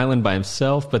on an island by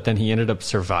himself, but then he ended up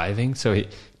surviving. So he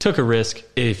took a risk,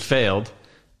 it failed,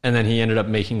 and then he ended up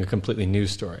making a completely new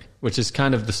story, which is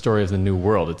kind of the story of the new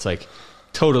world. It's like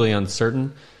totally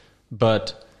uncertain,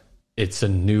 but it's a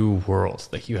new world.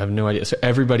 Like you have no idea. So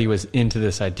everybody was into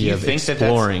this idea of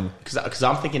exploring. Because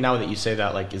I'm thinking now that you say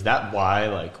that, like, is that why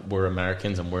like we're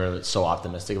Americans and we're so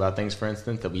optimistic about things, for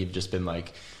instance, that we've just been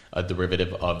like a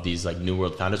derivative of these like new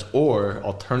world founders? Or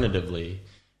alternatively,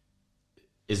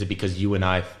 is it because you and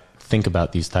I think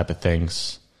about these type of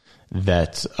things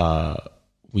that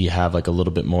we have like a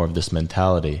little bit more of this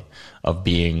mentality of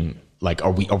being like,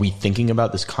 are we thinking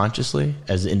about this consciously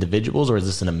as individuals, or is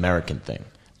this an American thing?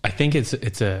 I think it's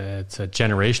a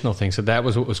generational thing. So that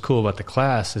was what was cool about the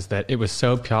class, is that it was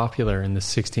so popular in the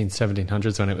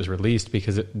 1700s when it was released,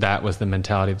 because that was the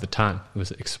mentality of the time. It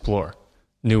was explore,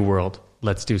 new world,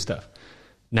 let's do stuff.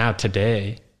 Now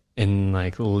today, in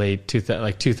like late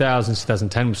 2000s,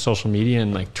 2010, with social media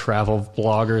and like travel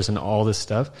bloggers and all this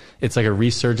stuff, it's like a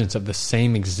resurgence of the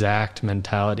same exact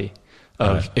mentality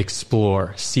of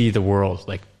explore, see the world,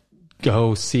 like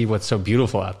go see what's so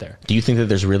beautiful out there. Do you think that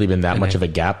there's really been that much of a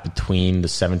gap between the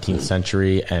 17th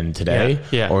century and today?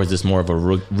 Yeah. Or is this more of a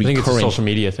I think it's a social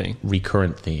media thing.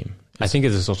 Recurrent theme? I think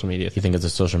it's a social media thing. You think it's a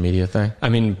social media thing? I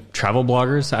mean, travel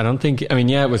bloggers,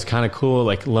 it was kind of cool,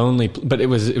 like lonely, but it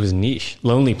was niche.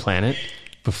 Lonely Planet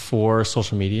before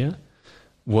social media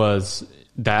was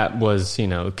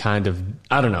kind of,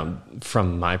 I don't know,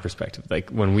 from my perspective, like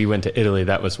when we went to Italy,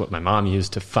 that was what my mom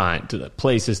used to find to the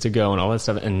places to go and all that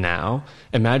stuff. And now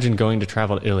imagine going to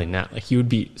travel to Italy now, like you would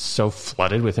be so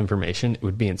flooded with information. It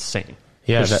would be insane.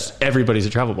 Yeah. Everybody's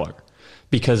a travel blogger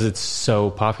because it's so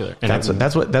popular. And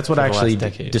that's what actually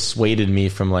dissuaded me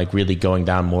from like really going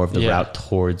down more of the route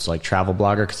towards like travel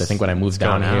blogger. Cause I think when I moved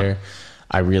down here,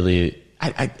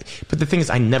 but the thing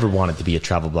is, I never wanted to be a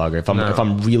travel blogger. If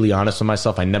I'm really honest with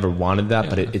myself, I never wanted that,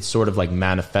 but it sort of like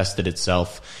manifested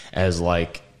itself as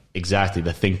like exactly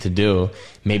the thing to do.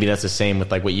 Maybe that's the same with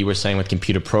like what you were saying with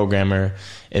computer programmer,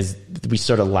 is we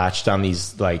sort of latched on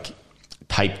these like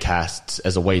typecasts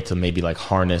as a way to maybe like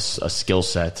harness a skill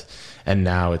set. And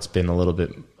now it's been a little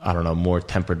bit, I don't know, more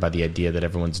tempered by the idea that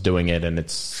everyone's doing it and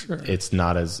it's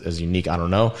not as unique. I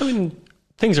don't know. I mean,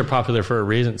 things are popular for a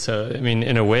reason. So, I mean,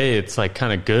 in a way, it's like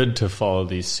kind of good to follow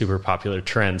these super popular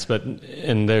trends.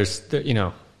 And there's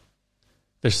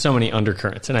so many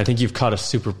undercurrents. And I think you've caught a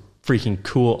super freaking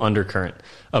cool undercurrent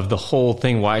of the whole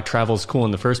thing, why travel is cool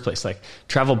in the first place. Like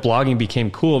travel blogging became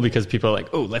cool because people are like,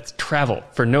 oh, let's travel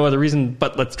for no other reason,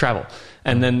 but let's travel.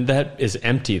 And then that is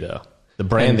empty though. The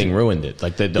branding ruined it,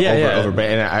 like the over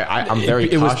brand. And I'm very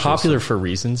cautious. It was popular for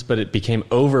reasons, but it became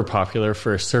over popular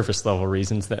for surface level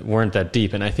reasons that weren't that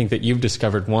deep. And I think that you've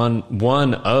discovered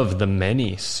one of the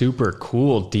many super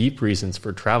cool deep reasons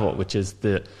for travel, which is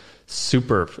the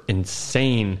super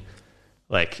insane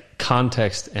like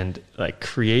context and like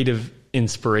creative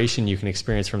inspiration you can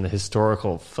experience from the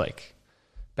historical like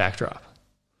backdrop.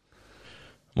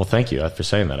 Well, thank you for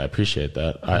saying that. I appreciate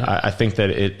that. Yeah. I think that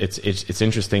it's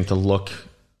interesting to look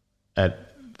at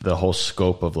the whole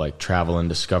scope of like travel and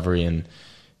discovery, and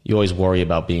you always worry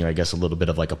about being, I guess, a little bit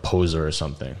of like a poser or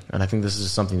something. And I think this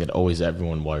is something that always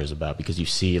everyone worries about, because you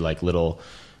see like little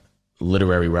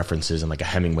literary references in like a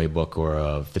Hemingway book or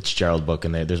a Fitzgerald book,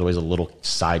 and there's always a little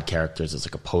side characters. It's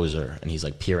like a poser, and he's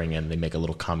like peering in. They make a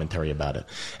little commentary about it,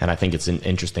 and I think it's an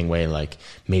interesting way. Like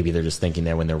maybe they're just thinking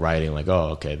there when they're writing, like,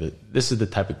 oh, okay, this is the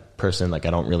type of person like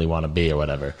I don't really want to be or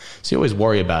whatever. So you always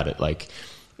worry about it, like.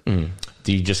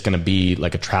 Do you just going to be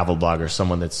like a travel blogger,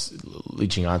 someone that's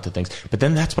leeching onto things? But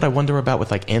then that's what I wonder about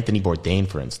with like Anthony Bourdain,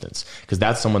 for instance, because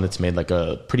that's someone that's made like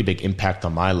a pretty big impact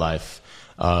on my life.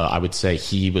 I would say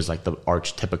he was like the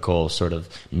archetypical sort of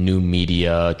new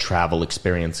media travel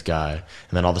experience guy. And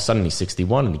then all of a sudden he's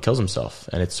 61 and he kills himself.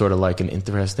 And it's sort of like an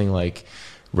interesting like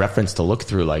reference to look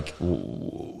through, like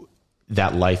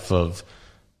that life of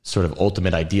sort of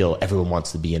ultimate ideal. Everyone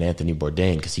wants to be an Anthony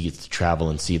Bourdain because he gets to travel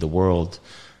and see the world.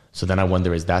 So then I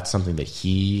wonder, is that something that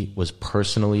he was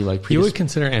personally like? You would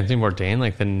consider Anthony Bourdain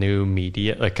like the new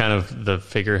media, like kind of the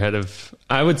figurehead of,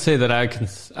 I would say that I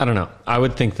don't know. I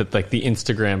would think that like the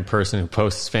Instagram person who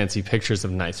posts fancy pictures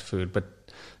of nice food, but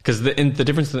because the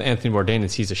difference with Anthony Bourdain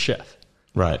is he's a chef.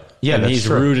 Right. Yeah, and he's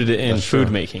true. Rooted in that's food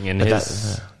true. making, and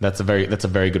that's a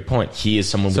very good point. He is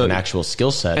someone with an actual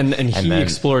skill set, and he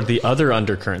explored the other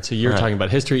undercurrent. So you're talking about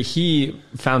history. He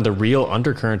found the real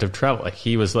undercurrent of travel. Like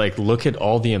he was like, look at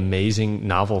all the amazing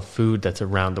novel food that's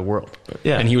around the world.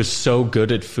 Yeah, and he was so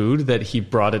good at food that he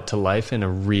brought it to life in a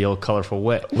real, colorful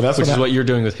way. Well, which is what you're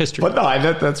doing with history. But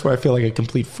no, that's where I feel like a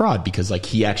complete fraud, because like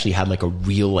he actually had like a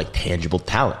real like tangible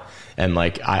talent. And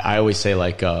like I always say,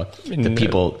 like the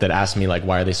people that ask me like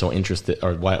why are they so interested,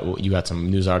 or why you got some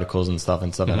news articles and stuff,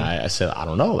 and I said I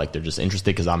don't know, like they're just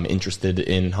interested because I'm interested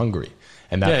in Hungary,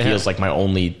 and that feels like my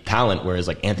only talent. Whereas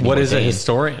like Anthony, what is a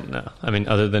historian now? I mean,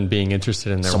 other than being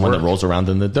interested in their someone work. that rolls around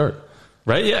in the dirt.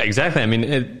 Right? Yeah, exactly. I mean,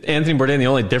 Anthony Bourdain, the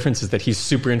only difference is that he's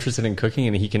super interested in cooking,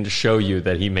 and he can show you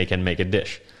that he can make a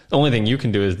dish. The only thing you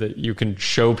can do is that you can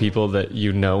show people that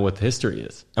you know what the history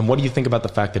is. And what do you think about the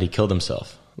fact that he killed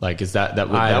himself? Like, is that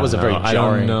was a very jarring... I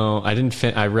don't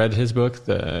know. I read his book,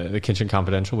 The Kitchen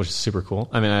Confidential, which is super cool.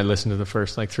 I mean, I listened to the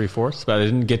first like 3/4, but I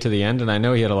didn't get to the end, and I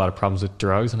know he had a lot of problems with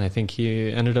drugs, and I think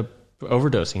he ended up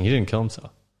overdosing. He didn't kill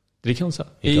himself. Did he kill himself?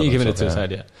 He committed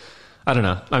suicide, yeah. I don't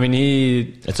know. I mean,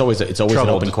 it's always an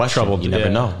open question. You never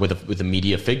know. With a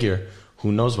media figure,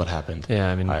 who knows what happened? Yeah,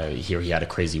 I mean... I hear he had a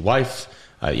crazy wife.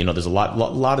 There's a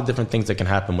lot of different things that can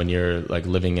happen when you're like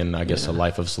living in, I guess, a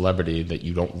life of celebrity that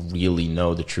you don't really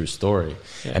know the true story.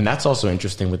 Yeah. And that's also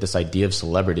interesting with this idea of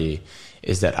celebrity,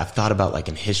 is that I've thought about like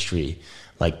in history,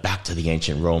 like back to the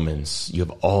ancient Romans, you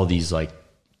have all these like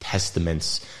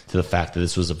testaments to the fact that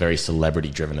this was a very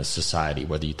celebrity-driven society,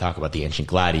 whether you talk about the ancient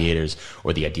gladiators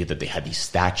or the idea that they had these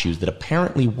statues that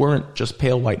apparently weren't just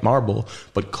pale white marble,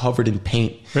 but covered in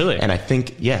paint. Really? And I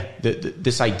think,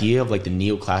 this idea of like the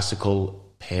neoclassical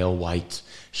pale white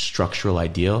structural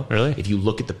ideal. Really? If you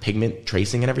look at the pigment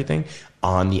tracing and everything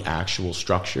on the actual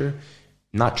structure,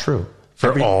 not true.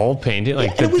 All painted?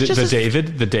 Like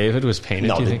the David was painted?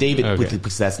 No, the David,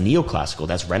 because that's neoclassical,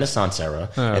 that's Renaissance era,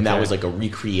 and that was like a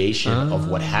recreation of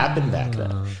what happened back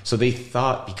then. So they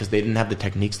thought, because they didn't have the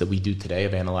techniques that we do today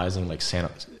of analyzing, like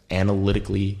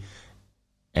analytically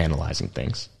analyzing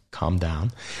things. Calm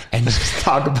down and just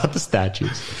talk about the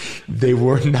statues. They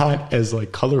were not as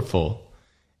like colorful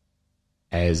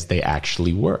as they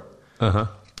actually were.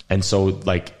 And so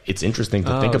like it's interesting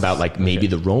to think about, like maybe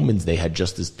the Romans, they had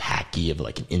just as tacky of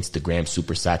like an Instagram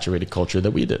super saturated culture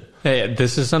that we did. Hey,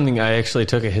 this is something I actually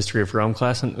took a history of Rome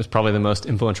class, and it was probably the most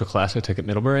influential class I took at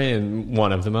Middlebury, and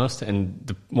one of the most.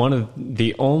 And one of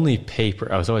the only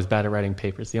paper, I was always bad at writing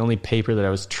papers, the only paper that I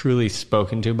was truly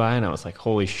spoken to by, and I was like,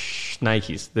 holy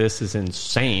shnikes, this is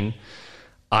insane.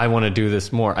 I want to do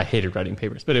this more. I hated writing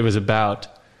papers, but it was about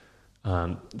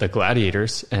the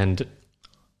gladiators and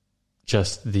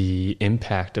just the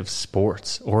impact of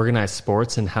sports, organized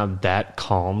sports, and how that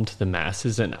calmed the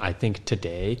masses. And I think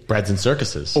today, breads and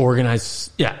circuses,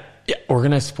 organized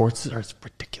sports are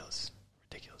ridiculous.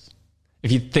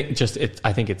 If you think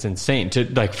I think it's insane to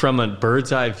like from a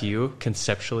bird's eye view,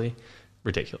 conceptually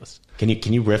ridiculous. Can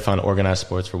you riff on organized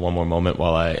sports for one more moment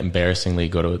while I embarrassingly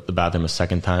go to the bathroom a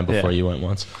second time before you went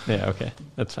once? Yeah, okay,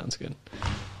 that sounds good.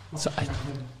 So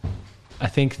I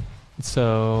think.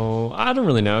 So I don't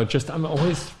really know. Just I'm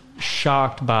always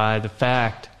shocked by the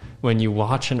fact when you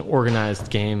watch an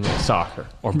organized game like soccer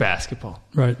or basketball,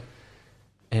 right?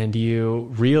 And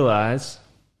you realize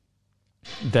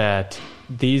that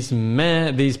these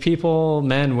people,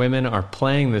 men, women, are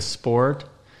playing this sport,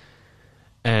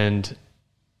 and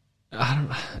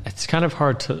it's kind of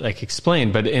hard to like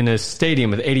explain. But in a stadium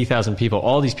with 80,000 people,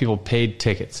 all these people paid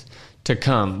tickets to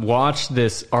come watch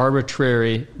this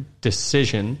arbitrary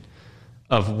decision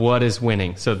of what is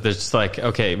winning. So there's like,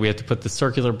 okay, we have to put the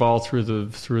circular ball through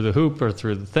the hoop or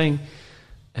through the thing,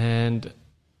 and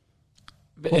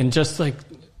just like,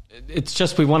 it's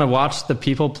just, we want to watch the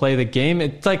people play the game.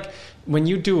 It's like when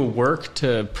you do a work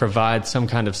to provide some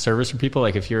kind of service for people,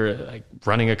 like if you're like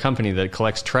running a company that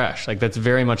collects trash, like that's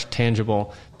very much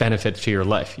tangible benefit to your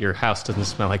life. Your house doesn't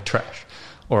smell like trash.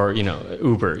 Or,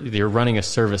 Uber, you're running a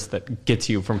service that gets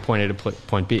you from point A to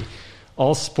point B.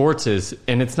 All sports is,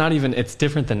 and it's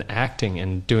different than acting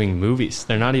and doing movies.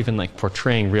 They're not even like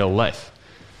portraying real life.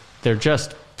 They're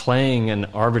just playing an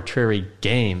arbitrary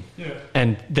game. Yeah.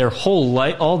 And their whole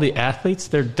life, all the athletes,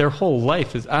 their whole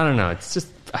life is, I don't know, it's just,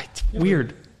 it's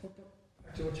weird.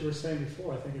 Back to what you were saying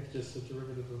before, I think it's just a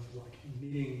derivative of like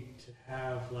needing to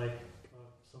have like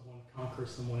someone conquer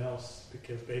someone else,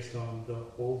 because based on the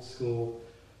old school,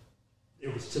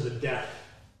 it was to the death.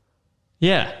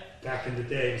 Yeah. Back in the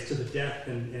day, it was to the death,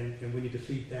 and we need to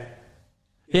feed that.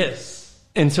 Yes.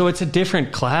 And so it's a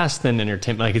different class than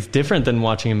entertainment. Like, it's different than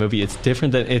watching a movie. It's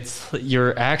different than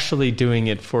you're actually doing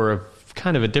it for a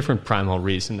kind of a different primal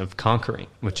reason of conquering,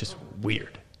 which is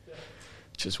weird.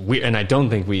 Which is weird. And I don't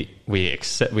think we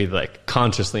like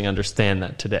consciously understand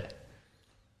that today.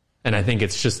 And I think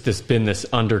it's just been this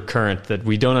undercurrent that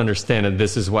we don't understand, and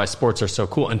this is why sports are so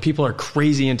cool. And people are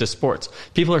crazy into sports.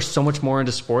 People are so much more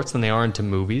into sports than they are into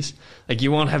movies. Like,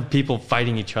 you won't have people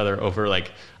fighting each other over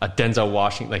like a Denzel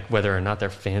Washington, like whether or not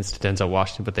they're fans to Denzel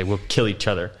Washington, but they will kill each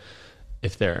other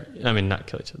if they're, not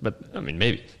kill each other, but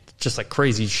maybe. Just like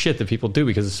crazy shit that people do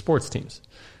because of sports teams.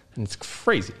 And it's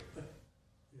crazy.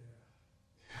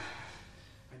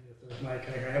 I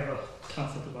have a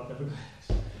concept about that.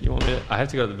 You want me to? I have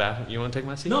to go to the bathroom. You want to take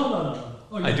my seat? No.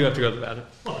 Oh, yeah. I do have to go to the bathroom.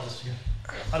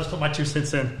 I'll just put my 2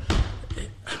 cents in.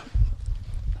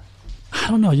 I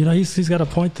don't know. He's got a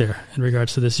point there in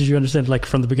regards to this. As you understand, like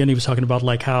from the beginning, he was talking about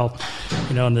like how,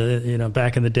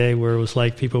 back in the day where it was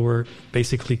like people were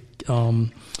basically,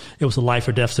 it was a life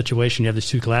or death situation. You have these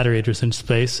two gladiators in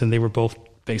space, and they were both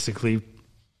basically,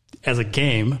 as a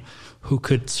game, who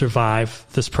could survive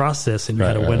this process, and you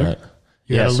had a winner. Right.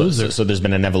 You had a loser. So there's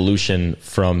been an evolution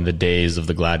from the days of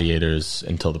the gladiators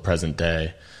until the present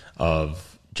day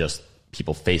of just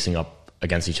people facing up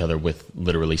against each other with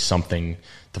literally something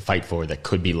to fight for that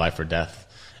could be life or death.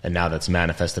 And now that's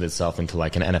manifested itself into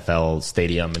like an NFL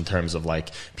stadium in terms of like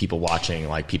people watching,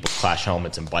 like people clash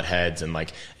helmets and butt heads, and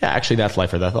like, yeah, actually that's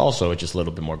life or death also. It's just a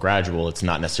little bit more gradual. It's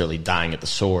not necessarily dying at the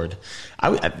sword.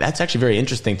 That's actually very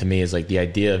interesting to me, is like the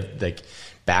idea of like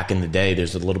back in the day,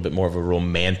 there's a little bit more of a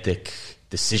romantic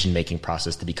decision-making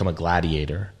process to become a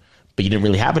gladiator, but you didn't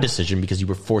really have a decision because you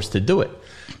were forced to do it.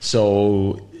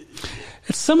 So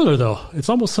it's similar, though. It's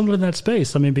almost similar in that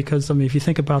space. Because if you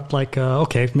think about like,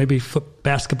 maybe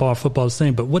basketball or football is the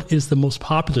same, but what is the most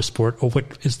popular sport, or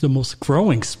what is the most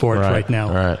growing sport right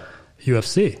now? Right.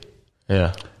 UFC.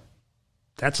 Yeah.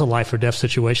 That's a life or death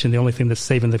situation. The only thing that's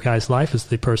saving the guy's life is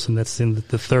the person that's in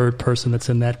the third person that's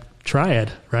in that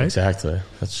triad, right? Exactly.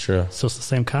 That's true. So it's the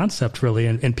same concept, really,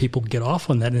 and people get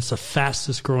off on that, and it's the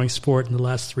fastest growing sport in the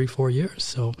last 3-4 years.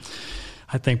 So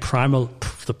I think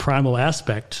the primal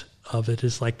aspect of it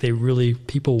is like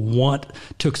people want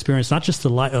to experience not just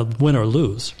the win or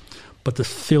lose, but the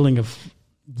feeling of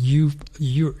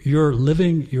you're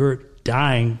living, you're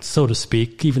dying, so to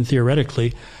speak, even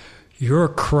theoretically. You're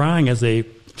crying as a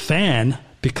fan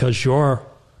because your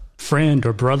friend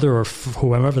or brother or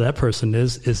whoever that person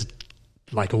is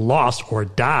like lost or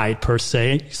died per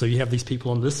se. So you have these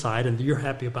people on this side, and you're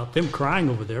happy about them crying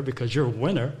over there because you're a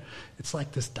winner. It's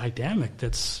like this dynamic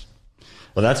that's...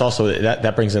 Well, that's also,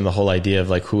 that brings in the whole idea of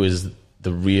like, who is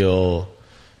the real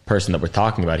person that we're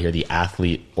talking about here, the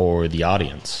athlete or the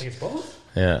audience? I think it's both.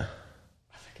 Yeah.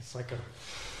 I think it's like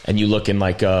and you look in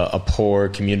like a poor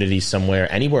community somewhere,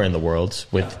 anywhere in the world,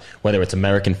 with whether it's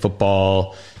American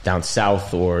football down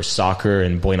south or soccer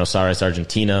in Buenos Aires,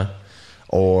 Argentina,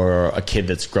 or a kid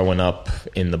that's growing up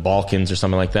in the Balkans or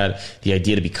something like that, the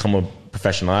idea to become a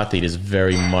professional athlete is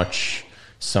very much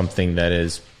something that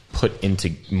is put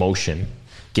into motion,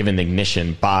 given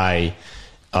ignition by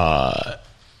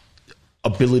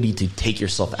ability to take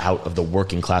yourself out of the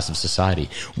working class of society,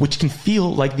 which can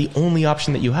feel like the only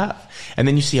option that you have. And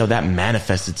then you see how that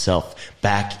manifests itself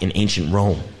back in ancient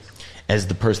Rome as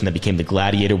the person that became the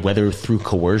gladiator, whether through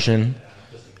coercion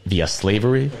via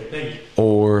slavery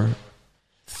or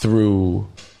through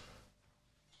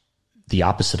the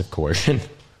opposite of coercion,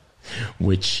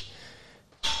 which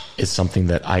is something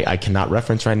that I cannot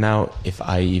reference right now if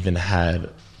I even had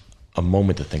a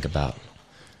moment to think about,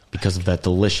 because of that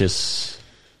delicious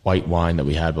white wine that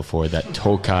we had before, that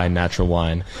Tokai natural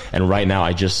wine. And right now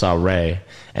I just saw Ray,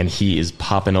 and he is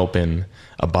popping open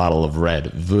a bottle of red,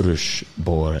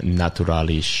 Vörösbor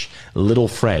Naturalis, Little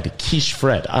Fred, Kish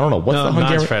Fred. I don't know. What's the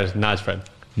Hungarian?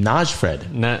 Naj Fred.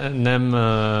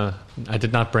 I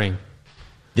did not bring.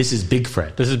 This is Big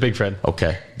Fred. This is Big Fred.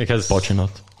 Okay. Because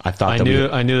Bocsánat.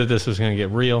 I knew that this was going to get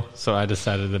real, so I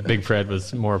decided that Big Fred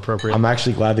was more appropriate. I'm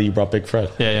actually glad that you brought Big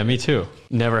Fred. Yeah, me too.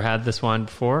 Never had this wine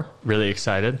before. Really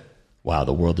excited. Wow,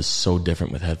 the world is so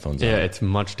different with headphones on. Yeah, it's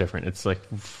much different. It's like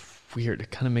weird. It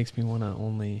kind of makes me want to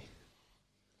only...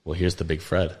 Well, here's the Big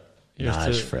Fred.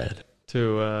 Naj Fred.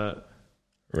 To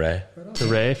Ray. To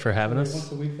Ray for having us.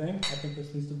 Once a week thing. I think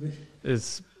this needs to be.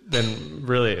 It's been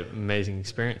really amazing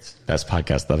experience. Best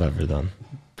podcast I've ever done.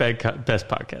 Best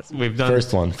podcast we've done.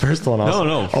 First one. Also.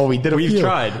 No. Oh, we did. We've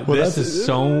tried. Well, this is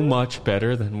so much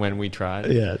better than when we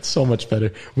tried. Yeah, it's so much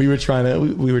better. We were trying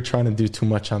to do too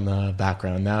much on the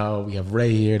background. Now we have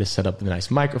Ray here to set up the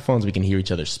nice microphones. We can hear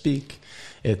each other speak.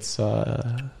 It's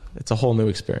a whole new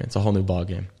experience, a whole new ball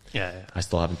game. Yeah. I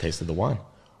still haven't tasted the wine.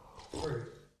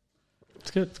 It's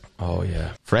good. Oh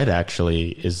yeah. Fred actually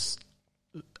is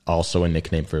also a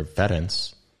nickname for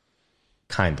Ferenc,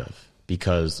 kind of.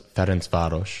 Because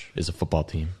Ferencváros is a football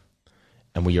team.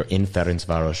 And we are in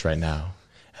Ferencváros right now.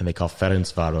 And they call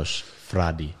Ferencváros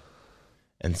Fradi.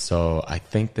 And so I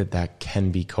think that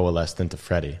can be coalesced into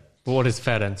Freddy. But what is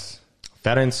Ferenc?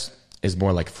 Ferenc is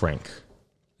more like Frank.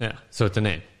 Yeah, so it's a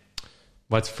name.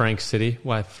 What's Frank City?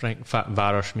 Why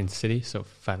Város means city, so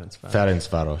Ferencváros.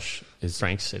 Ferencváros is...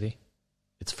 Frank City.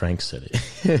 It's Frank City.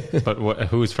 But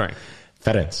who is Frank?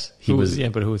 Ferenc.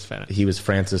 But who is Ferenc? He was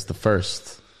Francis I,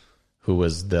 who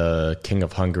was the king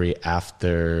of Hungary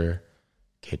after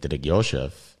Kéterik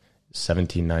József,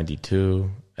 1792,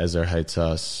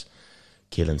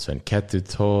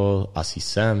 1892-tól, azt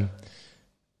hiszem,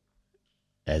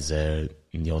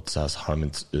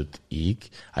 1835-ig.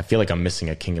 I feel like I'm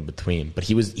missing a king in between, but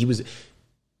he was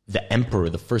the emperor,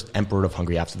 the first emperor of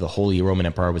Hungary after the Holy Roman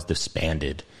Empire was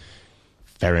disbanded.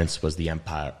 Ferenc was the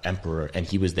emperor, and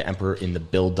he was the emperor in the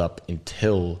build-up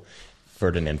until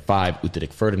Ferdinand V,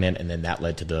 Utedik Ferdinand, and then that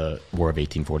led to the War of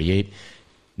 1848,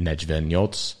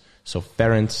 48. So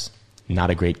Ferenc,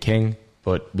 not a great king,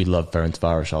 but we love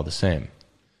Ferencváros all the same.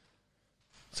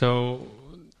 So,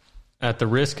 at the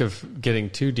risk of getting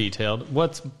too detailed,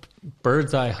 what's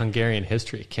bird's eye Hungarian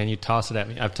history? Can you toss it at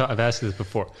me? I've asked you this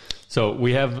before. So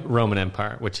we have Roman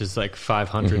Empire, which is like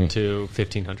 500 to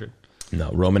 1500. No,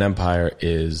 Roman Empire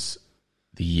is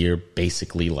the year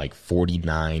basically like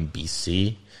 49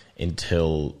 BC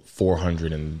until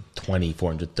 420,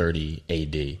 430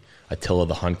 AD. Attila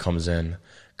the Hun comes in,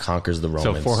 conquers the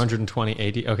Romans. So 420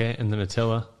 AD, okay, and then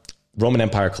Attila? Roman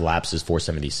Empire collapses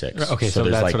 476. Okay, so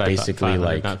there's that's like what basically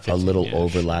I thought, like a little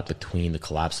overlap between the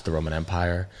collapse of the Roman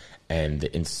Empire and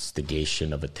the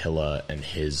instigation of Attila and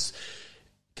his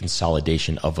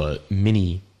consolidation of a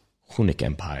mini Hunnic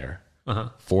Empire.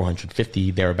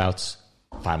 450 thereabouts,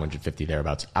 550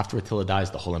 thereabouts. After Attila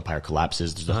dies, the whole empire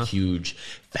collapses. There's a huge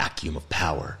vacuum of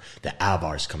power. The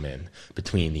Avars come in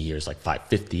between the years like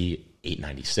 550,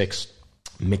 896.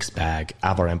 Mixed bag,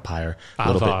 Avar Empire.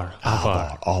 Avar.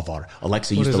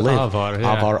 Alexa used to live. Avar,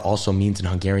 yeah. Avar also means in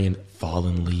Hungarian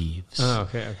fallen leaves. Oh,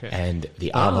 okay. And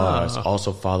the Avars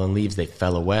also fallen leaves. They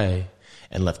fell away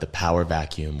and left a power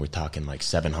vacuum. We're talking like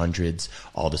 700s.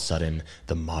 All of a sudden,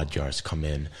 the Magyars come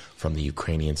in from the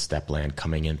Ukrainian steppe land,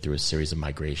 coming in through a series of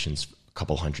migrations, a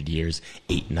couple hundred years.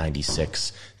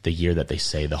 896, the year that they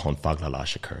say the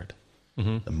Honfoglalás occurred.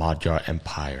 The Magyar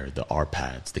Empire, the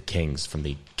Arpads, the kings from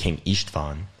the King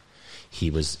István.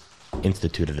 He was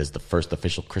instituted as the first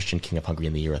official Christian king of Hungary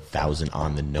in the year 1000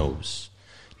 on the nose.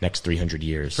 Next 300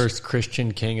 years. First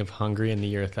Christian king of Hungary in the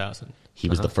year 1000. He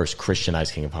was the first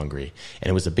Christianized king of Hungary. And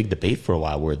it was a big debate for a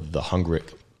while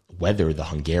whether the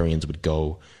Hungarians would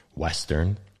go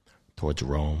Western towards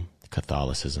Rome,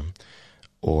 Catholicism,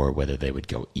 or whether they would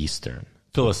go Eastern.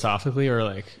 Philosophically or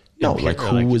like... No, like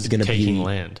who was going to be... Taking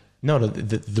land. No,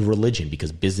 the religion,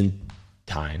 because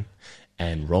Byzantine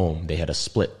and Rome, they had a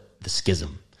split, the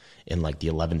schism, in like the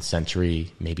 11th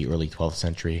century, maybe early 12th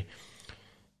century.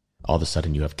 All of a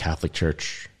sudden you have Catholic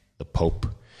Church, the Pope,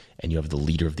 and you have the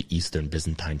leader of the Eastern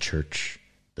Byzantine Church,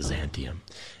 Byzantium.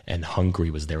 And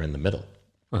Hungary was there in the middle.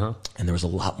 And there was a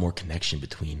lot more connection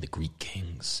between the Greek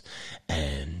kings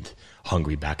and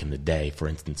Hungary back in the day. For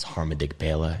instance, Harmadik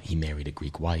Bela, he married a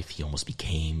Greek wife. He almost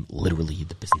became literally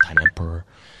the Byzantine emperor.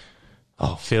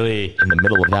 Oh, Philly. In the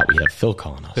middle of that, we have Phil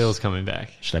calling us. Phil's coming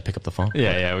back. Should I pick up the phone?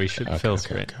 Yeah, we should. Okay, Phil's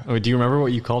great. Oh, do you remember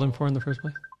what you called him for in the first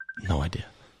place? No idea.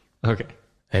 Okay.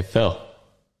 Hey, Phil.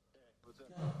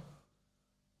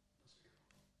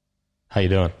 How you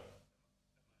doing?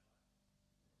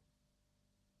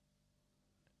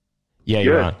 Yeah,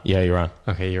 you're Good. on. Yeah, you're on.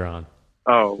 Okay, you're on.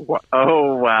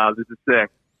 Oh wow, this is sick.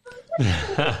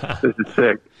 This is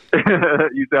sick.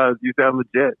 You sound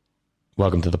legit.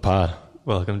 Welcome to the pod.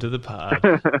 Welcome to the pod.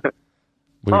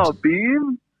 Oh,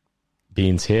 Bean?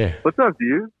 Bean's here. What's up,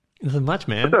 dude? Nothing much,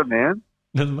 man. What's up, man?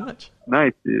 Nothing much.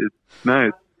 Nice, dude.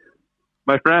 Nice.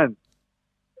 My friend.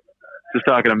 Just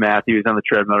talking to Matthew. He's on the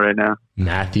treadmill right now.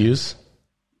 Matthews?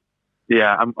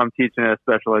 Yeah, I'm teaching at a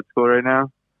special ed school right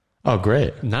now. Oh,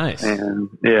 great. Nice. And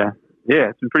yeah,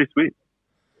 it's been pretty sweet.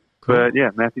 Cool. But yeah,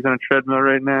 Matthew's on a treadmill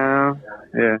right now.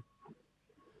 Yeah.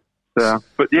 So,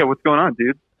 but yeah, what's going on,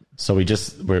 dude? So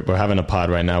we're having a pod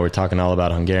right now. We're talking all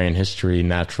about Hungarian history,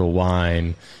 natural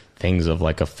wine, things of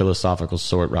like a philosophical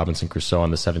sort, Robinson Crusoe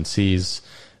on the Seven Seas,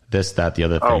 this, that, the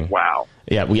other thing. Oh, wow.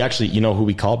 Yeah, we actually, who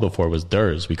we called before was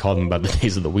Durs. We called him about the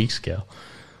days of the week scale.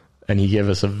 And he gave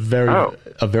us a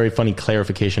very funny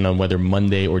clarification on whether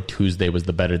Monday or Tuesday was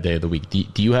the better day of the week.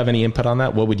 Do you have any input on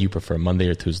that? What would you prefer, Monday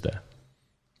or Tuesday?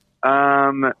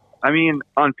 I mean,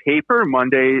 on paper,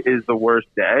 Monday is the worst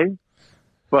day,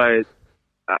 but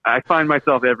I find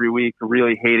myself every week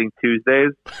really hating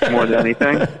Tuesdays more than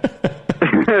anything.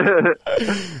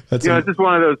 It's just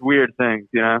one of those weird things,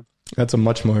 That's a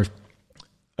much more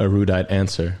erudite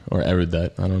answer, or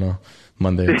erudite, I don't know,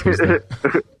 Monday or Tuesday.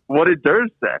 What did Durs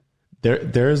say?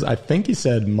 There's, I think he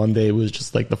said Monday was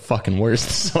just like the fucking worst.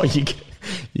 So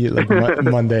you like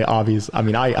Monday, obvious. I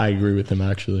mean, I agree with him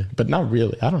actually, but not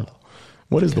really. I don't know.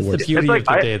 What is the worst? The beauty of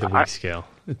the day of the week scale.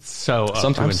 It's so up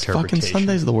sometimes to fucking interpretation.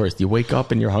 Sunday's the worst. You wake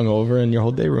up and you're hungover and your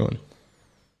whole day ruined.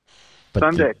 But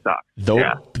Sunday sucks.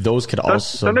 Those could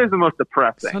also. Sunday's the most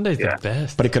depressing. Sunday's the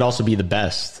best. But it could also be the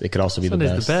best. It could also be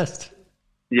Sunday's the best.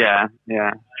 Yeah,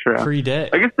 true. Free day.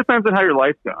 I guess it depends on how your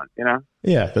life's going,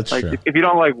 Yeah, that's like, true. If you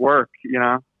don't like work, you're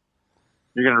going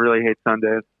to really hate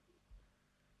Sundays.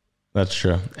 That's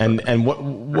true. And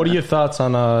what are your thoughts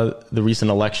on the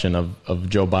recent election of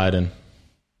Joe Biden?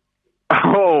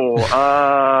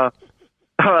 That's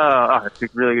a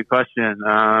really good question.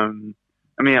 I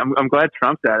mean, I'm glad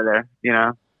Trump's out of there,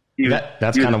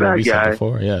 That's kind of what we said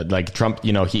before. Yeah, like Trump,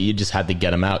 you just had to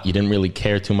get him out. You didn't really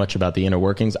care too much about the inner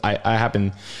workings. I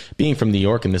happen, being from New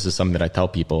York, and this is something that I tell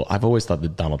people, I've always thought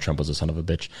that Donald Trump was a son of a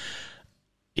bitch.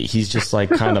 He's just like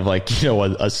kind of like,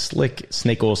 a slick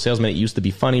snake oil salesman. It used to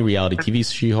be funny, reality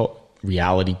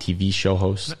TV show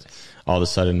host. All of a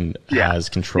sudden has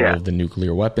control of the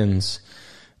nuclear weapons.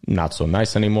 Not so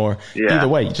nice anymore. Yeah. Either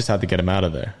way, you just have to get him out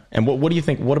of there. And what do you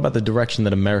think? What about the direction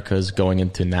that America is going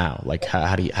into now? Like,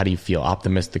 how do you feel?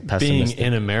 Optimistic, pessimistic? Being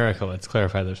in America, let's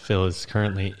clarify that Phil is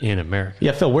currently in America.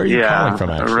 Yeah, Phil, where are you calling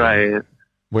from? Actually, right.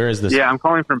 Where is this? Yeah, I'm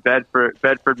calling from Bedford,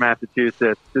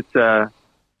 Massachusetts. It's a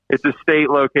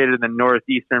state located in the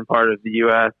northeastern part of the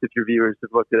U.S. If your viewers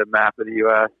have looked at a map of the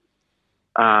U.S.,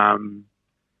 it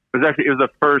was the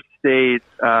first state.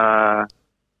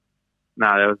 No,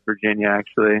 that was Virginia,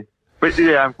 actually. But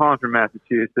yeah, I'm calling from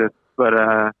Massachusetts. But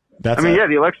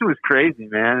the election was crazy,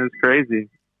 man. It was crazy.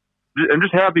 I'm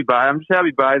just happy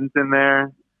Biden's in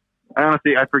there. I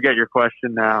forget your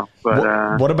question now.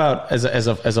 But what about as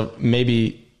a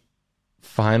maybe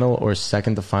final or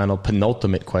second to final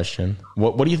penultimate question?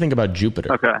 What do you think about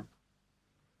Jupiter? Okay.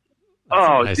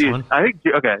 Nice dude, one. I think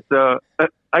okay. So I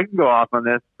can go off on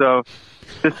this. So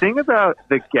the thing about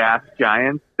the gas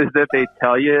giants is that they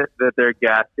tell you that they're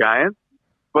gas giants,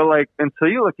 but like until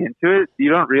you look into it, you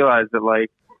don't realize that like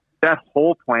that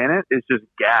whole planet is just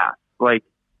gas. Like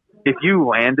if you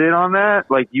landed on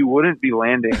that, like you wouldn't be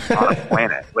landing on a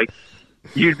planet. Like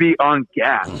you'd be on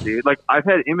gas, dude. Like I've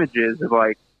had images of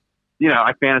like,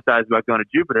 I fantasize about going to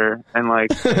Jupiter, and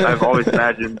like I've always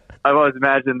imagined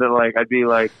that like I'd be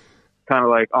like kind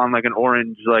of like on like an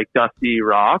orange like dusty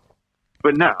rock.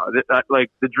 But no,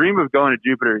 like the dream of going to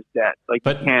Jupiter is dead. Like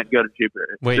you can't go to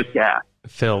Jupiter. It's just gas.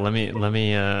 Phil, let me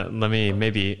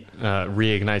maybe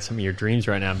reignite some of your dreams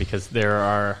right now, because there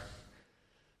are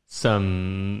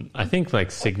some, I think,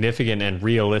 like significant and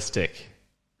realistic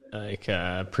like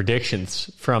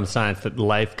predictions from science that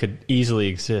life could easily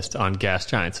exist on gas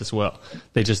giants as well.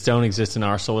 They just don't exist in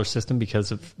our solar system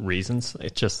because of reasons.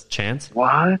 It's just chance.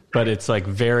 What? But it's like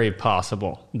very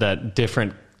possible that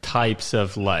different types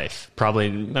of life, probably,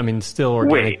 I mean, still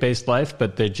organic based life,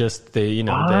 but they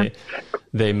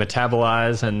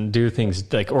metabolize and do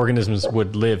things like organisms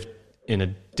would live in a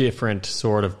different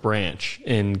sort of branch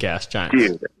in gas giants.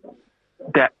 Dude.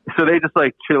 So they just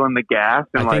like chill in the gas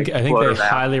and I think they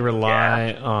highly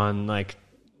rely on like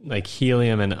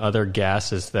helium and other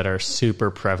gases that are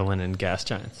super prevalent in gas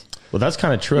giants. Well, that's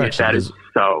kind of true. Actually, that is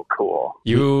so cool.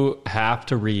 You have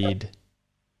to read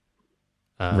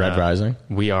Red Rising.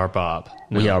 We Are Bob.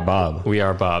 We Are Bob. We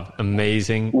Are Bob.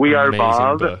 Amazing. We Are amazing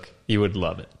Bob. book. You would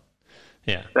love it.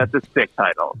 Yeah. That's a sick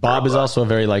title. Bob is also a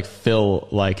very like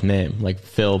Phil-like name, like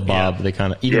Phil, Bob. Yeah. They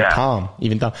kind of even Tom.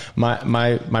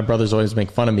 My brothers always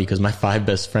make fun of me because my 5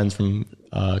 best friends from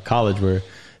college were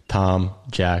Tom,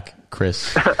 Jack,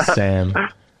 Chris, Sam.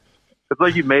 It's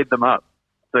like you made them up.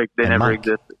 It's like they never Mike.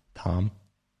 existed. Tom,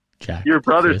 Jack. Your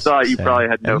brothers Chris, thought you Sam, probably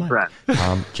had no and Mike. friends.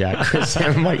 Tom, Jack, Chris,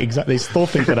 Sam, and Mike. Exactly. They still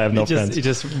think that I have no friends. He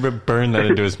just burned that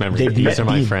into his memory. They've These met are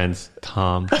my me. friends.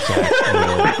 Tom,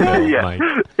 Jack, Will, Yeah. Mike.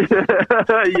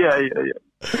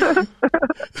 yeah.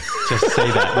 Just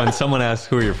say that. When someone asks,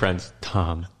 who are your friends?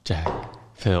 Tom, Jack,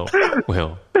 Phil,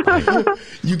 Will, Mike.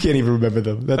 You can't even remember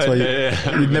them. That's why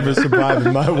you'd never survive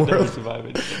in my world.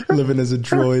 Living as a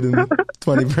droid in the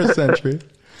 21st century.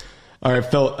 All right,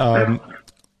 Phil.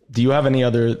 Do you have any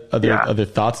other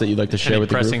thoughts that you'd like to share with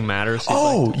the group? Pressing matters.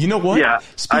 Oh, you know what? Yeah.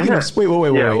 Speaking of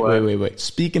wait. what?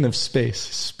 Speaking of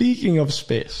space,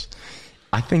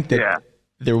 I think that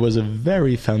there was a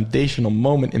very foundational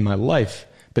moment in my life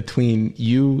between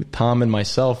you, Tom, and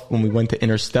myself when we went to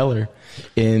Interstellar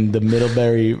in the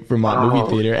Middlebury, Vermont movie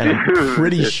theater, and I'm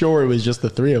pretty sure it was just the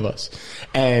 3 of us.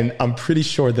 And I'm pretty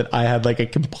sure that I had like a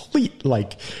complete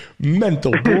like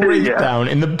mental breakdown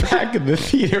in the back of the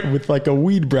theater with like a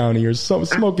weed brownie or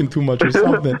smoking too much or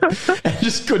something, and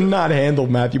just could not handle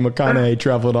Matthew McConaughey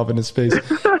traveling up into space.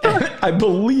 And I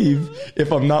believe,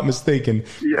 if I'm not mistaken,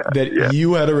 that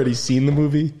you had already seen the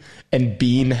movie and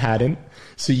Bean hadn't.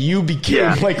 So you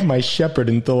became like my shepherd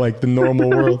into like the normal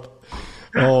world.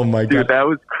 Oh my God. Dude, that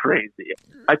was crazy.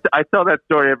 I tell that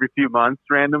story every few months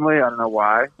randomly. I don't know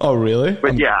why. Oh, really?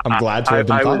 But I'm glad to have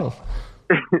been thought of.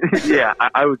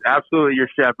 I was absolutely your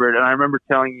shepherd. And I remember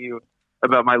telling you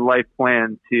about my life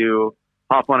plan to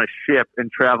hop on a ship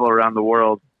and travel around the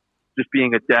world, just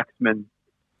being a decksman.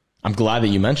 I'm glad that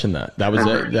you mentioned that. That was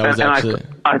actually.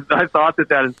 I thought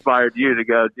that inspired you to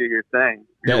go do your thing.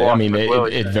 Yeah, I mean,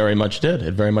 it very much did.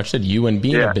 It very much did. You and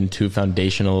Bean have been 2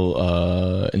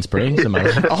 foundational inspirations in my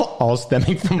life, all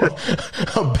stemming from a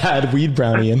bad weed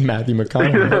brownie and Matthew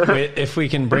McConaughey. Wait, if we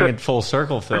can bring it full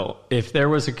circle, Phil, if there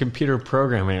was a computer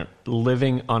programmer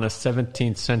living on a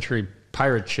 17th century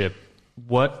pirate ship,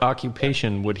 what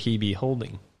occupation would he be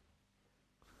holding?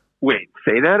 Wait,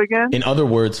 say that again? In other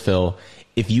words, Phil,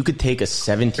 if you could take a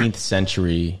 17th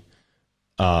century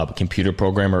computer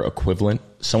programmer equivalent,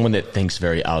 someone that thinks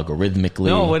very algorithmically.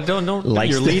 No, don't.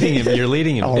 You're leading him. You're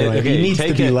leading him. All right. Okay, he needs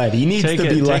to be led. He needs to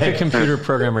be led. Take a computer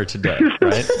programmer today,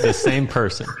 right? The same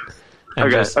person,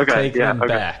 and take them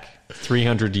back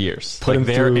 300 years. Put him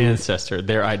their through ancestor,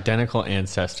 their identical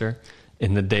ancestor,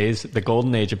 in the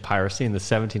golden age of piracy in the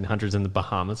 1700s in the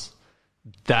Bahamas.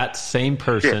 That same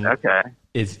person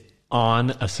is on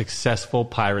a successful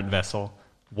pirate vessel.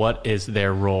 What is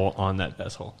their role on that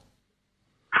vessel?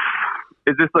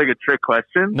 Is this like a trick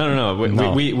question? No.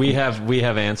 We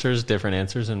have answers, different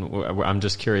answers, and I'm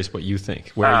just curious what you think.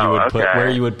 Where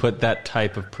you would put that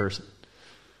type of person,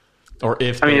 or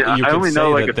if you could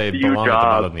say that they belong at the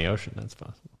bottom of the ocean. That's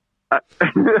possible.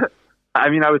 I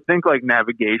mean, I would think like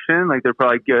navigation. Like they're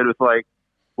probably good with like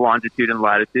longitude and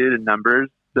latitude and numbers.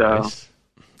 So. Nice.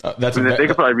 They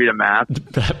could probably read a map.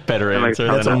 Better answer.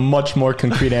 That's a much more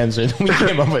concrete answer than we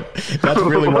came up with. That's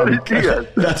really why we called you.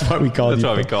 That's why we called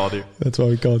you. That's why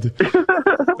we called you.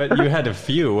 But you had a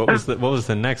few. What was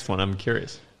the next one? I'm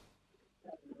curious.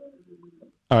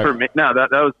 All right. For me, no, that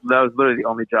was literally the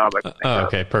only job I could think of.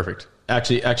 Okay, perfect.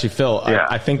 Actually, Phil,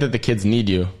 I think that the kids need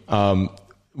you.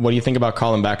 What do you think about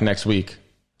calling back next week?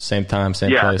 Same time,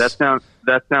 same place. Yeah,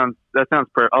 that sounds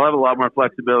perfect. I'll have a lot more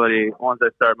flexibility once I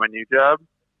start my new job.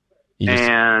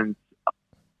 And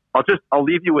I'll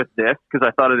leave you with this because I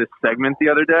thought of this segment the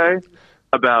other day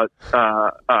about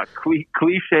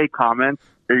cliche comments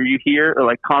or you hear or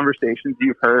like conversations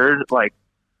you've heard like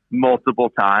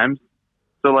multiple times.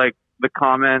 So like the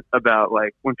comment about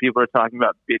like when people are talking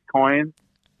about Bitcoin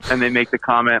and they make the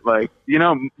comment like you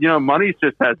know money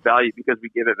just has value because we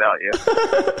give it value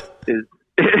is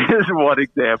one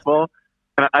example.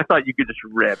 And I thought you could just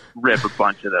rip a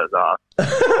bunch of those off.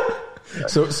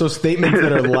 So statements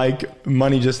that are like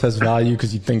money just has value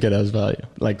because you think it has value,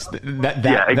 like that.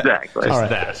 Yeah, exactly. All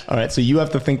right. So you have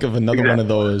to think of another one of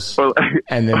those,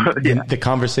 and then the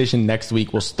conversation next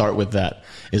week will start with that.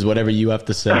 Is whatever you have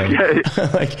to say,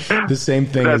 like the same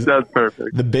thing. That's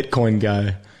perfect. The Bitcoin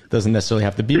guy doesn't necessarily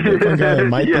have to be a Bitcoin guy. It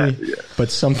might be,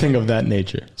 but something of that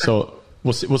nature. So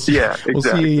we'll see. Yeah, exactly. We'll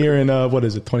see you here in what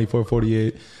is it?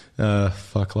 2448.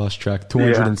 Lost track.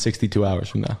 262 hours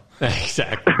from now.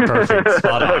 Exactly. Perfect.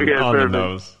 Spot on. On the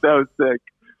nose. That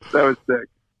was sick.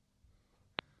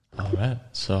 All right.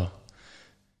 So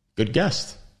Good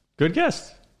guest. Good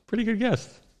guest. Pretty good guest.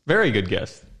 Very good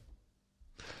guest.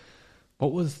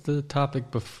 What was the topic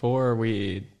before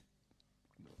we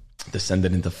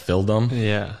descended into Phildom?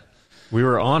 Yeah. We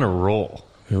were on a roll.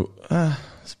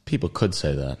 People could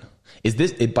say that. Is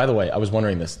this, by the way, I was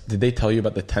wondering this. Did they tell you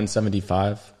about the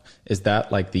 1075? Is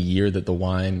that like the year that the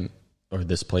wine or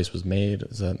this place was made?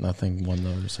 Is that nothing?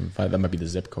 1075? That might be the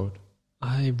zip code.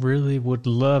 I really would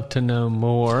love to know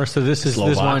more. So this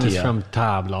wine is from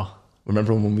Tabla.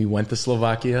 Remember when we went to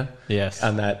Slovakia? Yes.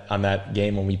 On that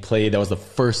game when we played, that was the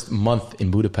first month in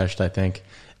Budapest, I think.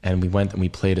 And we went and we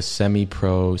played a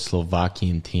semi-pro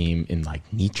Slovakian team in like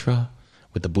Nitra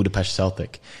with the Budapest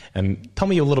Celtic. And tell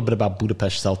me a little bit about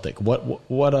Budapest Celtic. What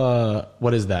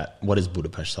is that? What is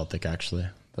Budapest Celtic actually?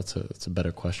 That's a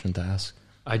better question to ask.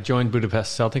 I joined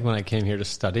Budapest Celtic when I came here to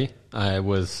study. I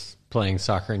was playing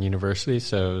soccer in university,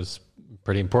 so it was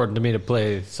pretty important to me to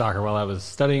play soccer while I was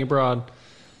studying abroad.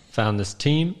 Found this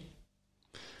team.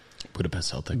 Budapest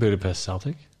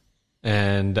Celtic.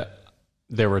 And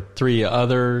there were 3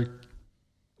 other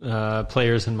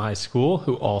players in my school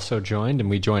who also joined, and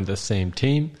we joined the same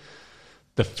team.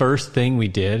 The first thing we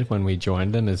did when we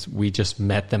joined them is we just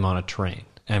met them on a train.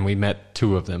 And we met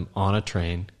 2 of them on a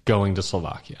train going to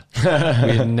Slovakia.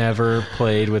 We had never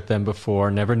played with them before,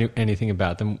 never knew anything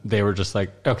about them. They were just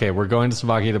like, okay, we're going to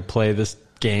Slovakia to play this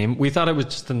game. We thought it was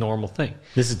just a normal thing.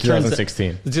 This is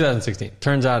 2016. 2016.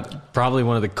 Turns out probably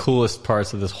one of the coolest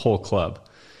parts of this whole club.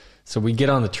 So we get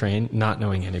on the train, not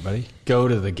knowing anybody, go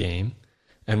to the game,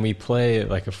 and we play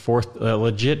like a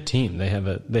legit team. They have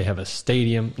a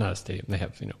stadium, not a stadium. They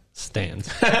have,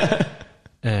 stands.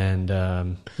 And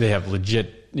they have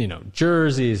legit,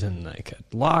 jerseys and like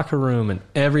a locker room, and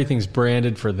everything's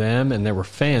branded for them. And there were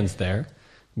fans there.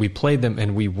 We played them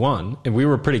and we won. And we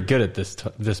were pretty good at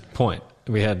this point.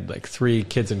 We had like 3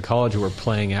 kids in college who were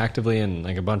playing actively, and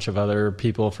like a bunch of other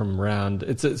people from around.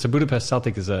 So Budapest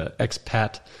Celtic is a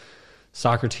expat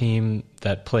soccer team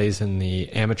that plays in the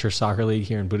amateur soccer league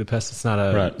here in Budapest. It's not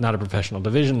a professional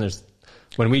division.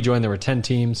 When we joined, there were 10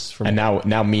 teams. And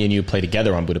now me and you play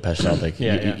together on Budapest Celtic.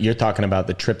 You're talking about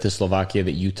the trip to Slovakia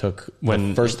that you took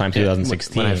the first time,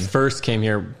 2016. When I first came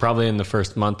here, probably in the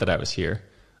first month that I was here,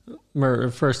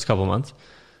 first couple months.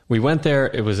 We went there.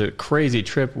 It was a crazy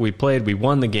trip. We played. We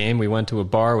won the game. We went to a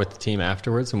bar with the team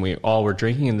afterwards, and we all were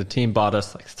drinking, and the team bought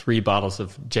us like 3 bottles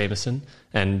of Jameson.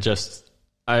 And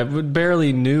I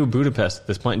barely knew Budapest at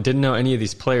this point, didn't know any of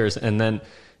these players. And then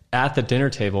at the dinner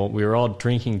table, we were all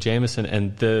drinking Jameson,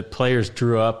 and the players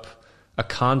drew up a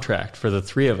contract for the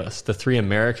 3 of us, the 3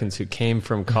 Americans who came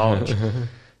from college,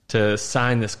 to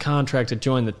sign this contract to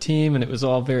join the team, and it was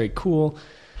all very cool.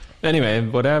 Anyway,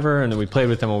 whatever, and then we played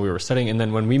with them while we were studying, and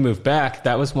then when we moved back,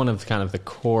 that was one of kind of the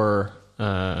core,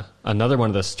 another one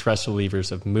of the stress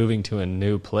relievers of moving to a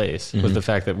new place, was the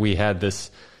fact that we had this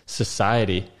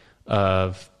society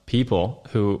of people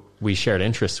who we shared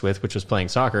interests with, which was playing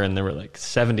soccer, and there were like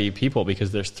 70 people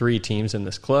because there's 3 teams in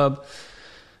this club,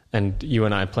 and you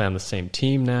and I play on the same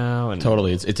team now. And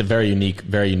totally, it's a very unique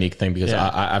thing because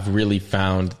I've really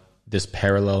found this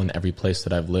parallel in every place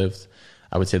that I've lived.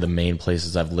 I would say the main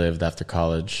places I've lived after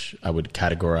college, I would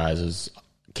categorize as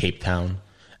Cape Town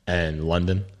and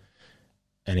London.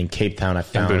 And in Cape Town, I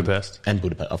found... Budapest,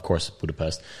 of course,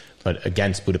 Budapest. But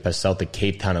against Budapest Celtic,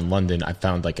 Cape Town and London, I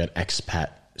found like an expat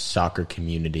soccer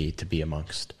community to be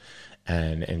amongst.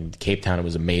 And in Cape Town, it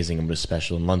was amazing and was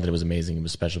special. In London, it was amazing and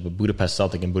was special. But Budapest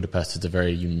Celtic in Budapest is a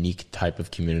very unique type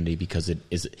of community because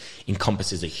it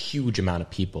encompasses a huge amount of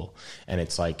people. And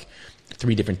it's like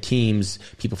 3 different teams,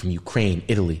 people from Ukraine,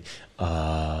 Italy,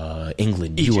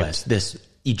 England, US,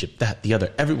 Egypt, that, the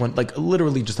other, everyone, like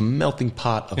literally just a melting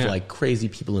pot of like crazy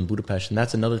people in Budapest. And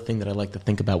that's another thing that I like to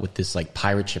think about with this like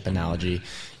pirate ship analogy,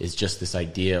 is just this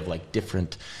idea of like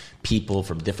different people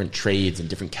from different trades and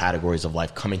different categories of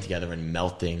life coming together and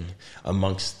melting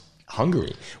amongst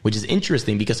Hungary, which is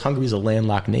interesting because Hungary is a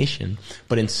landlocked nation,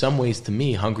 but in some ways to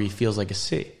me, Hungary feels like a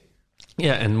sea.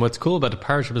 Yeah, and what's cool about the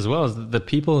pirate ship as well is the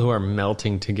people who are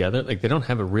melting together, like they don't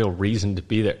have a real reason to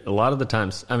be there. A lot of the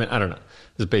times, I mean, I don't know,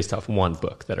 this is based off one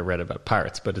book that I read about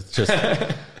pirates, but it's just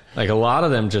like a lot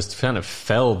of them just kind of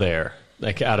fell there,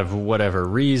 like out of whatever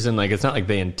reason. Like it's not like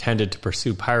they intended to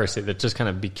pursue piracy, that just kind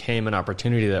of became an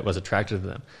opportunity that was attractive to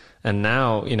them. And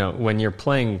now, you know, when you're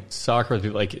playing soccer with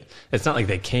people, like it's not like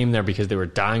they came there because they were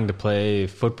dying to play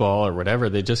football or whatever.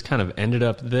 They just kind of ended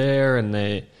up there, and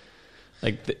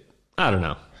I don't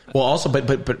know. Well, also,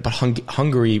 but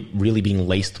Hungary really being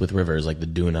laced with rivers like the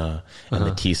Duna and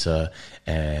the Tisa,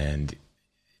 and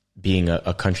being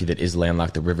a country that is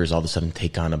landlocked, the rivers all of a sudden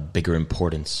take on a bigger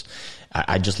importance.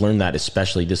 I just learned that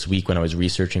especially this week when I was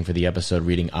researching for the episode,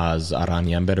 reading Az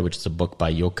Aranyember, which is a book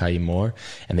by Yokai Moore,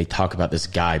 and they talk about this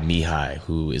guy, Mihai,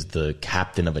 who is the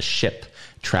captain of a ship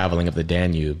traveling up the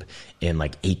Danube in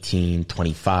like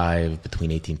 1825,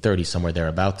 between 1830, somewhere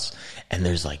thereabouts. And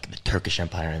there's like the Turkish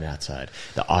Empire on that side,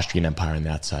 the Austrian Empire on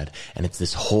that side. And it's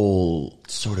this whole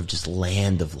sort of just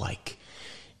land of like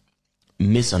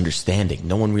misunderstanding.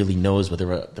 No one really knows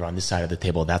whether they're on this side of the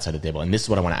table or that side of the table. And this is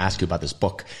what I want to ask you about this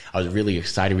book. I was really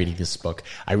excited reading this book.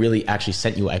 I really actually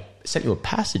sent you a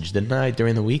passage, didn't I,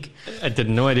 during the week? I had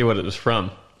no idea what it was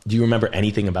from. Do you remember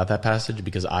anything about that passage?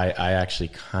 Because I actually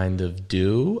kind of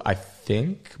do, I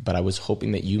think, but I was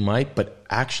hoping that you might. But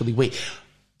actually, wait,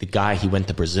 the guy, he went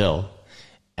to Brazil,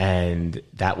 and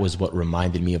that was what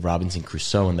reminded me of Robinson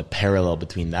Crusoe, and the parallel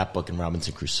between that book and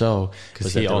Robinson Crusoe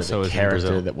was that there was a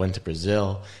character that went to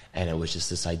Brazil, and it was just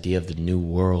this idea of the new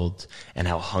world and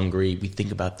how Hungary, we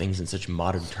think about things in such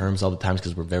modern terms all the time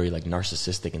because we're very like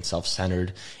narcissistic and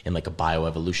self-centered in like a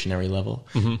bioevolutionary level.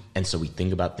 Mm-hmm. And so we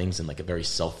think about things in like a very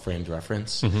self-framed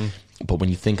reference. Mm-hmm. But when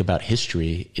you think about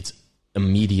history, it's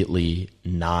immediately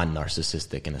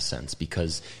non-narcissistic in a sense,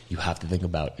 because you have to think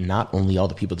about not only all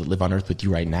the people that live on earth with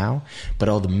you right now, but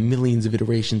all the millions of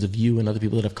iterations of you and other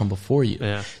people that have come before you.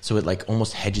 Yeah. So it like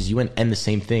almost hedges you in. And the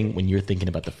same thing when you're thinking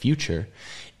about the future,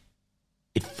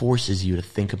 it forces you to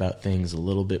think about things a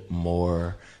little bit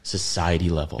more society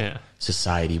level,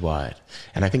 society wide.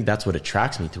 And I think that's what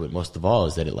attracts me to it most of all,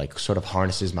 is that it like sort of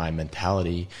harnesses my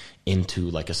mentality into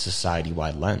like a society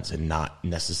wide lens and not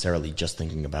necessarily just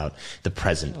thinking about the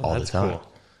present all the time.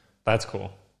 Cool. That's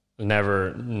cool.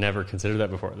 Never considered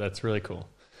that before. That's really cool.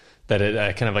 That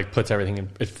it kind of like puts everything in,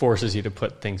 it forces you to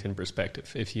put things in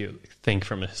perspective if you think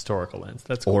from a historical lens.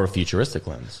 That's cool. Or a futuristic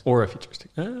lens.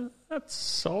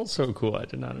 That's also cool. I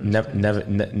did not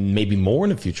understand. Maybe more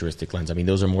in a futuristic lens. I mean,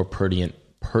 those are more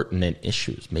pertinent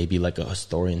issues. Maybe like a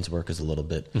historian's work is a little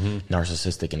bit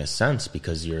narcissistic in a sense,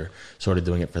 because you're sort of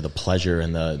doing it for the pleasure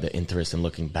and the interest in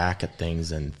looking back at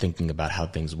things and thinking about how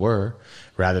things were,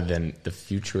 rather than the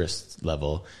futurist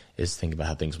level is thinking about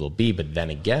how things will be. But then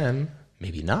again,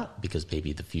 maybe not, because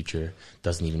maybe the future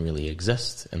doesn't even really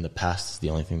exist and the past is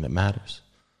the only thing that matters.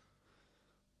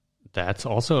 That's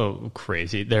also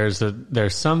crazy. There's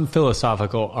some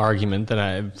philosophical argument that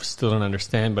I still don't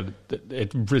understand, but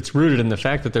it's rooted in the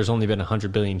fact that there's only been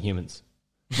 100 billion humans,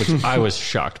 which I was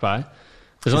shocked by.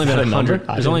 There's only been 100.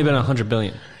 There's only been 100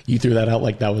 billion. You threw that out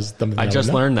like that was something. I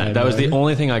just learned that. That was the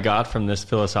only thing I got from this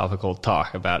philosophical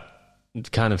talk about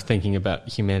kind of thinking about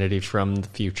humanity from the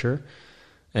future.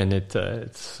 And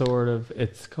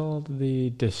it's called the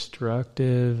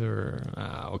destructive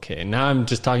okay. Now I'm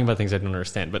just talking about things I don't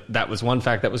understand. But that was one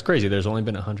fact that was crazy. There's only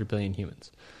been 100 billion humans.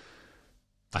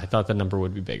 I thought the number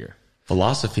would be bigger.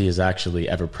 Philosophy is actually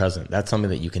ever present. That's something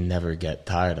that you can never get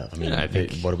tired of. I mean,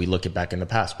 what do we look at back in the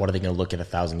past? What are they going to look at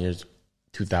 1,000 years,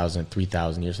 2,000,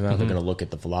 3,000 years from now? Mm-hmm. They're going to look at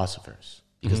the philosophers,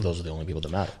 because those are the only people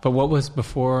that matter. But what was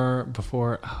before?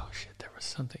 Oh shit! There was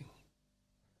something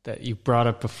that you brought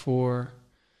up before.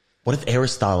 What if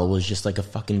Aristotle was just like a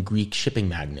fucking Greek shipping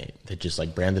magnate that just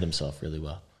like branded himself really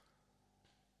well?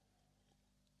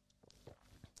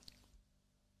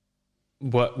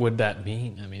 What would that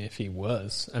mean? I mean, if he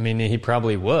was. I mean, he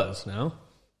probably was, no?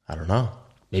 I don't know.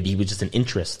 Maybe he was just an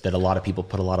interest that a lot of people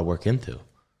put a lot of work into.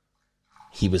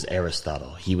 He was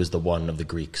Aristotle. He was the one of the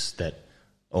Greeks that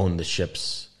owned the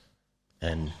ships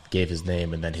and gave his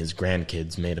name, and then his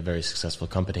grandkids made a very successful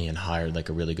company and hired like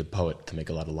a really good poet to make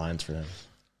a lot of lines for them.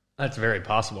 That's very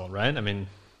possible, right? I mean,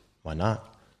 why not?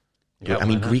 Yeah, I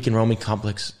mean, Greek and Roman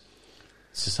complex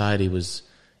society was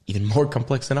even more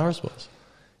complex than ours was.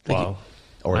 Well,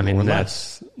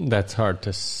 that's hard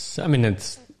to. I mean,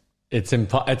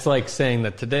 it's like saying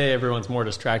that today everyone's more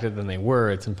distracted than they were.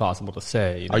 It's impossible to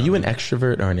say. Are you an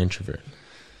extrovert or an introvert?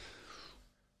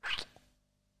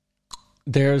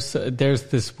 There's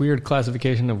this weird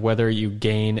classification of whether you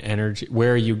gain energy,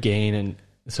 where you gain, and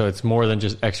so it's more than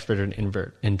just extroverted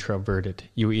and introverted.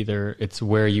 It's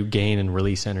where you gain and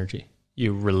release energy.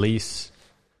 You release,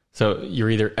 so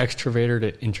you're either extroverted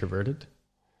or introverted,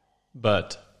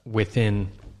 but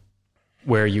within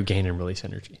where you gain and release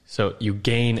energy. So you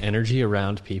gain energy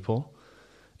around people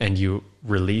and you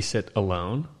release it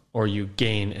alone, or you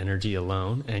gain energy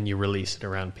alone and you release it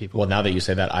around people. Well, now that you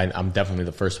say that, I'm definitely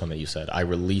the first one that you said. I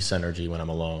release energy when I'm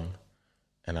alone,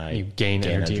 and I gain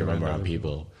energy when I'm around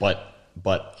people.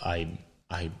 But I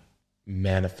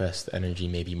manifest energy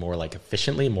maybe more like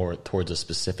efficiently, more towards a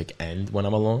specific end when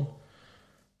I'm alone.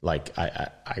 Like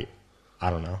I I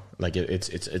don't know. Like it's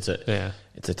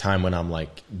a time when I'm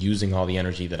like using all the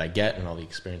energy that I get and all the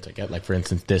experience I get. Like for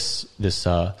instance, this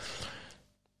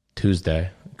Tuesday,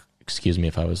 excuse me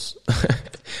if I was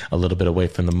a little bit away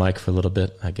from the mic for a little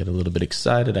bit. I get a little bit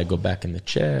excited. I go back in the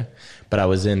chair. But I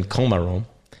was in Komárom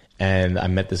and I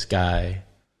met this guy,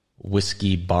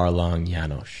 Whiskey Barlang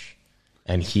János.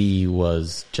 And he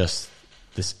was just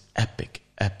this epic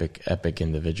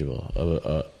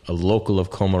individual, a local of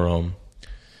Komárom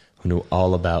who knew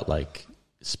all about like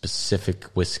specific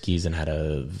whiskeys and had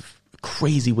a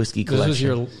crazy whiskey collection. This was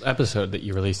your episode that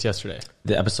you released yesterday.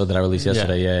 The episode that I released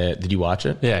yesterday, yeah. Did you watch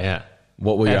it? Yeah.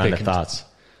 What were your thoughts?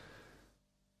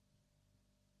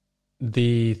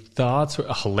 The thoughts were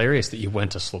hilarious that you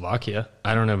went to Slovakia.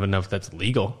 I don't even know if that's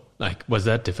legal. Like, was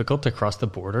that difficult to cross the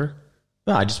border?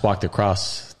 No, I just walked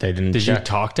across. They didn't Did check. you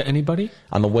talk to anybody?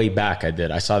 On the way back, I did.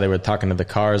 I saw they were talking to the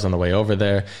cars on the way over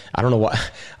there. I don't know why.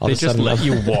 They just let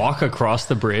you walk across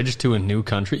the bridge to a new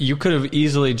country? You could have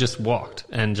easily just walked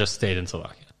and just stayed in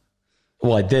Slovakia.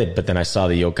 Well, I did, but then I saw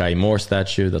the Yokai Moore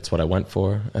statue. That's what I went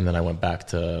for. And then I went back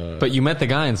to... But you met the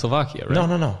guy in Slovakia, right? No.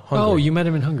 Hungary. Oh, you met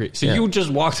him in Hungary. So you just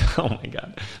walked... Oh, my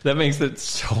God. That makes it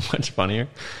so much funnier.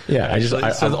 Yeah,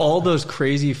 So all those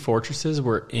crazy fortresses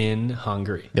were in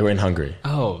Hungary. They were in Hungary.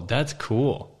 Oh, that's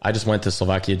cool. I just went to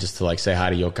Slovakia just to like say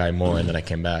hi to Yokai Moore, and then I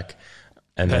came back.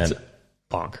 And that's then...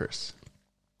 bonkers.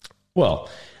 Well...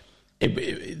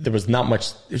 there was not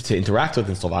much to interact with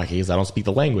in Slovakia because I don't speak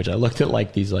the language. I looked at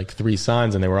like these like 3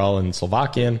 signs and they were all in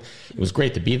Slovakian. It was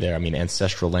great to be there. I mean,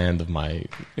 ancestral land of my...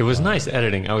 It was nice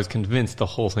editing. I was convinced the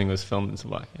whole thing was filmed in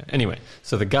Slovakia. Anyway,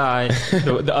 so the guy,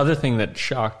 the other thing that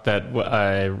shocked that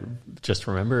I just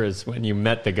remember is when you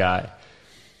met the guy,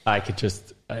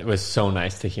 it was so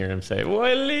nice to hear him say,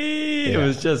 Willie! Yeah. It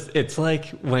was just, it's like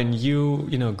when you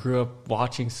grew up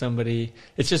watching somebody,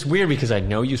 it's just weird because I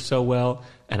know you so well,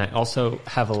 and I also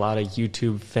have a lot of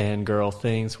YouTube fangirl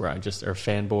things or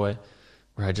fanboy,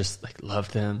 where I just like love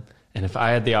them. And if I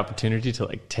had the opportunity to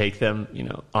like take them,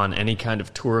 on any kind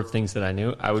of tour of things that I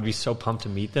knew, I would be so pumped to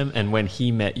meet them. And when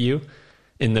he met you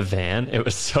in the van, it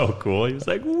was so cool. He was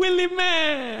like, Willie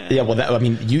man. Yeah, well,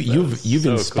 you've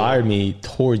so inspired cool. me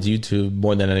towards YouTube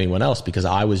more than anyone else because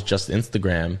I was just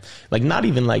Instagram. Like, not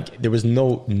even like there was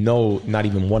no, not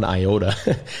even one iota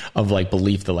of like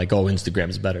belief that like, oh,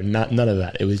 Instagram's better. None of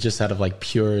that. It was just out of like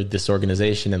pure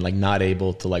disorganization and like not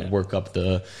able to like work up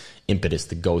the impetus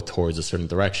to go towards a certain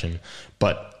direction.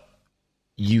 But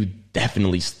you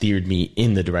definitely steered me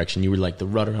in the direction. You were like the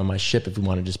rudder on my ship if we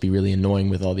want to just be really annoying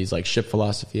with all these like ship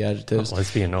philosophy adjectives. Oh,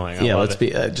 let's be annoying. Let's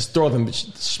be just throw them,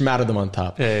 smatter them on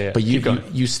top. Yeah. But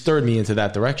you stirred me into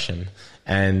that direction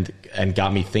and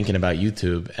got me thinking about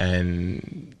YouTube,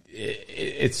 and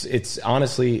it's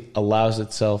honestly allows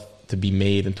itself to be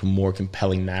made into more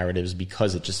compelling narratives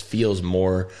because it just feels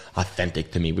more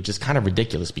authentic to me, which is kind of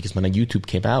ridiculous because when YouTube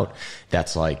came out,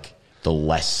 that's like the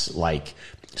less like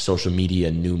social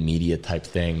media, new media type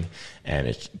thing.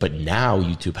 But now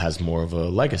YouTube has more of a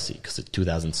legacy because in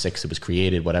 2006 it was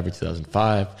created,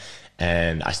 2005.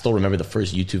 And I still remember the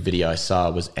first YouTube video I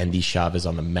saw was Andy Chavez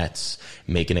on the Mets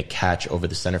making a catch over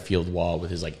the center field wall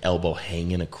with his like elbow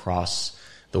hanging across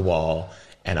the wall.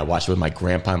 And I watched it with my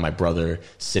grandpa and my brother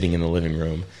sitting in the living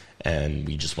room, and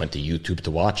we just went to YouTube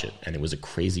to watch it. And it was a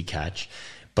crazy catch.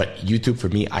 But YouTube for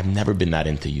me, I've never been that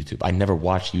into YouTube. I never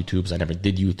watched YouTubes. I never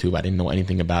did YouTube. I didn't know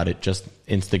anything about it, just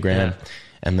Instagram. Yeah.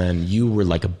 And then you were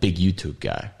like a big YouTube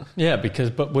guy. Yeah,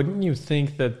 but wouldn't you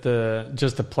think that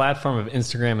the platform of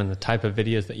Instagram and the type of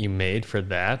videos that you made for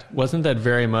that, wasn't that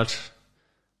very much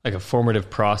like a formative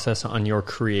process on your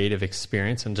creative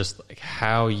experience and just like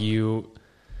how you...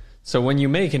 So when you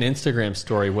make an Instagram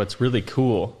story, what's really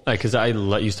cool, because I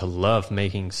used to love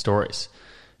making stories.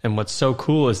 And what's so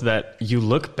cool is that you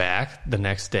look back the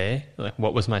next day, like,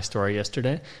 what was my story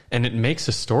yesterday? And it makes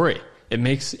a story. It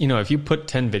makes, if you put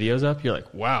 10 videos up, you're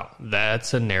like, wow,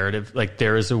 that's a narrative. Like,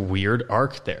 there is a weird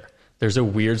arc there. There's a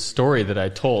weird story that I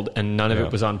told, and none of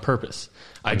it was on purpose.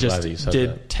 I just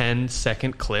did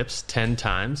 10-second clips 10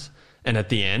 times. And at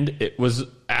the end, it was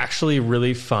actually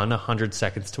really fun, 100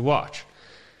 seconds to watch.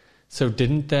 So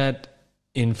didn't that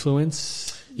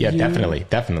influence Yeah, you? definitely.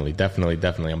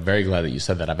 I'm very glad that you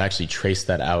said that. I've actually traced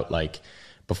that out like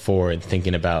before and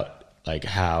thinking about like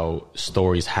how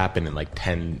stories happen in like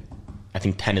 10. I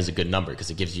think 10 is a good number because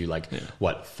it gives you like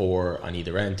 4 on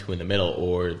either end, 2 in the middle,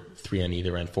 or 3 on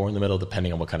either end, 4 in the middle,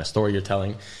 depending on what kind of story you're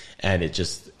telling. And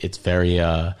it's very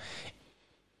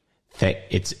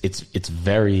it's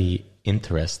very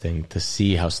interesting to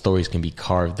see how stories can be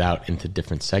carved out into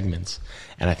different segments.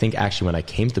 And I think actually when I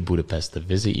came to Budapest to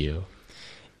visit you,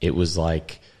 it was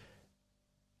like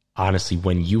honestly,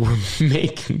 when you were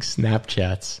making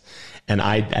Snapchats and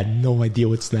I had no idea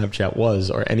what Snapchat was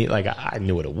or any, like, I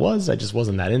knew what it was. I just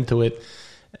wasn't that into it.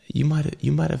 You might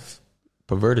have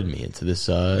perverted me into this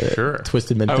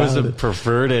twisted mentality.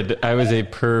 I was a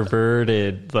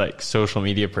perverted like social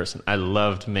media person. I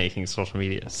loved making social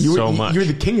media so much. You're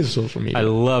the king of social media. I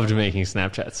loved making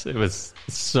Snapchats. It was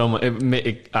so much.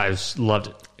 I just loved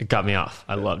it. It got me off.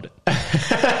 I loved it.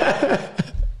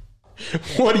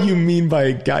 What do you mean by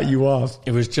it got you off?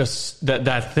 It was just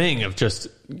that thing of just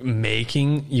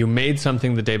making. You made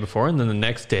something the day before, and then the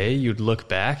next day you'd look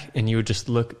back and you would just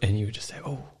look and you would just say,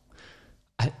 "Oh,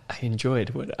 I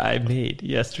enjoyed what I made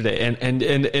yesterday," and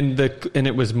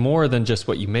it was more than just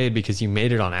what you made because you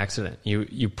made it on accident.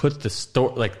 You put the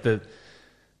store like the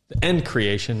end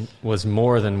creation was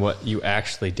more than what you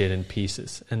actually did in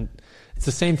pieces, and it's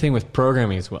the same thing with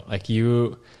programming as well. Like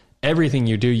everything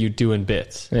you do in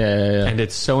bits, yeah. And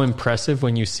it's so impressive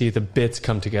when you see the bits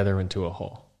come together into a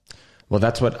whole. Well,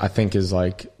 that's what I think is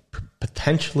like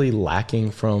potentially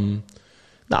lacking from.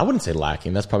 No, I wouldn't say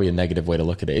lacking. That's probably a negative way to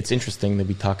look at it. It's interesting that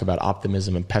we talk about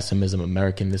optimism and pessimism,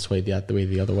 American this way, the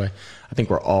other way. I think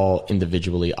we're all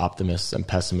individually optimists and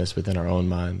pessimists within our own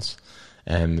minds.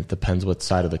 And it depends what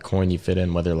side of the coin you fit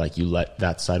in, whether like you let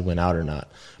that side win out or not.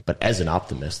 But as an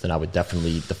optimist, then I would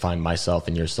definitely define myself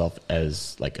and yourself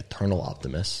as like eternal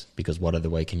optimists, because what other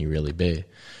way can you really be?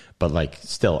 But like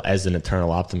still, as an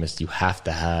eternal optimist, you have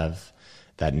to have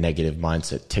that negative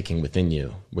mindset ticking within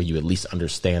you, where you at least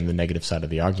understand the negative side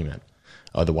of the argument.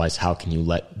 Otherwise, how can you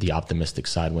let the optimistic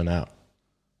side win out?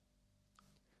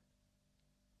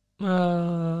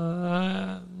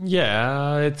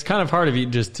 Yeah, it's kind of hard of you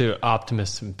just to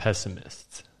optimists and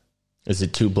pessimists. Is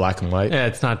it too black and white? Yeah,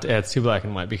 it's not. It's too black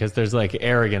and white because there's like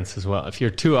arrogance as well. If you're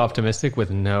too optimistic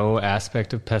with no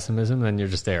aspect of pessimism, then you're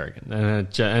just arrogant,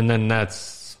 and then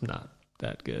that's not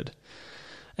that good.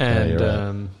 And yeah,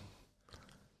 you're right.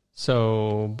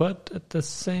 So, but at the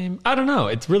same, I don't know.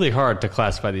 It's really hard to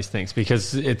classify these things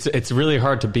because it's really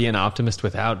hard to be an optimist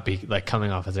without like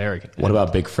coming off as arrogant. What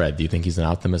about Big Fred? Do you think he's an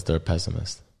optimist or a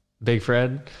pessimist? Big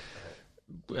Fred,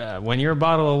 when you're a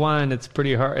bottle of wine, it's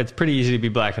pretty hard. It's pretty easy to be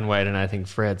black and white, and I think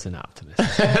Fred's an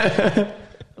optimist.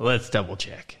 Let's double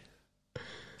check.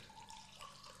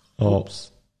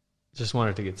 Oops. Just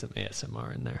wanted to get some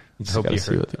ASMR in there. You just gotta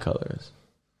see what the color is.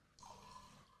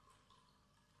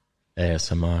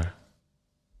 ASMR.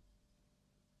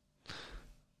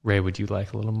 Ray, would you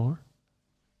like a little more?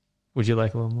 Would you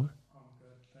like a little more? I'm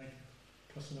good, thank you.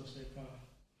 Köszönöm szépen.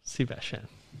 Sebastian.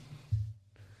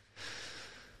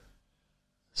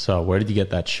 So, where did you get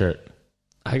that shirt?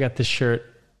 I got this shirt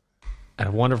at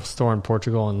a wonderful store in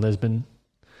Portugal in Lisbon.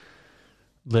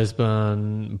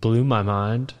 Lisbon blew my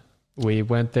mind. We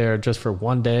went there just for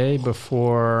one day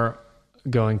before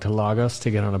going to Lagos to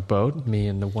get on a boat, me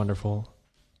and the wonderful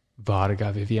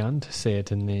Varga Vivian, to say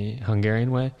it in the Hungarian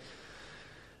way.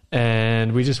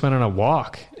 And we just went on a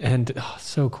walk. And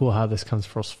so cool how this comes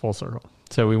full circle.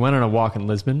 So we went on a walk in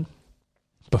Lisbon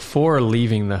before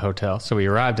leaving the hotel. So we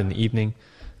arrived in the evening,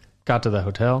 got to the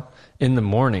hotel. In the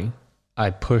morning, I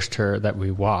pushed her that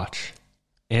we watch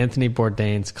Anthony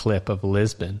Bourdain's clip of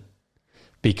Lisbon,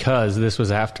 because this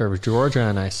was after Georgia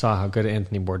and I saw how good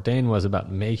Anthony Bourdain was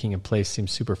about making a place seem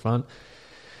super fun.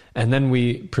 And then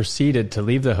we proceeded to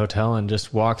leave the hotel and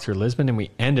just walk through Lisbon, and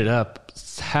we ended up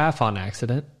half on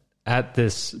accident at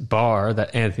this bar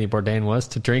that Anthony Bourdain was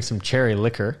to drink some cherry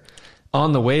liquor.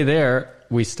 On the way there,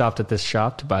 we stopped at this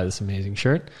shop to buy this amazing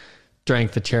shirt,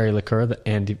 drank the cherry liqueur that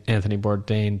Anthony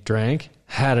Bourdain drank,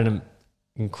 had an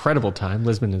incredible time.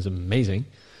 Lisbon is amazing.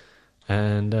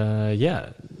 And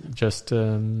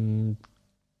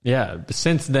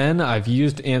since then I've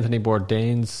used Anthony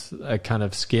Bourdain's kind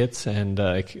of skits and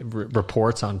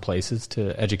reports on places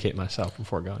to educate myself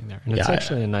before going there. And it's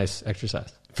actually a nice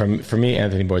exercise. For me,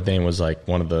 Anthony Bourdain was like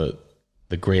one of the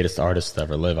greatest artists to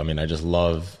ever live. I mean, I just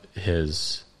love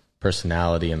his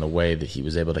personality and the way that he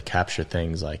was able to capture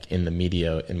things like in the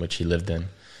media in which he lived in.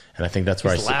 And I think that's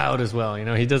where he's loud as well. You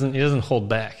know, he doesn't hold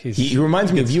back. He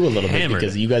reminds me of you a little bit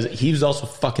because you guys. He was also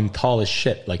fucking tall as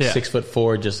shit, like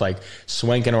 6'4", just like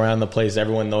swanking around the place.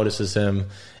 Everyone notices him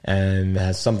and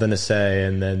has something to say,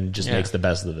 and then just makes the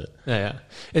best of it. Yeah.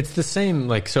 It's the same.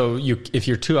 Like, so if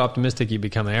you're too optimistic, you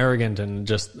become arrogant, and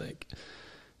just like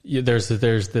there's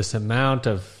this amount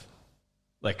of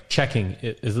like checking.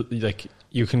 It is like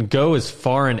you can go as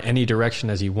far in any direction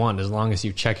as you want as long as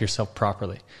you check yourself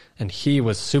properly. And he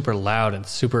was super loud and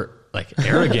super like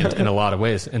arrogant in a lot of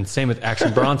ways. And same with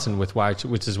Action Bronson,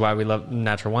 which is why we love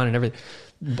Natural Wine and everything.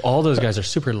 All those guys are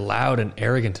super loud and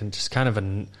arrogant and just kind of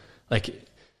like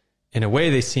in a way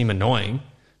they seem annoying,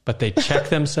 but they check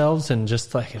themselves in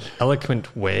just like an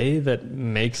eloquent way that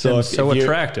makes them so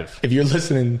attractive. If you're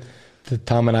listening to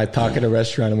Tom and I talk at a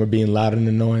restaurant and we're being loud and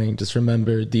annoying, just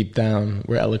remember deep down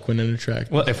we're eloquent and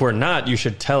attractive. Well, if we're not, you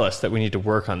should tell us that we need to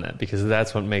work on that, because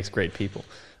that's what makes great people.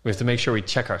 We have to make sure we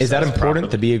check ourselves. Is that important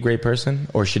properly. to be a great person,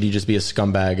 or should you just be a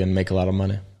scumbag and make a lot of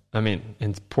money? I mean,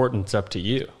 important's up to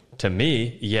you. To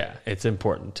me, yeah, it's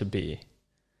important to be.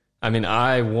 I mean,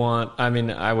 I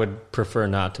would prefer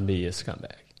not to be a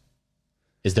scumbag.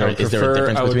 Is there a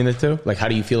difference between the two? Like, how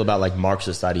do you feel about like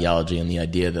Marxist ideology and the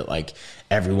idea that like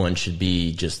everyone should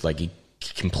be just like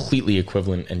completely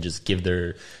equivalent and just give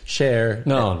their share?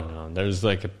 No. There's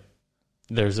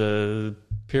a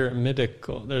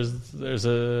pyramidical. There's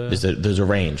a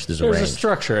range. There's a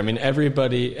structure. I mean,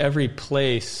 every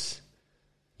place.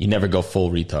 You never go full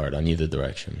retard on either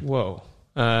direction. Whoa.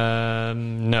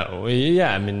 No.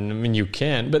 Yeah. I mean, you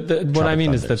can, but what I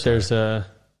mean is that there's a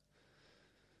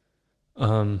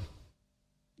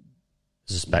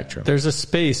spectrum. There's a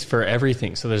space for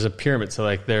everything. So there's a pyramid. So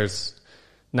like,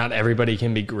 not everybody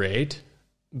can be great,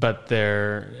 but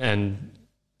and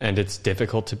it's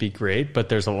difficult to be great, but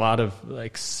there's a lot of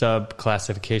like sub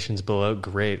classifications below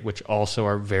great, which also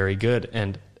are very good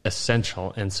and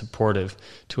essential and supportive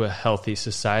to a healthy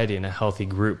society and a healthy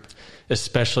group,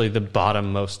 especially the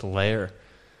bottommost layer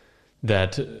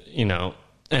that,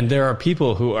 and there are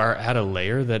people who are at a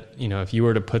layer that, if you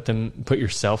were to put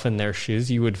yourself in their shoes,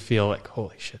 you would feel like,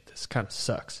 holy shit, this kind of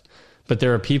sucks. But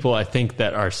there are people, I think,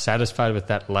 that are satisfied with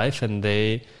that life, and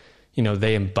they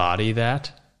embody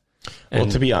that. Well,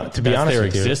 to be honest, their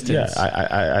with existence. You,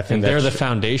 yeah, I think they're the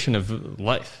foundation of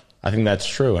life. I think that's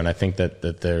true, and I think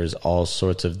that there's all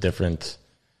sorts of different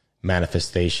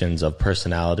manifestations of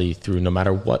personality through no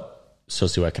matter what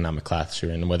socioeconomic class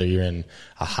you're in, whether you're in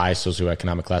a high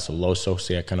socioeconomic class, a low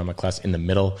socioeconomic class, in the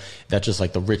middle. That's just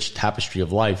like the rich tapestry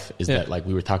of life is that, like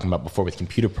we were talking about before with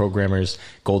computer programmers,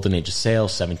 golden age of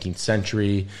sales, 17th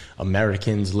century,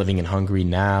 Americans living in Hungary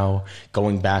now,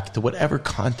 going back to whatever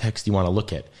context you want to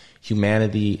look at.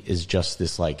 Humanity is just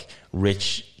this like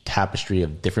rich tapestry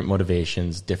of different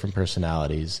motivations, different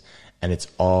personalities, and it's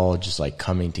all just like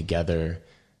coming together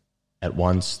at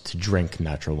once to drink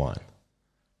natural wine.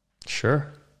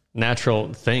 Sure.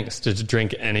 Natural things, to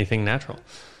drink anything natural.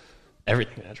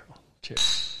 Everything natural.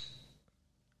 Cheers.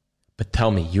 But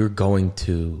tell me, you're going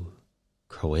to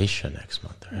Croatia next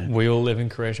month, right? We will live in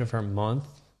Croatia for a month.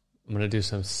 I'm going to do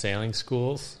some sailing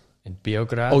schools in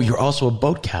Beograd. Oh, you're also a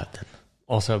boat captain.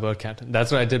 Also a boat captain.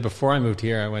 That's what I did before I moved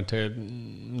here. I went to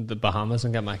the Bahamas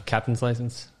and got my captain's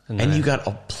license. And you got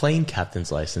a plane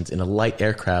captain's license in a light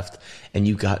aircraft, and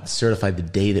you got certified the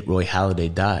day that Roy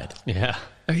Halladay died. Yeah.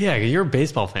 Oh, yeah, you're a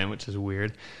baseball fan, which is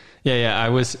weird. Yeah. I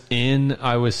was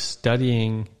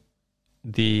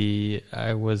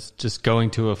just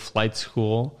going to a flight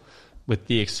school with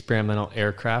the experimental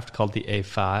aircraft called the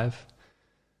A5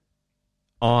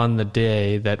 on the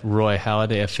day that Roy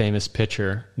Halladay, a famous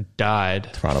pitcher,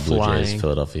 died. Toronto Blue Jays,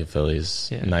 Philadelphia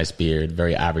Phillies, nice beard,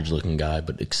 very average looking guy,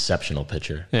 but exceptional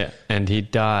pitcher. Yeah, and he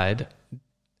died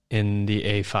in the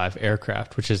A5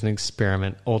 aircraft, which is an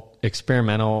experimental,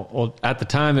 at the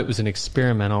time it was an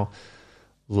experimental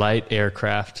light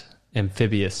aircraft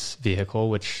amphibious vehicle,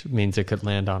 which means it could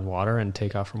land on water and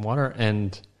take off from water.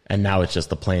 And now it's just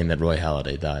the plane that Roy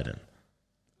Halladay died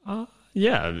in.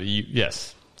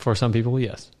 Yes. For some people,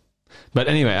 yes. But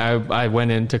anyway, I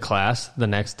went into class the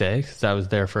next day because I was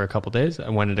there for a couple days. I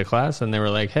went into class and they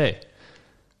were like, hey.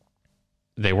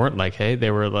 They weren't like, hey. They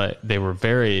were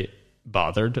very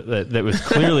bothered. That was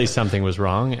clearly something was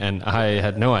wrong, and I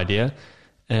had no idea.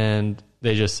 And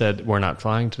they just said, we're not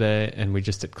flying today, and we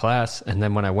just did class. And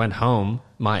then when I went home,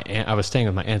 I was staying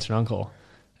with my aunt and uncle,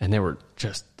 and they were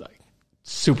just like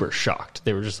super shocked.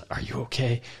 They were just like, are you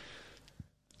okay?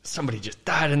 Somebody just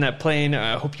died in that plane.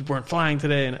 I hope you weren't flying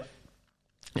today. And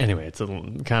anyway, it's a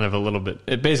little bit.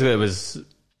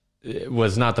 It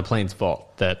was not the plane's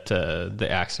fault that the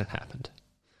accident happened.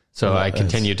 So I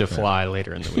continued to fly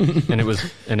later in the week,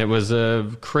 and it was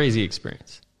a crazy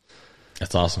experience.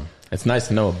 That's awesome. It's nice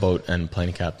to know a boat and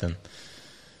plane captain.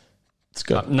 It's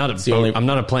good. I'm not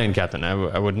a plane captain.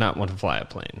 I would not want to fly a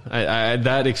plane.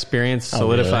 That experience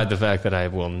solidified the fact that I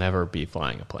will never be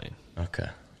flying a plane. Okay.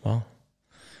 Well,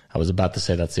 I was about to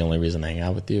say that's the only reason I hang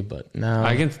out with you, but no.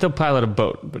 I can still pilot a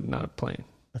boat, but not a plane.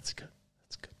 That's good.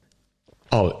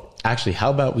 Oh, actually, how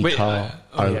about we call...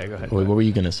 go ahead. What were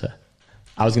you going to say?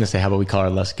 I was going to say, how about we call our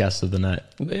last guest of the night?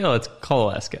 Yeah, let's call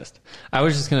the last guest. I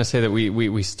was just going to say that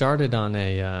we started on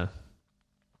a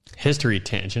history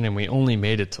tangent, and we only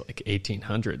made it to like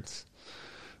 1800s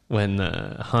when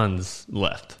the Huns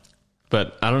left.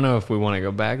 But I don't know if we want to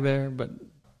go back there, but...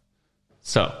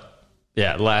 So,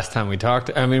 yeah, last time we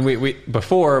talked, I mean, we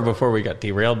before we got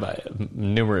derailed by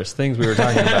numerous things, we were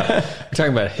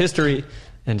talking about history,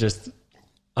 and just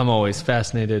I'm always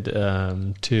fascinated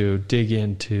to dig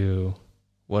into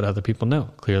what other people know.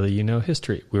 Clearly, you know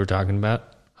history. We were talking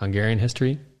about Hungarian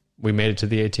history. We made it to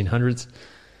the 1800s.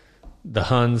 The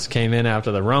Huns came in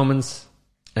after the Romans.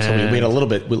 So we wait a little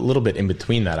bit in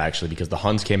between that, actually, because the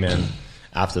Huns came in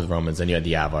after the Romans, then you had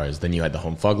the Avars, then you had the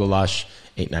Honfoglalas,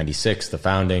 896, the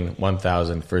founding,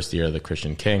 1000, first year of the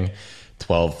Christian king,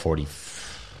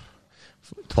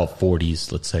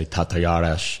 1240s, let's say,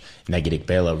 Tatayaras, Negyedik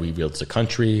Bela rebuilds the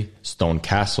country, stone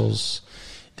castles.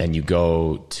 Then you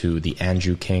go to the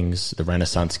Anjou kings, the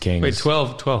Renaissance kings. Wait,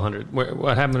 1200.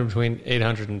 What happened between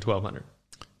 800 and 1200?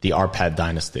 The Arpad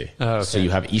dynasty. Oh, okay. So you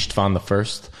have István I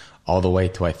all the way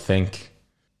to, I think,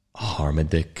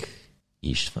 Harmadik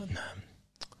István.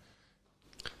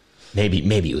 Maybe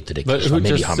Uttadik. But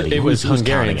it was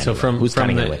Hungarian. So from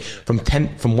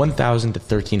 1000 to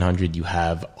 1300, you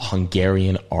have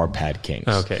Hungarian Arpad kings.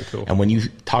 Okay, cool. And when you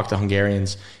talk to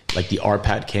Hungarians, like the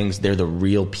Arpad kings, they're the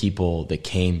real people that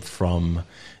came from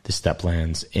the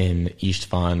stepplands. In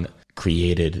István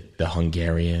created the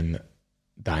Hungarian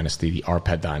dynasty, the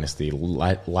Arpad dynasty,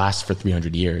 lasts for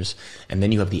 300 years. And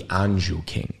then you have the Anjou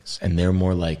kings, and they're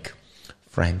more like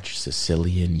French,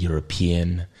 Sicilian,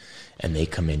 European. And they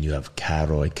come in, you have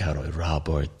Károly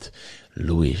Robert,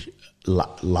 Louis,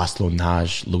 László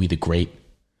Nagy, Louis the Great.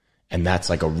 And that's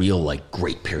like a real, like,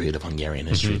 great period of Hungarian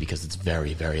history because it's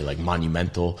very, very, like,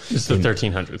 monumental. It's the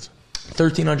 1300s.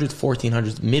 1300s,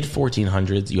 1400s, mid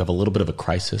 1400s, you have a little bit of a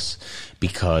crisis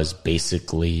because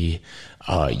basically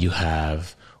you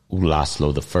have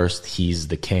Ulászló I. He's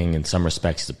the king. In some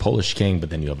respects, he's a Polish king,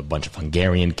 but then you have a bunch of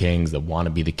Hungarian kings that want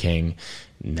to be the king.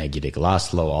 Negyedik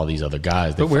László, all these other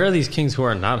guys. But where are these kings who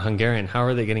are not Hungarian? How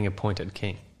are they getting appointed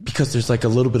king? Because there's like a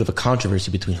little bit of a controversy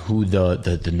between who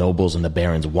the nobles and the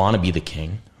barons want to be the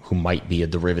king, who might be a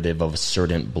derivative of a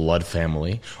certain blood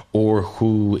family, or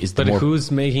who is the who's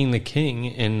making the king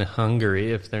in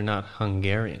Hungary if they're not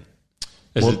Hungarian?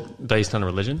 Is it based on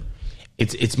religion?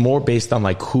 It's more based on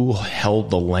like who held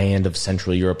the land of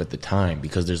Central Europe at the time,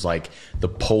 because there's like the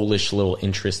Polish little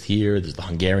interest here, there's the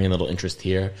Hungarian little interest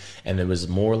here, and it was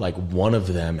more like one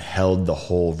of them held the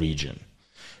whole region.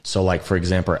 So like, for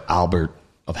example, Albert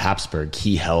of Habsburg,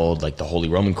 he held like the Holy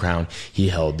Roman crown, he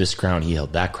held this crown, he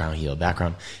held that crown, he held that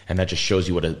crown, and that just shows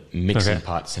you what a mixing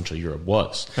pot Central Europe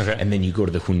was. Okay. And then you go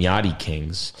to the Hunyadi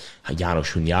kings,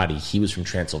 János Hunyadi, he was from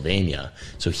Transylvania,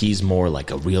 so he's more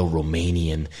like a real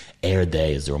Romanian,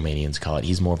 Erdei as the Romanians call it,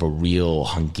 he's more of a real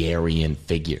Hungarian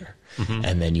figure.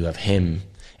 And then you have him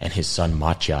and his son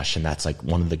Mátyás, and that's like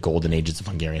one of the golden ages of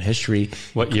Hungarian history.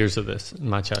 What years of this,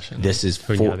 Mátyás? This is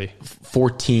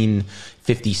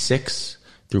 1456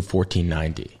 through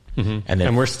 1490.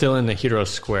 And we're still in the Hero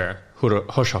Square.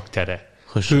 Húsok tere.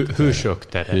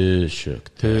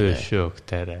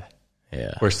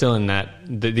 Yeah. We're still in that.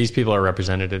 These people are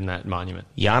represented in that monument.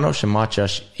 János and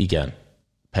Mátyás, igen,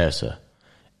 persze.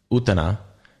 Utána,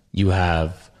 you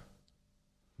have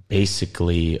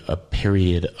basically a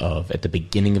period of, at the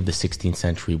beginning of the 16th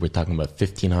century, we're talking about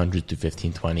 1500 to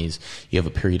 1520s, you have a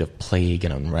period of plague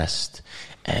and unrest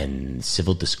and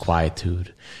civil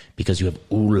disquietude, because you have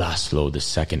Ulászló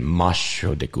II,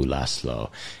 Második Ulászló,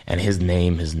 and his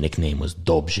nickname was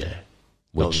Dobrze,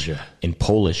 which in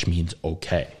Polish means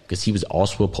okay, because he was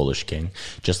also a Polish king,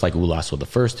 just like Ulászló I,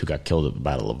 who got killed at the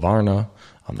Battle of Varna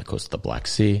on the coast of the Black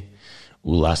Sea.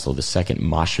 Ulászló II,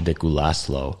 Második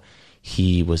Ulászló,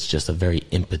 he was just a very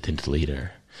impotent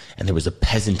leader. And there was a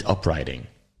peasant uprising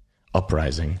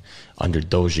under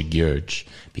Dózsa György,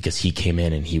 because he came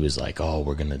in and he was like, oh,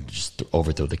 we're going to just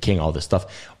overthrow the king, all this stuff.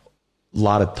 A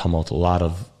lot of tumult, a lot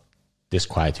of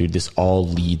disquietude. This all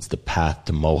leads the path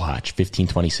to Mohács.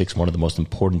 1526, one of the most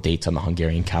important dates on the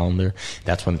Hungarian calendar.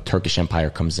 That's when the Turkish Empire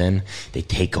comes in. They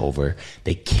take over.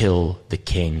 They kill the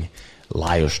king,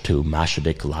 Lajos II,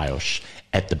 Második Lajos,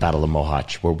 at the Battle of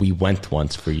Mohács, where we went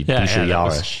once for Búsha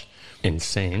Járos.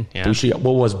 Insane. Yeah.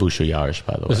 What was Búsha Járos,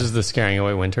 by the way? This is the Scaring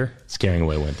Away Winter. Scaring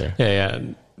Away Winter. Yeah.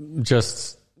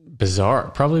 Just bizarre.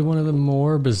 Probably one of the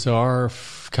more bizarre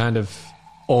kind of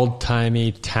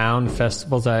old-timey town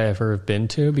festivals I ever have been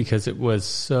to, because it was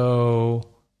so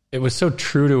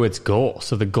true to its goal.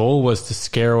 So the goal was to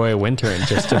scare away winter and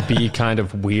just to be kind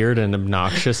of weird and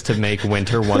obnoxious to make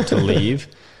winter want to leave.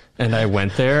 And I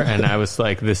went there and I was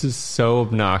like, this is so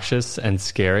obnoxious and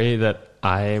scary that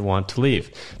I want to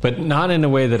leave. But not in a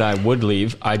way that I would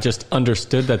leave. I just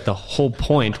understood that the whole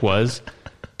point was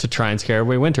to try and scare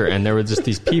away winter. And there were just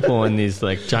these people in these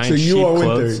like giant sheep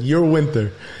clothes. You're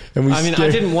winter. And I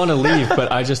didn't want to leave,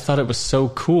 but I just thought it was so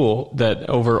cool that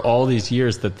over all these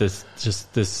years that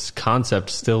this concept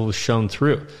still shone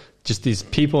through. Just these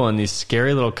people in these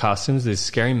scary little costumes, these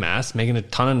scary masks, making a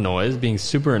ton of noise, being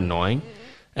super annoying,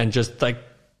 and just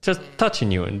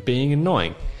touching you and being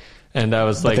annoying. And I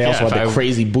was but like, they also had the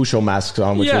crazy Busho masks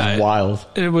on, which was wild.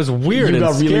 It was weird. You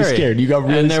got and really scary. scared. You got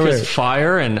really and there scared. was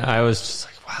fire, and I was just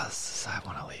like, wow, I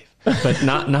want to leave. But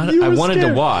not. I wanted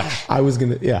scared. to watch. I was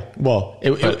gonna, yeah. Well,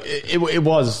 it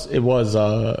was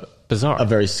Bizarre. a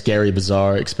very scary,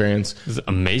 bizarre experience. It was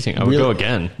amazing. I would go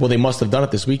again. Well, they must have done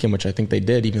it this weekend, which I think they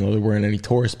did, even though there weren't any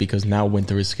tourists, because now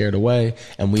winter is scared away,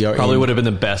 and we are Probably would have been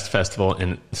the best festival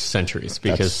in centuries.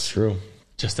 Because That's true.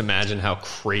 Just imagine how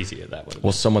crazy that would have been.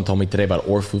 Well, someone told me today about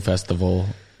Orfu Festival,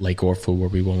 Lake Orfu, where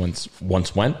we once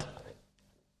went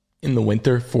in the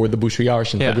winter for the Busho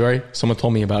Jarish in February. Someone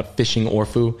told me about Fishing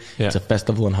Orfu. Yeah. It's a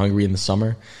festival in Hungary in the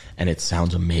summer, and it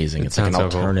sounds amazing. It's like an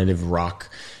alternative rock,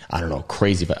 I don't know,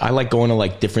 crazy. But I like going to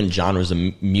like different genres of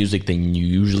music than you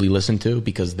usually listen to,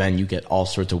 because then you get all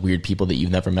sorts of weird people that you've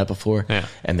never met before,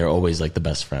 and they're always like the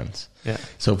best friends. Yeah.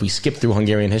 So if we skip through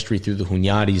Hungarian history, through the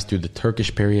Hunyadis, through the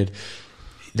Turkish period,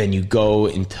 then you go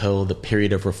until the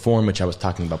period of reform, which I was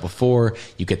talking about before.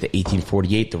 You get the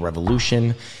 1848, the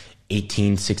revolution,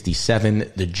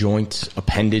 1867, the joint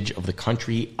appendage of the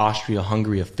country,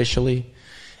 Austria-Hungary officially.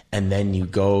 And then you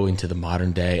go into the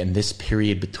modern day. And this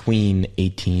period between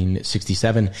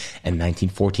 1867 and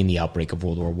 1914, the outbreak of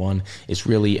World War I, is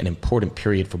really an important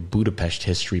period for Budapest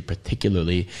history,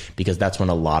 particularly because that's when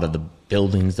a lot of the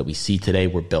buildings that we see today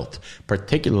were built,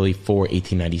 particularly for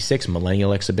 1896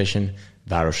 Millennial Exhibition,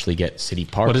 Városliget City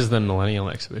Park. What is the Millennial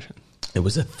Exhibition? It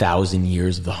was 1,000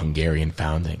 years of the Hungarian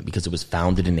founding, because it was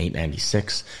founded in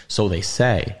 896. So they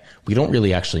say, we don't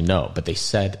really actually know, but they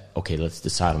said, okay, let's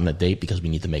decide on the date because we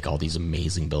need to make all these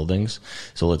amazing buildings.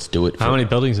 So let's do it. How many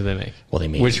buildings did they make? Well, they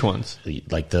made... Which ones?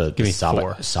 Like the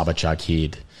Szabadság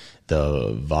híd,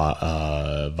 the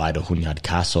Vajda Hunyad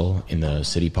Castle in the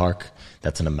city park.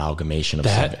 That's an amalgamation of...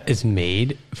 That is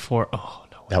made for...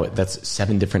 That's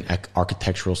 7 different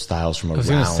architectural styles from around. I was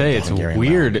going to say, it's Hungarian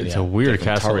weird. realm. It's a weird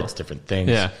different castle. Turrets, different things.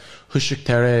 Yeah. Husuk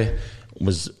Tere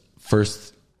was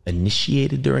first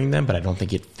initiated during them, but I don't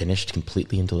think it finished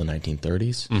completely until the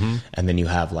 1930s. Mm-hmm. And then you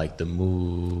have like the Moves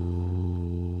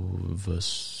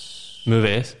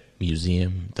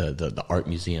Museum, the art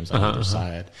museums on the other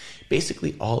side.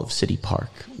 Basically, all of City Park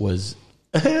was...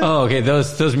 Oh, okay.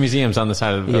 Those museums on the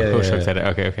side of Husuk Tere.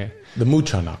 Okay. The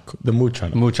Mucsanak.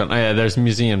 Mucsan. Oh, yeah, there's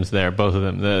museums there, both of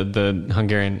them. The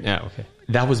Hungarian, okay.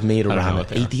 That was made around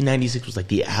 1896 was like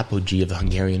the apogee of the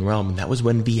Hungarian realm, and that was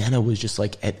when Vienna was just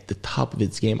like at the top of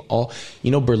its game.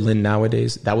 Berlin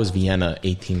nowadays, that was Vienna,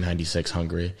 1896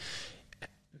 Hungary,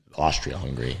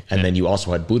 Austria-Hungary. And then you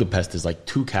also had Budapest as like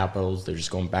 2 capitals. They're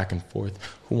just going back and forth.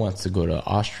 Who wants to go to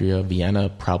Austria, Vienna?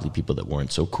 Probably people that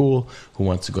weren't so cool. Who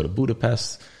wants to go to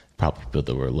Budapest? Probably people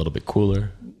that were a little bit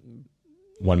cooler.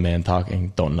 One man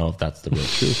talking. Don't know if that's the real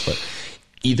truth, but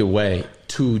either way,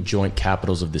 2 joint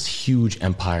capitals of this huge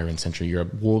empire in Central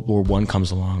Europe. World War I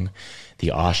comes along.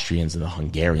 The Austrians and the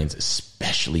Hungarians,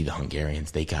 especially the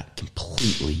Hungarians, they got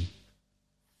completely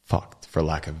fucked, for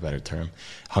lack of a better term.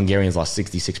 Hungarians lost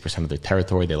 66% of their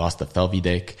territory. They lost the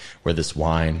Felvidék, where this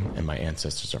wine and my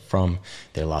ancestors are from.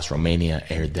 They lost Romania,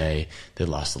 Erdély. They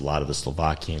lost a lot of the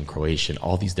Slovakian, Croatian,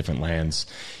 all these different lands.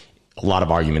 A lot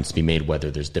of arguments to be made whether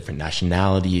there's different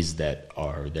nationalities that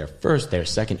are there first, there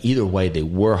second. Either way, they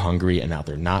were Hungary and now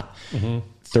they're not. Mm-hmm.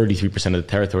 33% of the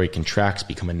territory contracts,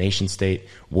 become a nation state.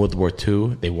 World War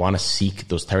II, they want to seek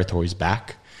those territories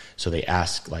back. So they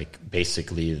ask, like,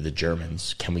 basically the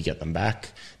Germans, can we get them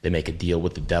back? They make a deal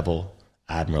with the devil,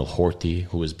 Admiral Horthy,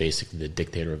 who was basically the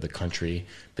dictator of the country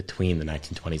between the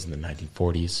 1920s and the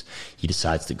 1940s. He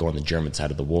decides to go on the German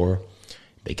side of the war.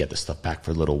 They get the stuff back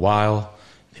for a little while.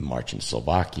 They march into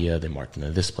Slovakia. They march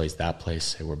into this place, that place.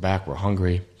 Say, we're back. We're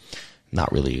hungry.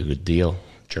 Not really a good deal.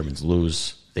 Germans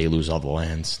lose. They lose all the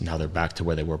lands. Now they're back to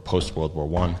where they were post-World War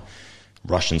I.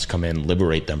 Russians come in,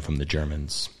 liberate them from the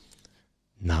Germans.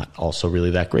 Not also really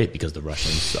that great, because the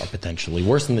Russians are potentially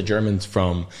worse than the Germans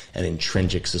from an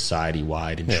intrinsic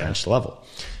society-wide entrenched level.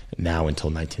 Now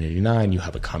until 1989, you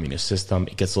have a communist system.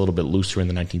 It gets a little bit looser in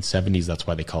the 1970s. That's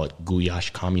why they call it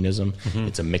guyash communism. Mm-hmm.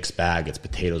 It's a mixed bag. It's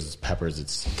potatoes, it's peppers,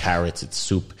 it's carrots, it's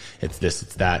soup, it's this,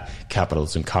 it's that.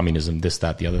 Capitalism, communism, this,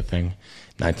 that, the other thing.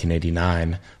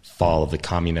 1989, fall of the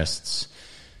communists.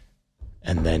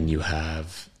 And then you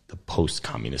have the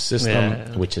post-communist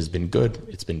system, which has been good.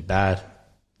 It's been bad.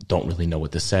 Don't really know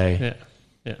what to say.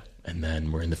 Yeah. And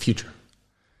then we're in the future.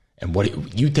 And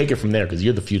what you take it from there, because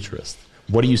you're the futurist.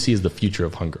 What do you see as the future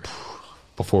of Hungary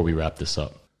before we wrap this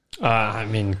up? I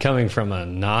mean, coming from a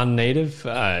non-native,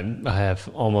 I have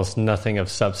almost nothing of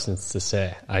substance to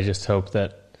say. I just hope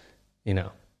that, you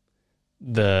know,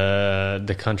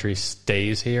 the country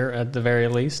stays here at the very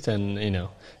least, and, you know,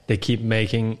 they keep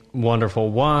making wonderful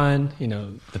wine. You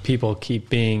know, the people keep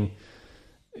being,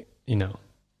 you know,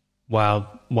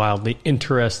 wildly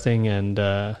interesting. And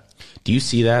do you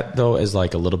see that though as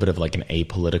like a little bit of like an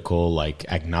apolitical, like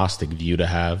agnostic view to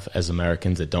have as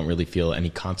Americans that don't really feel any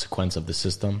consequence of the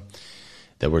system?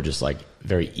 That we're just like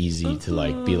very easy to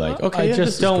like be like, okay, I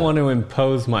just don't want to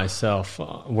impose myself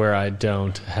where I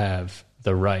don't have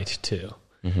the right to.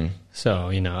 Mm-hmm. So,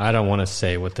 you know, I don't want to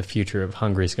say what the future of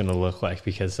Hungary is going to look like,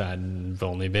 because I've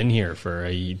only been here for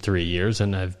 3 years,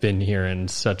 and I've been here in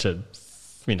such a,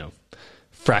 you know,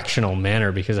 fractional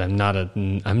manner because I'm not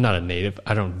a native.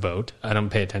 I don't vote. I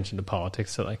don't pay attention to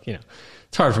politics. So, like, you know,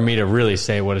 it's hard for me to really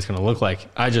say what it's going to look like.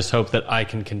 I just hope that I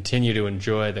can continue to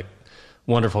enjoy the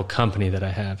wonderful company that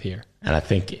I have here. And I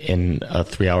think in a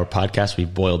 3-hour podcast, we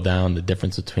boiled down the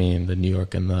difference between the New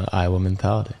York and the Iowa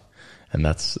mentality. And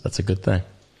that's a good thing.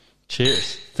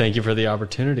 Cheers. Thank you for the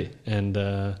opportunity. And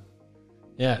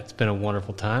yeah, it's been a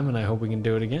wonderful time, and I hope we can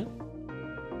do it again.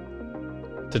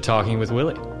 To Talking with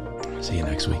Willie. See you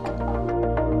next week.